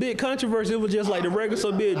the big controversy. It was just like the record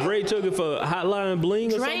so big. Drake took it for Hotline Bling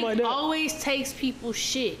or something Drake like that. always takes people's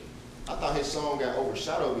shit. I thought his song got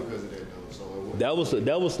overshadowed because of that though. So it wasn't.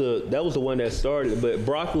 That was the one that started. But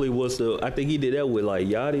Broccoli was the. I think he did that with like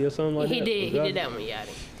Yachty or something like He that. did that one, Yachty.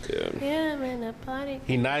 Yeah. Yeah, I'm in a party.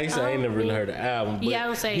 He nice. I ain't never really heard the album. But Yeah, I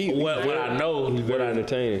don't say. what I know, He's very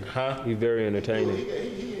entertaining. Huh? He's very entertaining.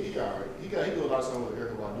 He all right. He do a lot of songs with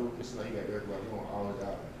Erykah Badu. It's like he got Erykah Badu on all his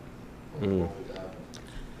albums.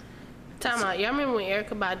 Time out. Y'all remember when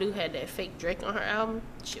Erykah Badu had that fake Drake on her album?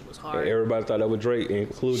 Shit was hard. Everybody thought that was Drake,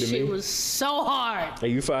 including Shit me. was so hard.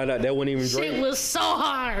 And you find out that wasn't even Drake. Shit was so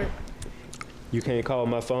hard. You can't call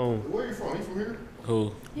my phone. Where you from? He from here?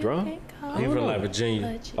 Who? Drum? He from like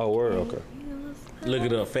Virginia. Oh, word, okay. Look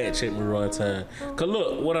it up. Fact check me one time. Cause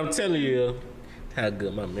look, what I'm telling you, how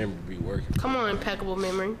good my memory be working. Come on, impeccable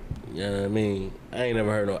memory. You know what I mean? I ain't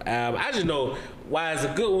never heard no album. I just know why it's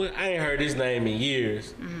a good one. I ain't heard his name in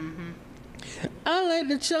years. I like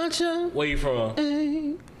the cha-cha. Where you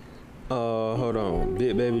from? Hold on.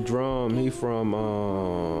 Big Baby Drum, he from,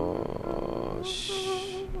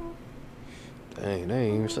 Dang, they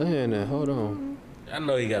ain't even saying that. Hold on. I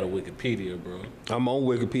know he got a Wikipedia, bro. I'm on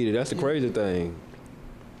Wikipedia. That's the crazy thing.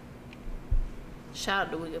 Shout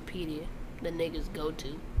out to Wikipedia, the niggas go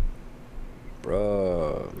to.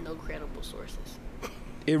 Bruh. No credible sources.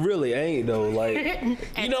 It really ain't, though. Like,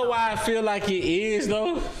 You know why I feel like it is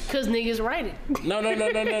though? Cause niggas write it. No, not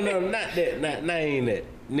that. Not ain't that.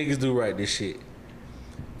 Niggas do write this shit.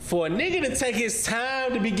 For a nigga to take his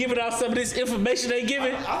time to be giving out some of this information they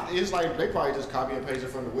giving, It's like they probably just copy and paste it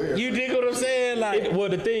from the web. you dig what I'm saying? Like, well,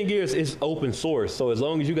 the thing is, it's open source. So as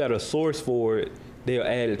long as you got a source for it, they'll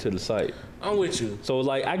add it to the site. I'm with you. So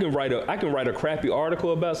like, I can write a crappy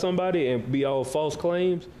article about somebody and be all false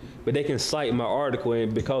claims, but they can cite my article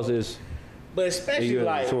and because it's But especially Yeah,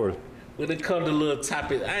 like sure. when it comes to little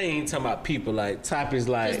topics, I ain't talking about people like topics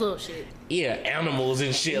like Just little shit. yeah, animals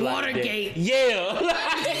and shit Watergate. like that. Yeah.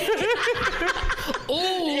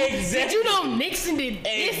 Ooh, Exactly. did you know Nixon did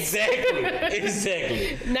this?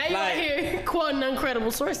 Exactly. Now you Like, out here quoting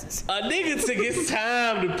uncredible sources. a nigga took his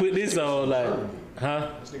time to put this on, like, huh?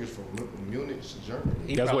 This nigga's from Munich,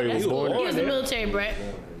 Germany. That's where he was born. He was a there. military brat.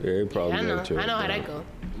 yeah, he probably I know. military, I know how bro. that go.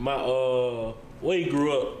 My where he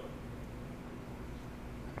grew up.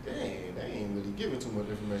 Dang, they ain't really giving too much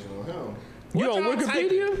information on him. You What on y'all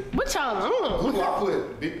Wikipedia? What y'all on? Who I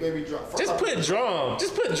put Big Baby Drum? First Just I put drum.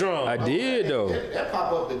 Just put drum. I did though. That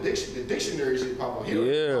pop up the dictionary shit pop up. He don't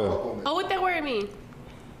Yeah. pop up on that. Oh, what that word mean?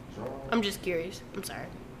 Drum. I'm just curious. I'm sorry.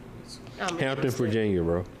 I'm Hampton, interested. Virginia,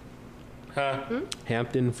 bro. Huh?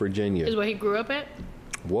 Hampton, Is Virginia. where he grew up at?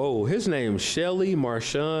 Whoa, his name's Shelly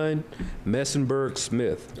Marshawn Messenberg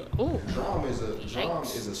Smith. Ooh. Drum is a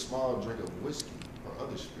Yikes. small drink of whiskey or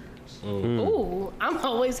other spirits. Ooh, I'm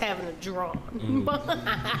always having a draw.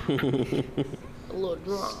 A little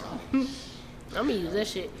drum. I'm gonna use that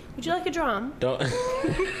shit. Would you like a drum? Don't.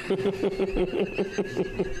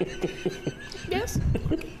 Yes.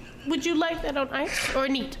 Would you like that on ice or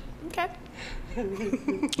neat? Okay.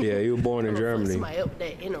 Yeah, he was born in Fuck Germany. Somebody up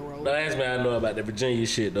that in a row. Don't ask me. I know about the Virginia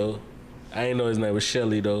shit though. I ain't know his name was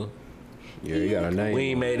Shelly though. Yeah, he got a name. We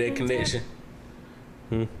ain't made that connection.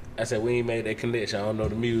 I said we ain't made that connection. I don't know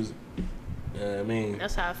the music. I mean,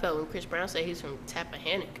 That's how I felt when Chris Brown said he's from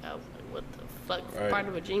Tappahannock. I was like, what the fuck? right. Part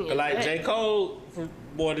of Virginia. Like is that? J. Cole from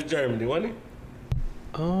born in Germany, wasn't he?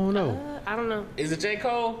 I don't know. I don't know. Is it J.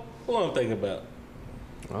 Cole? Who I'm thinking about?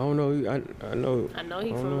 I don't know. I know. I know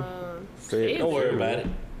he from Fayetteville. Don't worry about it.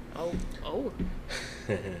 Oh.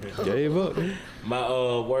 Gave up. My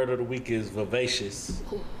word of the week is vivacious.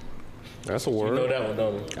 That's a You word. know that one,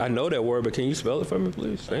 don't you? I know that word, but can you spell it for me,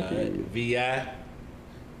 please? Thank you.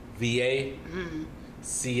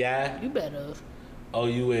 V-I-V-A-C-I-O-U-S. You better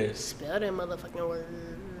spell that motherfucking word.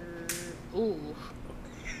 Ooh.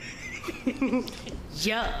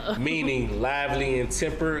 Yeah. Meaning lively in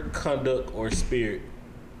temper, conduct, or spirit.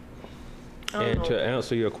 And to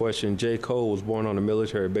answer your question, J. Cole was born on a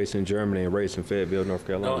military base in Germany and raised in Fayetteville, North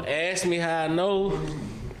Carolina. Don't ask me how I know.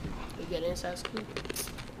 You got inside scoop.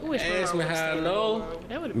 Ask me how I know.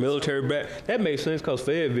 Military back. That makes sense because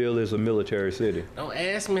Fayetteville is a military city. Don't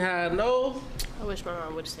ask me how I know. I wish my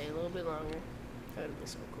mom would stay a little bit longer. That would have been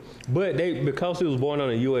so cool. But because he was born on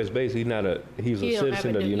a U.S. base, he's a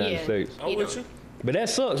citizen of the United States. I'm with you. But that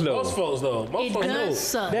sucks though. Most folks though. It does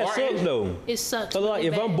suck. That sucks though. It sucks. So like,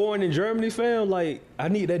 if I'm born in Germany, fam, like I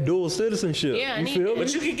need that dual citizenship. Yeah, I you need feel that. me?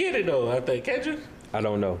 But you can get it though, I think. Can't you? I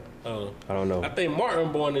don't know. Oh. I don't know. I think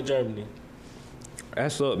Martin born in Germany.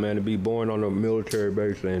 That's up, man, to be born on a military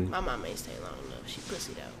base. And My mom ain't stay long enough. She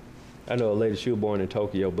pussied out. I know a lady, she was born in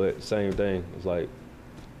Tokyo, but same thing. It's like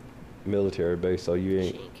military base, so She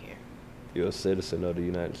ain't care. you're a citizen of the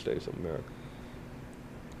United States of America.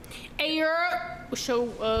 Hey, what's your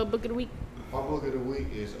book of the week? My book of the week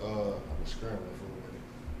is I'm scrambling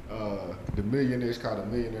for a minute. The Millionaire. It's called The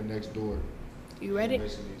Millionaire Next Door. You read it?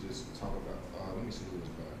 Basically, just talk about. Let me see who it's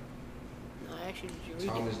by. No, actually, did you read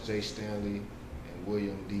Thomas J. Stanley and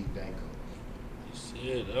William D. Danko. You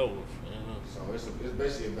said that one. So it's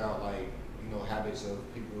basically about habits of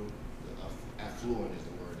people. Affluent is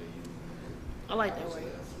the word they use. I like that Habits of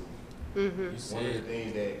word. affluent. You One of the said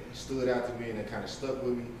things that stood out to me and that kind of stuck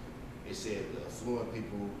with me, it said the affluent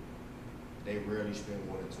people, they rarely spend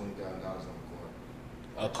more than $20,000 on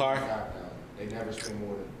a car. a car. $5,000. They never spend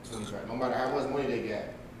more than $25,000. No matter how much money they got,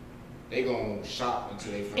 they gonna shop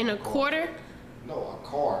until they find In a quarter? No, a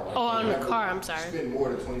car. Like, Oh, they on the never car, I'm sorry. Spend more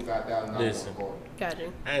than $25,000 on a Listen. car.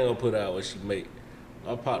 Gotcha. I ain't gonna put out what she make.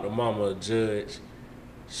 I popped the mama a judge.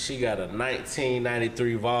 She got a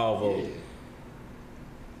 1993 Volvo. Yeah.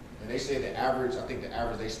 And they said the average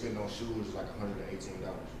they spend on shoes is like $118.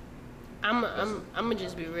 I'm gonna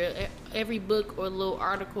just be real. Every book or little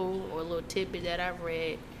article or little tidbit that I've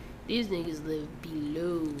read, these niggas live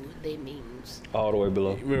below their means. All the way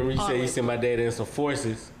below. Remember you said you sent my dad in some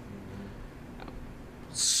forces?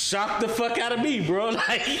 Shocked the fuck out of me, bro.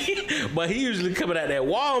 Like, but he usually coming out that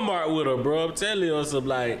Walmart with her, bro. I'm telling you, on some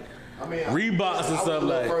like Reeboks and stuff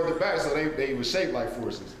like. Further back, so they were shaped like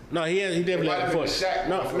forces. No, he definitely might had have the been force. Shaq.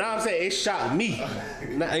 No, I'm saying it shocked me.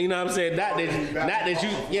 You know what I'm saying? Not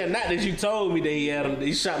that you told me that he had him.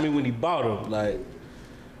 He shot me when he bought him. Like,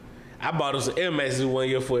 I bought him some Air Maxes 1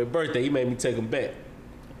 year for his birthday. He made me take them back.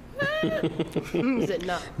 He said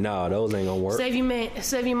no. Nah, those ain't gonna work. Save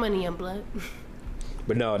your money, young blood.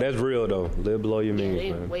 But no, that's real though. Live below your Yeah, means,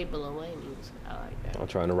 they man. way below their means. I like that. I'm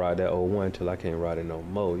trying to ride that 01 till I can't ride it no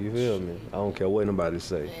more. You feel me? I don't care what nobody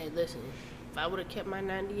say. Hey, listen. If I would have kept my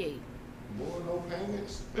 98, More no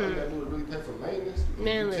payments. All you gotta do is really pay for maintenance.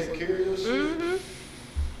 Man, You listen. take care of your shit.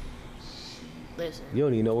 listen. You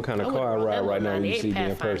don't even know what kind of car I ride right now when you see me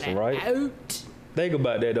in person, right? Out. Think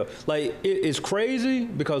about that though. Like it's crazy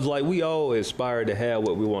because like we all aspire to have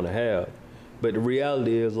what we want to have, but the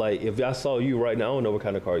reality is like if I saw you right now, I don't know what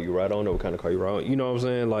kind of car you ride. I don't know what kind of car you ride. You know what I'm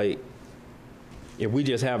saying? Like if we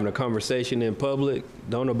just having a conversation in public,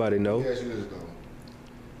 don't nobody know. Let me ask you this though.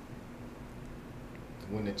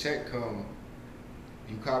 When the check come,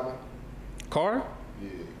 you copping? Car? Yeah.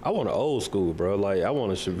 I want an old school, bro. Like I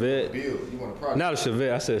want a Chevette. Bill, you want a product? Not a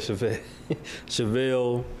Chevette. I said Chevette.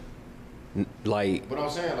 Chevelle. Like But I'm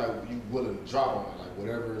saying like you willing to drop on it, like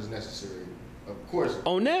whatever is necessary. Of course.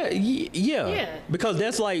 on that, yeah. Yeah. Because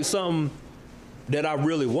that's like something that I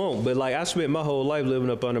really want. But like I spent my whole life living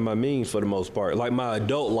up under my means for the most part. Like my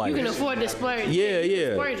adult life. You can afford to splurge. Yeah. You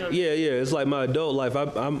can splurge on it. Yeah. It's like my adult life.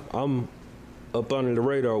 I'm up under the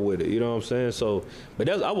radar with it. You know what I'm saying? So, but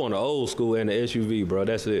I want an old school and an SUV, bro.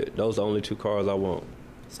 That's it. Those are the only two cars I want.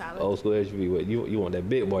 Solid. Old school SUV. What you want that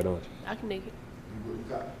big boy, don't you? I can dig it. You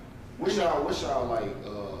got it. What's y'all like?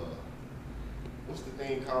 What's the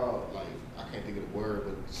thing called? Like I can't think of the word,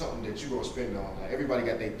 but something that you gonna spend on. Like everybody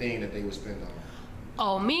got their thing that they would spend on.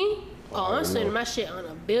 Oh, me? Oh, I'm I spending know. my shit on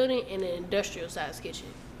a building and an industrial size kitchen.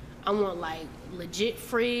 I want like legit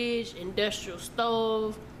fridge, industrial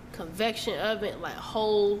stove, convection oven, like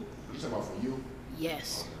whole. You talking about for you?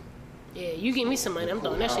 Yes. Yeah, you give me some money, I'm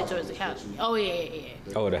throwing that shit towards the house. Oh yeah.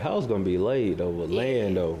 Oh, the house gonna be laid though with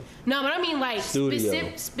land though. No, but I mean like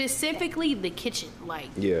Studio. specifically the kitchen, like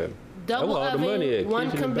Yeah. double That's all the oven, money at,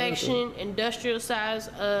 one kitchen and convection, industrial size,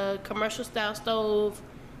 commercial style stove,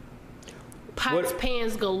 pots,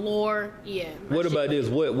 pans galore. Yeah. What about this?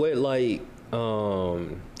 What like I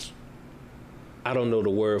don't know the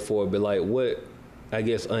word for it, but like what I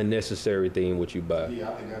guess unnecessary thing would you buy? Yeah,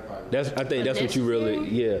 I think that probably. I think that's what you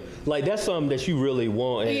really like that's something that you really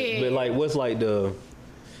want. But like what's like the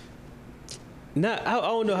not I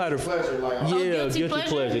don't know how to pleasure, like guilty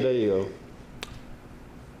pleasure. There you go.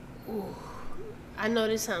 Ooh, I know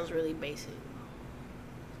this sounds really basic.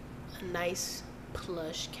 A nice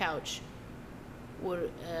plush couch with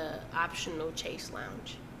optional chase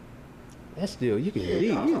lounge. That's still you can eat.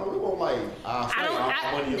 We want like money.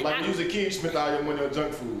 Like when you was a kid, you spent all your money on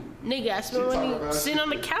junk food. Nigga, I spent money sitting on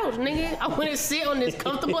the couch, nigga. I want to sit on this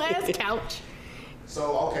comfortable ass couch.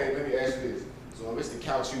 So okay, let me ask you this. So if it's the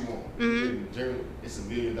couch you want, it's $1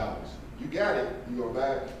 million. You got it. You gonna buy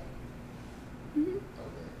it?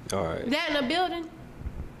 Okay. All right. That in a building?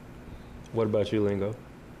 What about you, Lingo?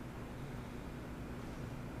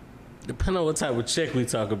 Depending on what type of check we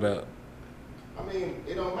talk about. I mean,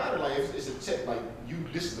 it don't matter. Like, if it's a check, like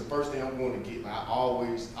this is the first thing I'm going to get. Like, I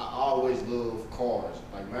always love cars.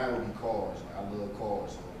 Like, mine would be cars. Like, I love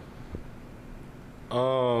cars.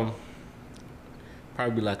 So.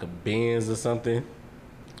 Probably like a Benz or something.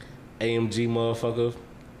 AMG motherfucker.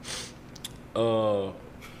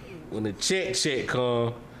 When the check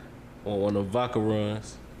come, or when the vodka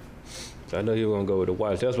runs. I know you were gonna go with the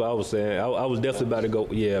watch. That's what I was saying. I was definitely about to go.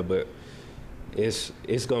 Yeah, but it's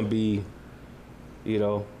gonna be. You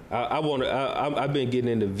know, I've been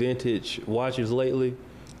getting into vintage watches lately,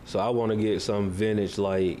 so I want to get some vintage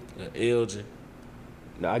like LG.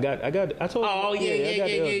 No, I told you. Oh yeah.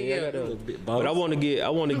 I got but I want to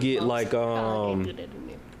get like I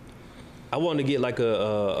want to get like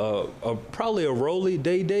a probably a Rolly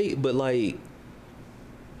day date, but like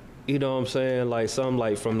you know what I'm saying, like something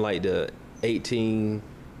like from like the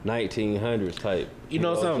 1900s type. You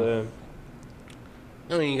know something?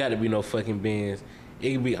 I ain't got to be no fucking Benz.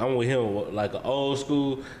 It could be, I'm with him, like an old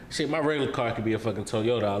school shit. My regular car could be a fucking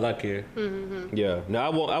Toyota. All I care. Mm-hmm. Yeah.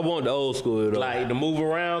 Now I want the old school though. Like the move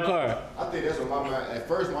around car. I think that's what my mind. At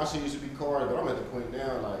first, my shit used to be cars, but I'm at the point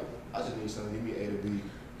now, like I just need something to give me A to B.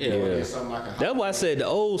 Yeah. Something like a That's why I said the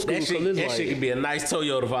old school. That shit could be a nice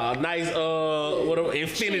Toyota, a nice whatever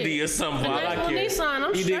Infinity or something. A nice little Nissan,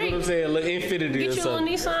 I'm you dig what I'm saying? A little Infinity Get or something.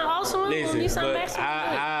 Get you a Nissan, awesome. Listen, Nissan but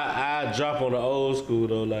I drop on the old school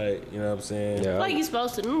though, like you know what I'm saying. Yeah. Like you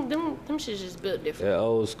supposed to. Them shit's just built different. Yeah,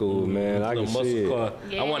 old school, man. I can see it. Car.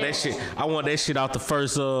 Yeah. I want that shit. I want that shit out the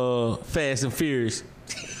first Fast and Furious.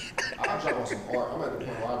 I'll drop on some art. I'm at the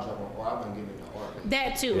point where I drop on art. I've been getting into art.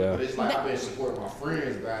 That too. Yeah. But it's like I've been supporting my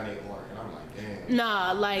friends buying their art, and I'm like, damn.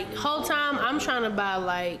 Nah, like whole time I'm trying to buy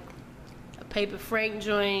like a Paper Frank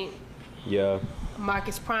joint. Yeah.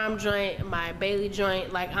 Marcus Prime joint, my Bailey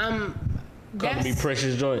joint. Like I'm. Company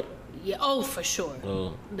Precious joint. Yeah. Oh, for sure.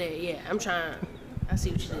 Oh. Yeah. I'm trying. I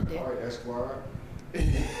see what you did there. All right, Esquire.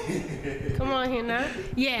 Come on here now.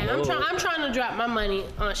 Yeah, I'm trying to drop my money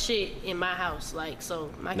on shit in my house, like so.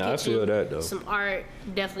 My kitchen, I feel that though. Some art,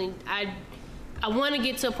 definitely. I want to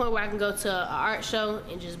get to a point where I can go to an art show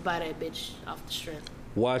and just buy that bitch off the strength.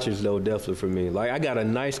 Watches though, definitely for me. Like I got a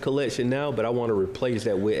nice collection now, but I want to replace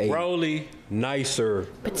that with a Rolly nicer.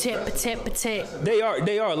 Patek.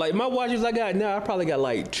 They are. Like my watches I got now, I probably got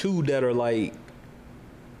like 2 that are like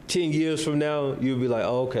 10 years from now, you'll be like,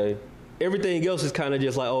 oh, okay. Everything else is kind of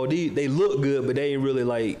just like, oh, they look good, but they ain't really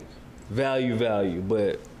like value.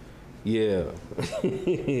 But yeah,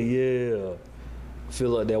 yeah.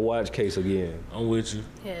 Fill up that watch case again. I'm with you.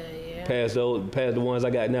 Yeah. Past the ones I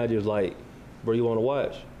got now, just like, bro, you want to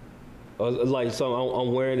watch? Or like something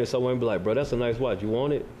I'm wearing it somewhere and be like, bro, that's a nice watch. You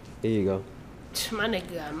want it? Here you go. My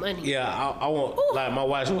nigga got money. Yeah, I want like my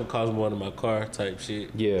watch won't cost more than my car type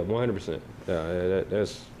shit. Yeah, 100%. Yeah,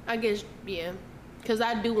 that's. I guess yeah, cause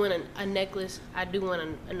I do want a necklace. I do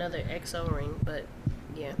want another XO ring, but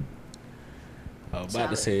yeah. I was about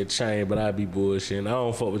to say a chain, but I'd be bullshitting. I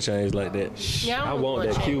don't fuck with chains like that. Yeah, I want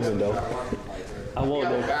that Cuban though. I want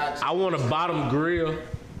that. I want a bottom grill.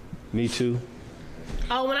 Me too.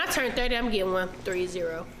 Oh, when I turn 30, I'm getting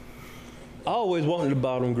 130. I always wanted the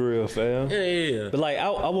bottom grill, fam. Yeah. But like, I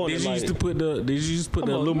wanted. Did you used to put the? Did you just put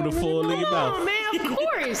the on, aluminum foil in your mouth? Oh man, of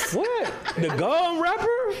course. What? The gum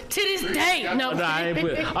wrapper? To this day, no. No, I ain't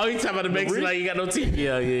put. Oh, you talking about the Mexican like you got no teeth?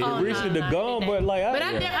 Yeah, yeah. Oh, Reaching no, the no, I gum, did but that. like, But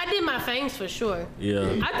I did my fangs for sure. Yeah,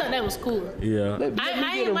 I thought that was cool. yeah.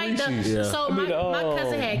 I ain't like the. Yeah. So my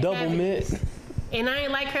cousin had double cavities. mint. And I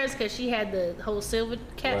ain't like hers because she had the whole silver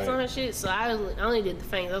caps Right. on her shit. So I only did the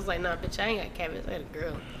fangs. I was like, nah, bitch, I ain't got cavities. I had a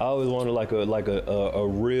girl. I always wanted like a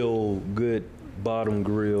real good bottom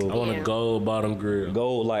grill. I want a gold bottom grill.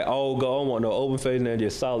 Gold, like all gold. I don't want no open face and then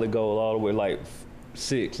just solid gold all the way, like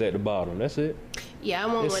 6 at the bottom. That's it. Yeah, I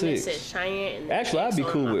want It's one that 6. says Cheyenne. And Actually, I'd be on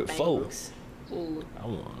cool my with 4. fangs. Ooh. I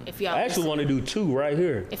want. If y'all I actually want to do 2 right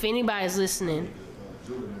here. if anybody's listening,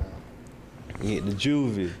 Get the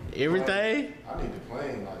juvie. Everything. I need the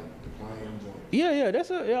plain, like the plain joint. Yeah,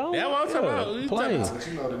 that's it. Yeah, That's what I'm talking about. You Plain. talking But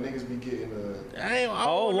you know the niggas be getting I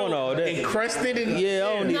don't want all that. encrusted in. Yeah,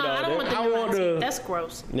 I don't need no, all I don't that. want the I new want teeth. the. That's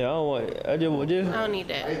gross. Yeah, I don't want. I I don't need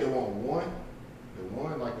I that. either want the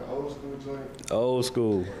one like the old school joint, Old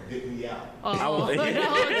school. or dip me out. Oh, no,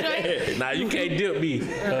 Nah, you can't dip me. You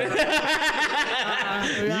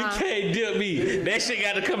can't dip me. That shit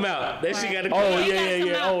got to come out. That shit got to come Oh out.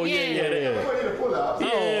 yeah. Oh yeah. I need to pull out. Yeah,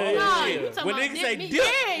 No, yeah. you talking When about niggas say me. dip,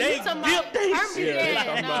 Yeah, they you talking dip about they herpes. shit. Yeah,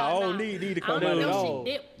 Yeah, I no, don't need to I come don't in know at if all.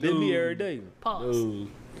 she dip. Dip me every day. Pause. Ooh.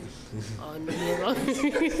 Oh, no.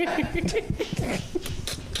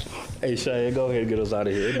 Hey Shane, go ahead and get us out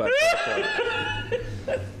of here. Everybody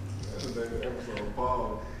That's the name of the episode.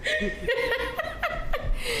 Pause.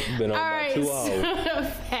 been on All about right, 2 hours.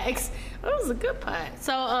 facts. That was a good part.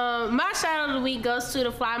 So, my shout out of the week goes to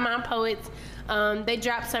the Fly Mind Poets. They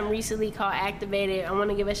dropped something recently called Activated. I want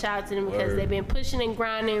to give a shout out to them because they've been pushing and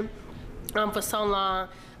grinding for so long.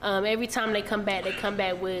 Every time they come back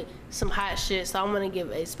with some hot shit. So I want to give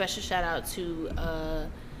a special shout out to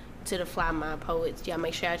the Fly Mind Poets. Y'all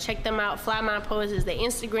make sure y'all check them out. Fly Mind Poets is their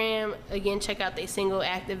Instagram. Again, check out their single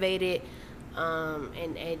Activated.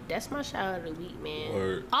 And that's my shout out of the week, man.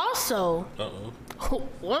 Word. Also, Uh-oh.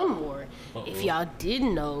 one more. If y'all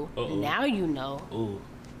didn't know, now you know. Ooh.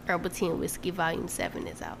 Herbal Tea and Whiskey Volume 7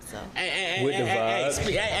 is out. So With the vibes.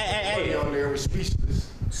 Hey, on there was speechless.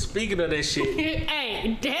 Speaking of that shit,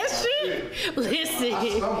 hey, that shit. Listen.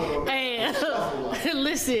 Hey,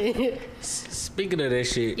 listen. speaking of that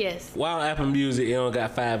shit, Yes. why on Apple Music it don't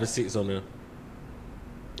got 5 and 6 on there?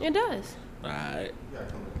 It does. Alright. You gotta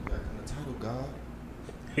come to title, God.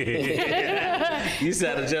 You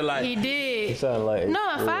sounded just like. He did. It sounded like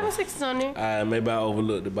No, 5 and 6 is on there. Alright, maybe I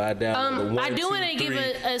overlooked it, but I downloaded the 1, I do want to 2, give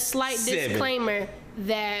 3, a slight 7. disclaimer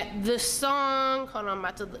that the song. Hold on, I'm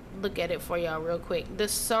about to look at it for y'all real quick. The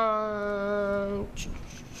song.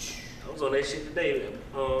 I was on that shit today.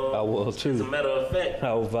 I was As a too. matter of fact,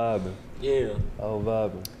 I was vibing. yeah. I was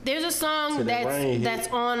vibing. There's a song To the rain that's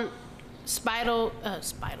on Spider.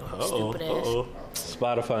 Stupid ass.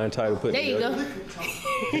 Spotify and title put There you together. go.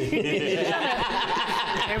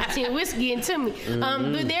 Everything whiskey into me.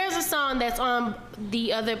 But there's a song that's on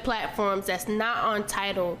the other platforms that's not on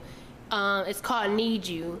Tidal. It's called Need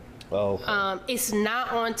You. Oh, okay. It's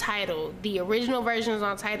not on Tidal. The original version is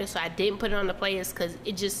on Tidal, so I didn't put it on the playlist because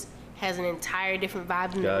it just has an entire different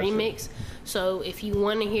vibe than Gotcha. the remix. So if you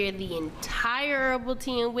want to hear the entire Herbal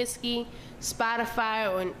Tea and Whiskey,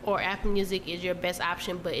 Spotify or Apple Music is your best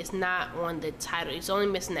option, but it's not on the Tidal. It's only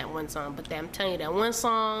missing that one song. But I'm telling you, that one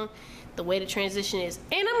song, the way the transition is.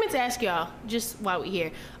 And I meant to ask y'all, just while we're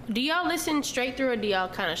here, do y'all listen straight through or do y'all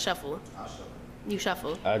kind of shuffle? I'll show You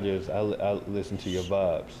shuffle. I listen to your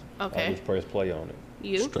vibes. Okay. I just press play on it.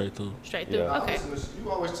 You? Straight through. Straight through? Yeah. Okay. You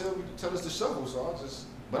always tell us to shuffle, so I just.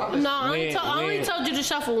 But I listen. No, I only, When- I only when- told you to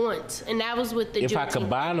shuffle once, and that was with the If I Juneteenth.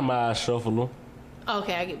 combine them, I shuffle them.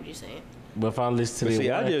 Okay, I get what you're saying. But if I listen But to see,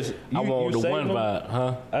 the I one, just- I you- want you the one save 'em? vibe,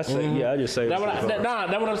 huh? I say, yeah, I just say. That's what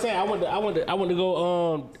I'm saying. I want to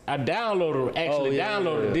go. I downloaded them. Actually, Oh, yeah,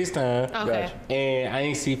 downloaded yeah. this time, Okay. Gotcha. and I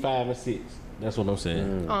ain't see 5 and 6. That's what I'm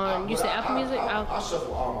saying. You said Apple Music? I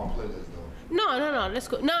shuffle all my playlists though. No, that's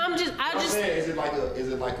cool. No, I I'm just. saying, is it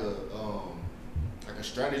like a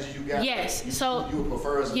strategy you got? Yes, You, so- you would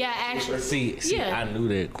prefer us. Yeah, actually. See, Yeah. I knew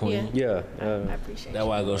that, Queen. Yeah. I appreciate That's you.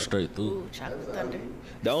 why I go straight through. Ooh, chocolate thunder.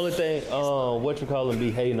 The only thing, what you call them,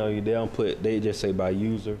 be hating on you. They don't put. They just say by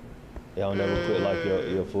user. They don't never put like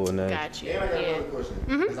your full name. Got you. And I got Yeah. another question.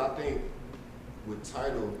 Because I think with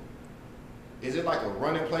Tidal, is it like a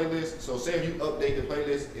running playlist? So say if you update the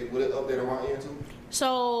playlist, would it update on my end too?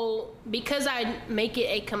 So because I make it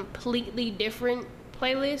a completely different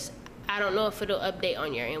playlist, I don't know if it'll update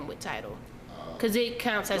on your end with Tidal. Because it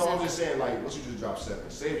counts as No, I'm a. just saying, like, once you just drop 7,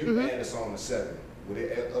 say if you add a song to 7, would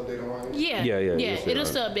it update on my end? Yeah, Yeah, it'll right.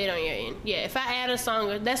 still update on your end. Yeah, if I add a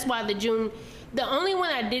song, that's why the only one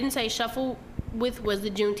I didn't say shuffle with was the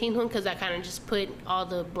Juneteenth one because I kind of just put all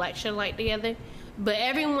the black shit like together. But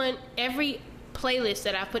every playlist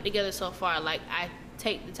that I put together so far, like I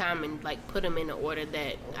take the time and like put them in an order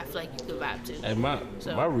that I feel like you could vibe to. And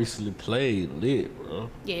my recently played lit, bro.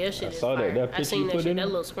 Yeah, your shit I is saw fire. that I seen picture you that put shit. in That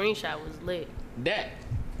there? little screenshot was lit. That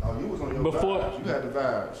Oh, you was on your Before- vibes. You had the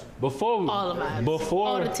vibes. before All the vibes.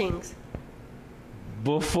 All the things.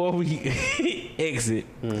 before we exit,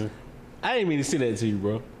 I didn't mean to send that to you,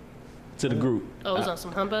 bro. To the group. Oh, it was on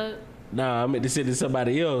some humbug? Nah, I meant to send it to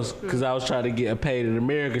somebody else because I was trying to get a Paid in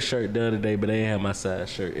America shirt the other day, but they didn't have my size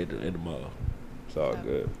shirt at the mall. It's all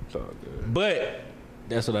good. It's all good. But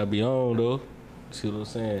that's what I be on though. See what I'm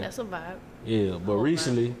saying? That's a vibe. Yeah, but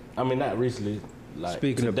recently, I mean not recently. Like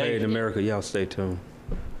Speaking of today, Paid in America, y'all stay tuned.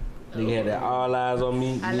 nigga had that All Eyes on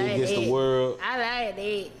Me, I Me like Against that. the World. I like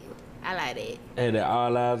that. I like that. Had that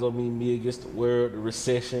All Eyes on Me, Me Against the World, The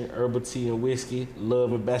Recession, Herbal Tea and Whiskey,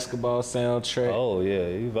 Love and Basketball soundtrack, Oh yeah,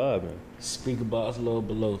 you vibing. Speaker Box, Love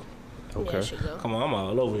Below. Yeah, Okay. it should go. Come on, I'm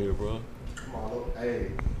all over here, bro. Come on, look.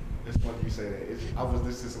 Hey, it's funny you say that. I was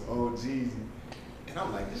listening to some old Jeezy, and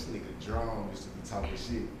I'm like, this nigga Drum used to be talking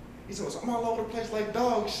shit. He said, I'm all over the place like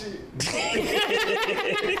dog shit.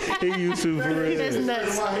 He used to for real. That's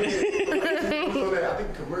nuts. I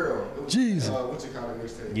think Camaro. It was, Jeezy. What you call it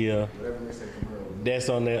mixtape? Yeah. Whatever mixtape Camaro. That's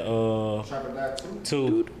on that Trap or Die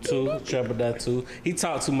too? two Trap or Die 2. He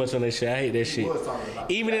talked too much on that shit. I hate that He shit. was talking about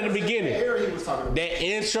Even in the beginning. Era he was talking about. That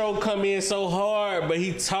intro come in so hard, but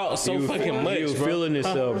he talked so He was- fucking much, He was bro. feeling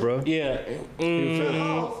himself, bro. Yeah.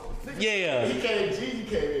 Yeah. He came, Jeezy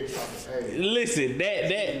came in talking. Hey, Listen,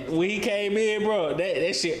 that when he came in, bro,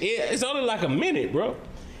 that shit, it's only like a minute, bro.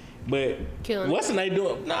 But Killing what's the name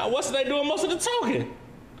doing? Nah, what's the name doing most of the talking?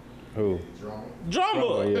 Who? Drama.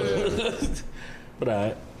 Oh, yeah. But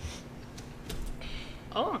alright.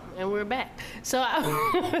 Oh, and we're back. So,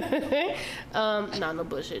 no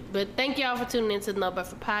bullshit. But thank y'all for tuning into the No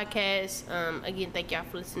Buffer podcast. Again, thank y'all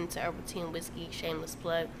for listening to Herbal Tea and Whiskey, shameless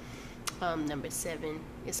plug. Number 7.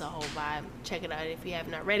 It's a whole vibe. Check it out if you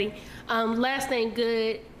haven't already. Last Name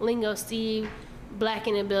Good, Lingo Steve, Black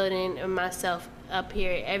in the Building, and myself up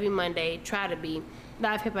here every Monday. Try to be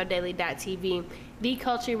livehipHopdaily.tv. The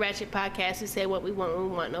Culture Ratchet podcast. We say what we want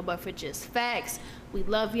when we want, no buffer, just facts. We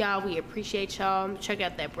love y'all. We appreciate y'all. Check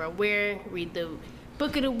out that bro where. Read the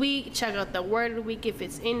book of the week. Check out the word of the week if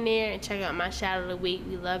it's in there. And check out my shout of the week.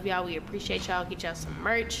 We love y'all. We appreciate y'all. Get y'all some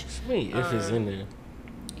merch. Sweet, if it's in there.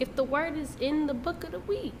 If the word is in the book of the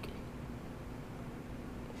week.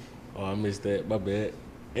 Oh, I missed that. My bad.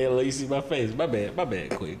 Hey, look, you see my face. My bad.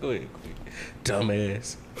 Quick. Go ahead.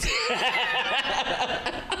 Dumbass.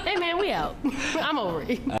 Hey man, we out. I'm over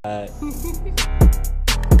it. Alright.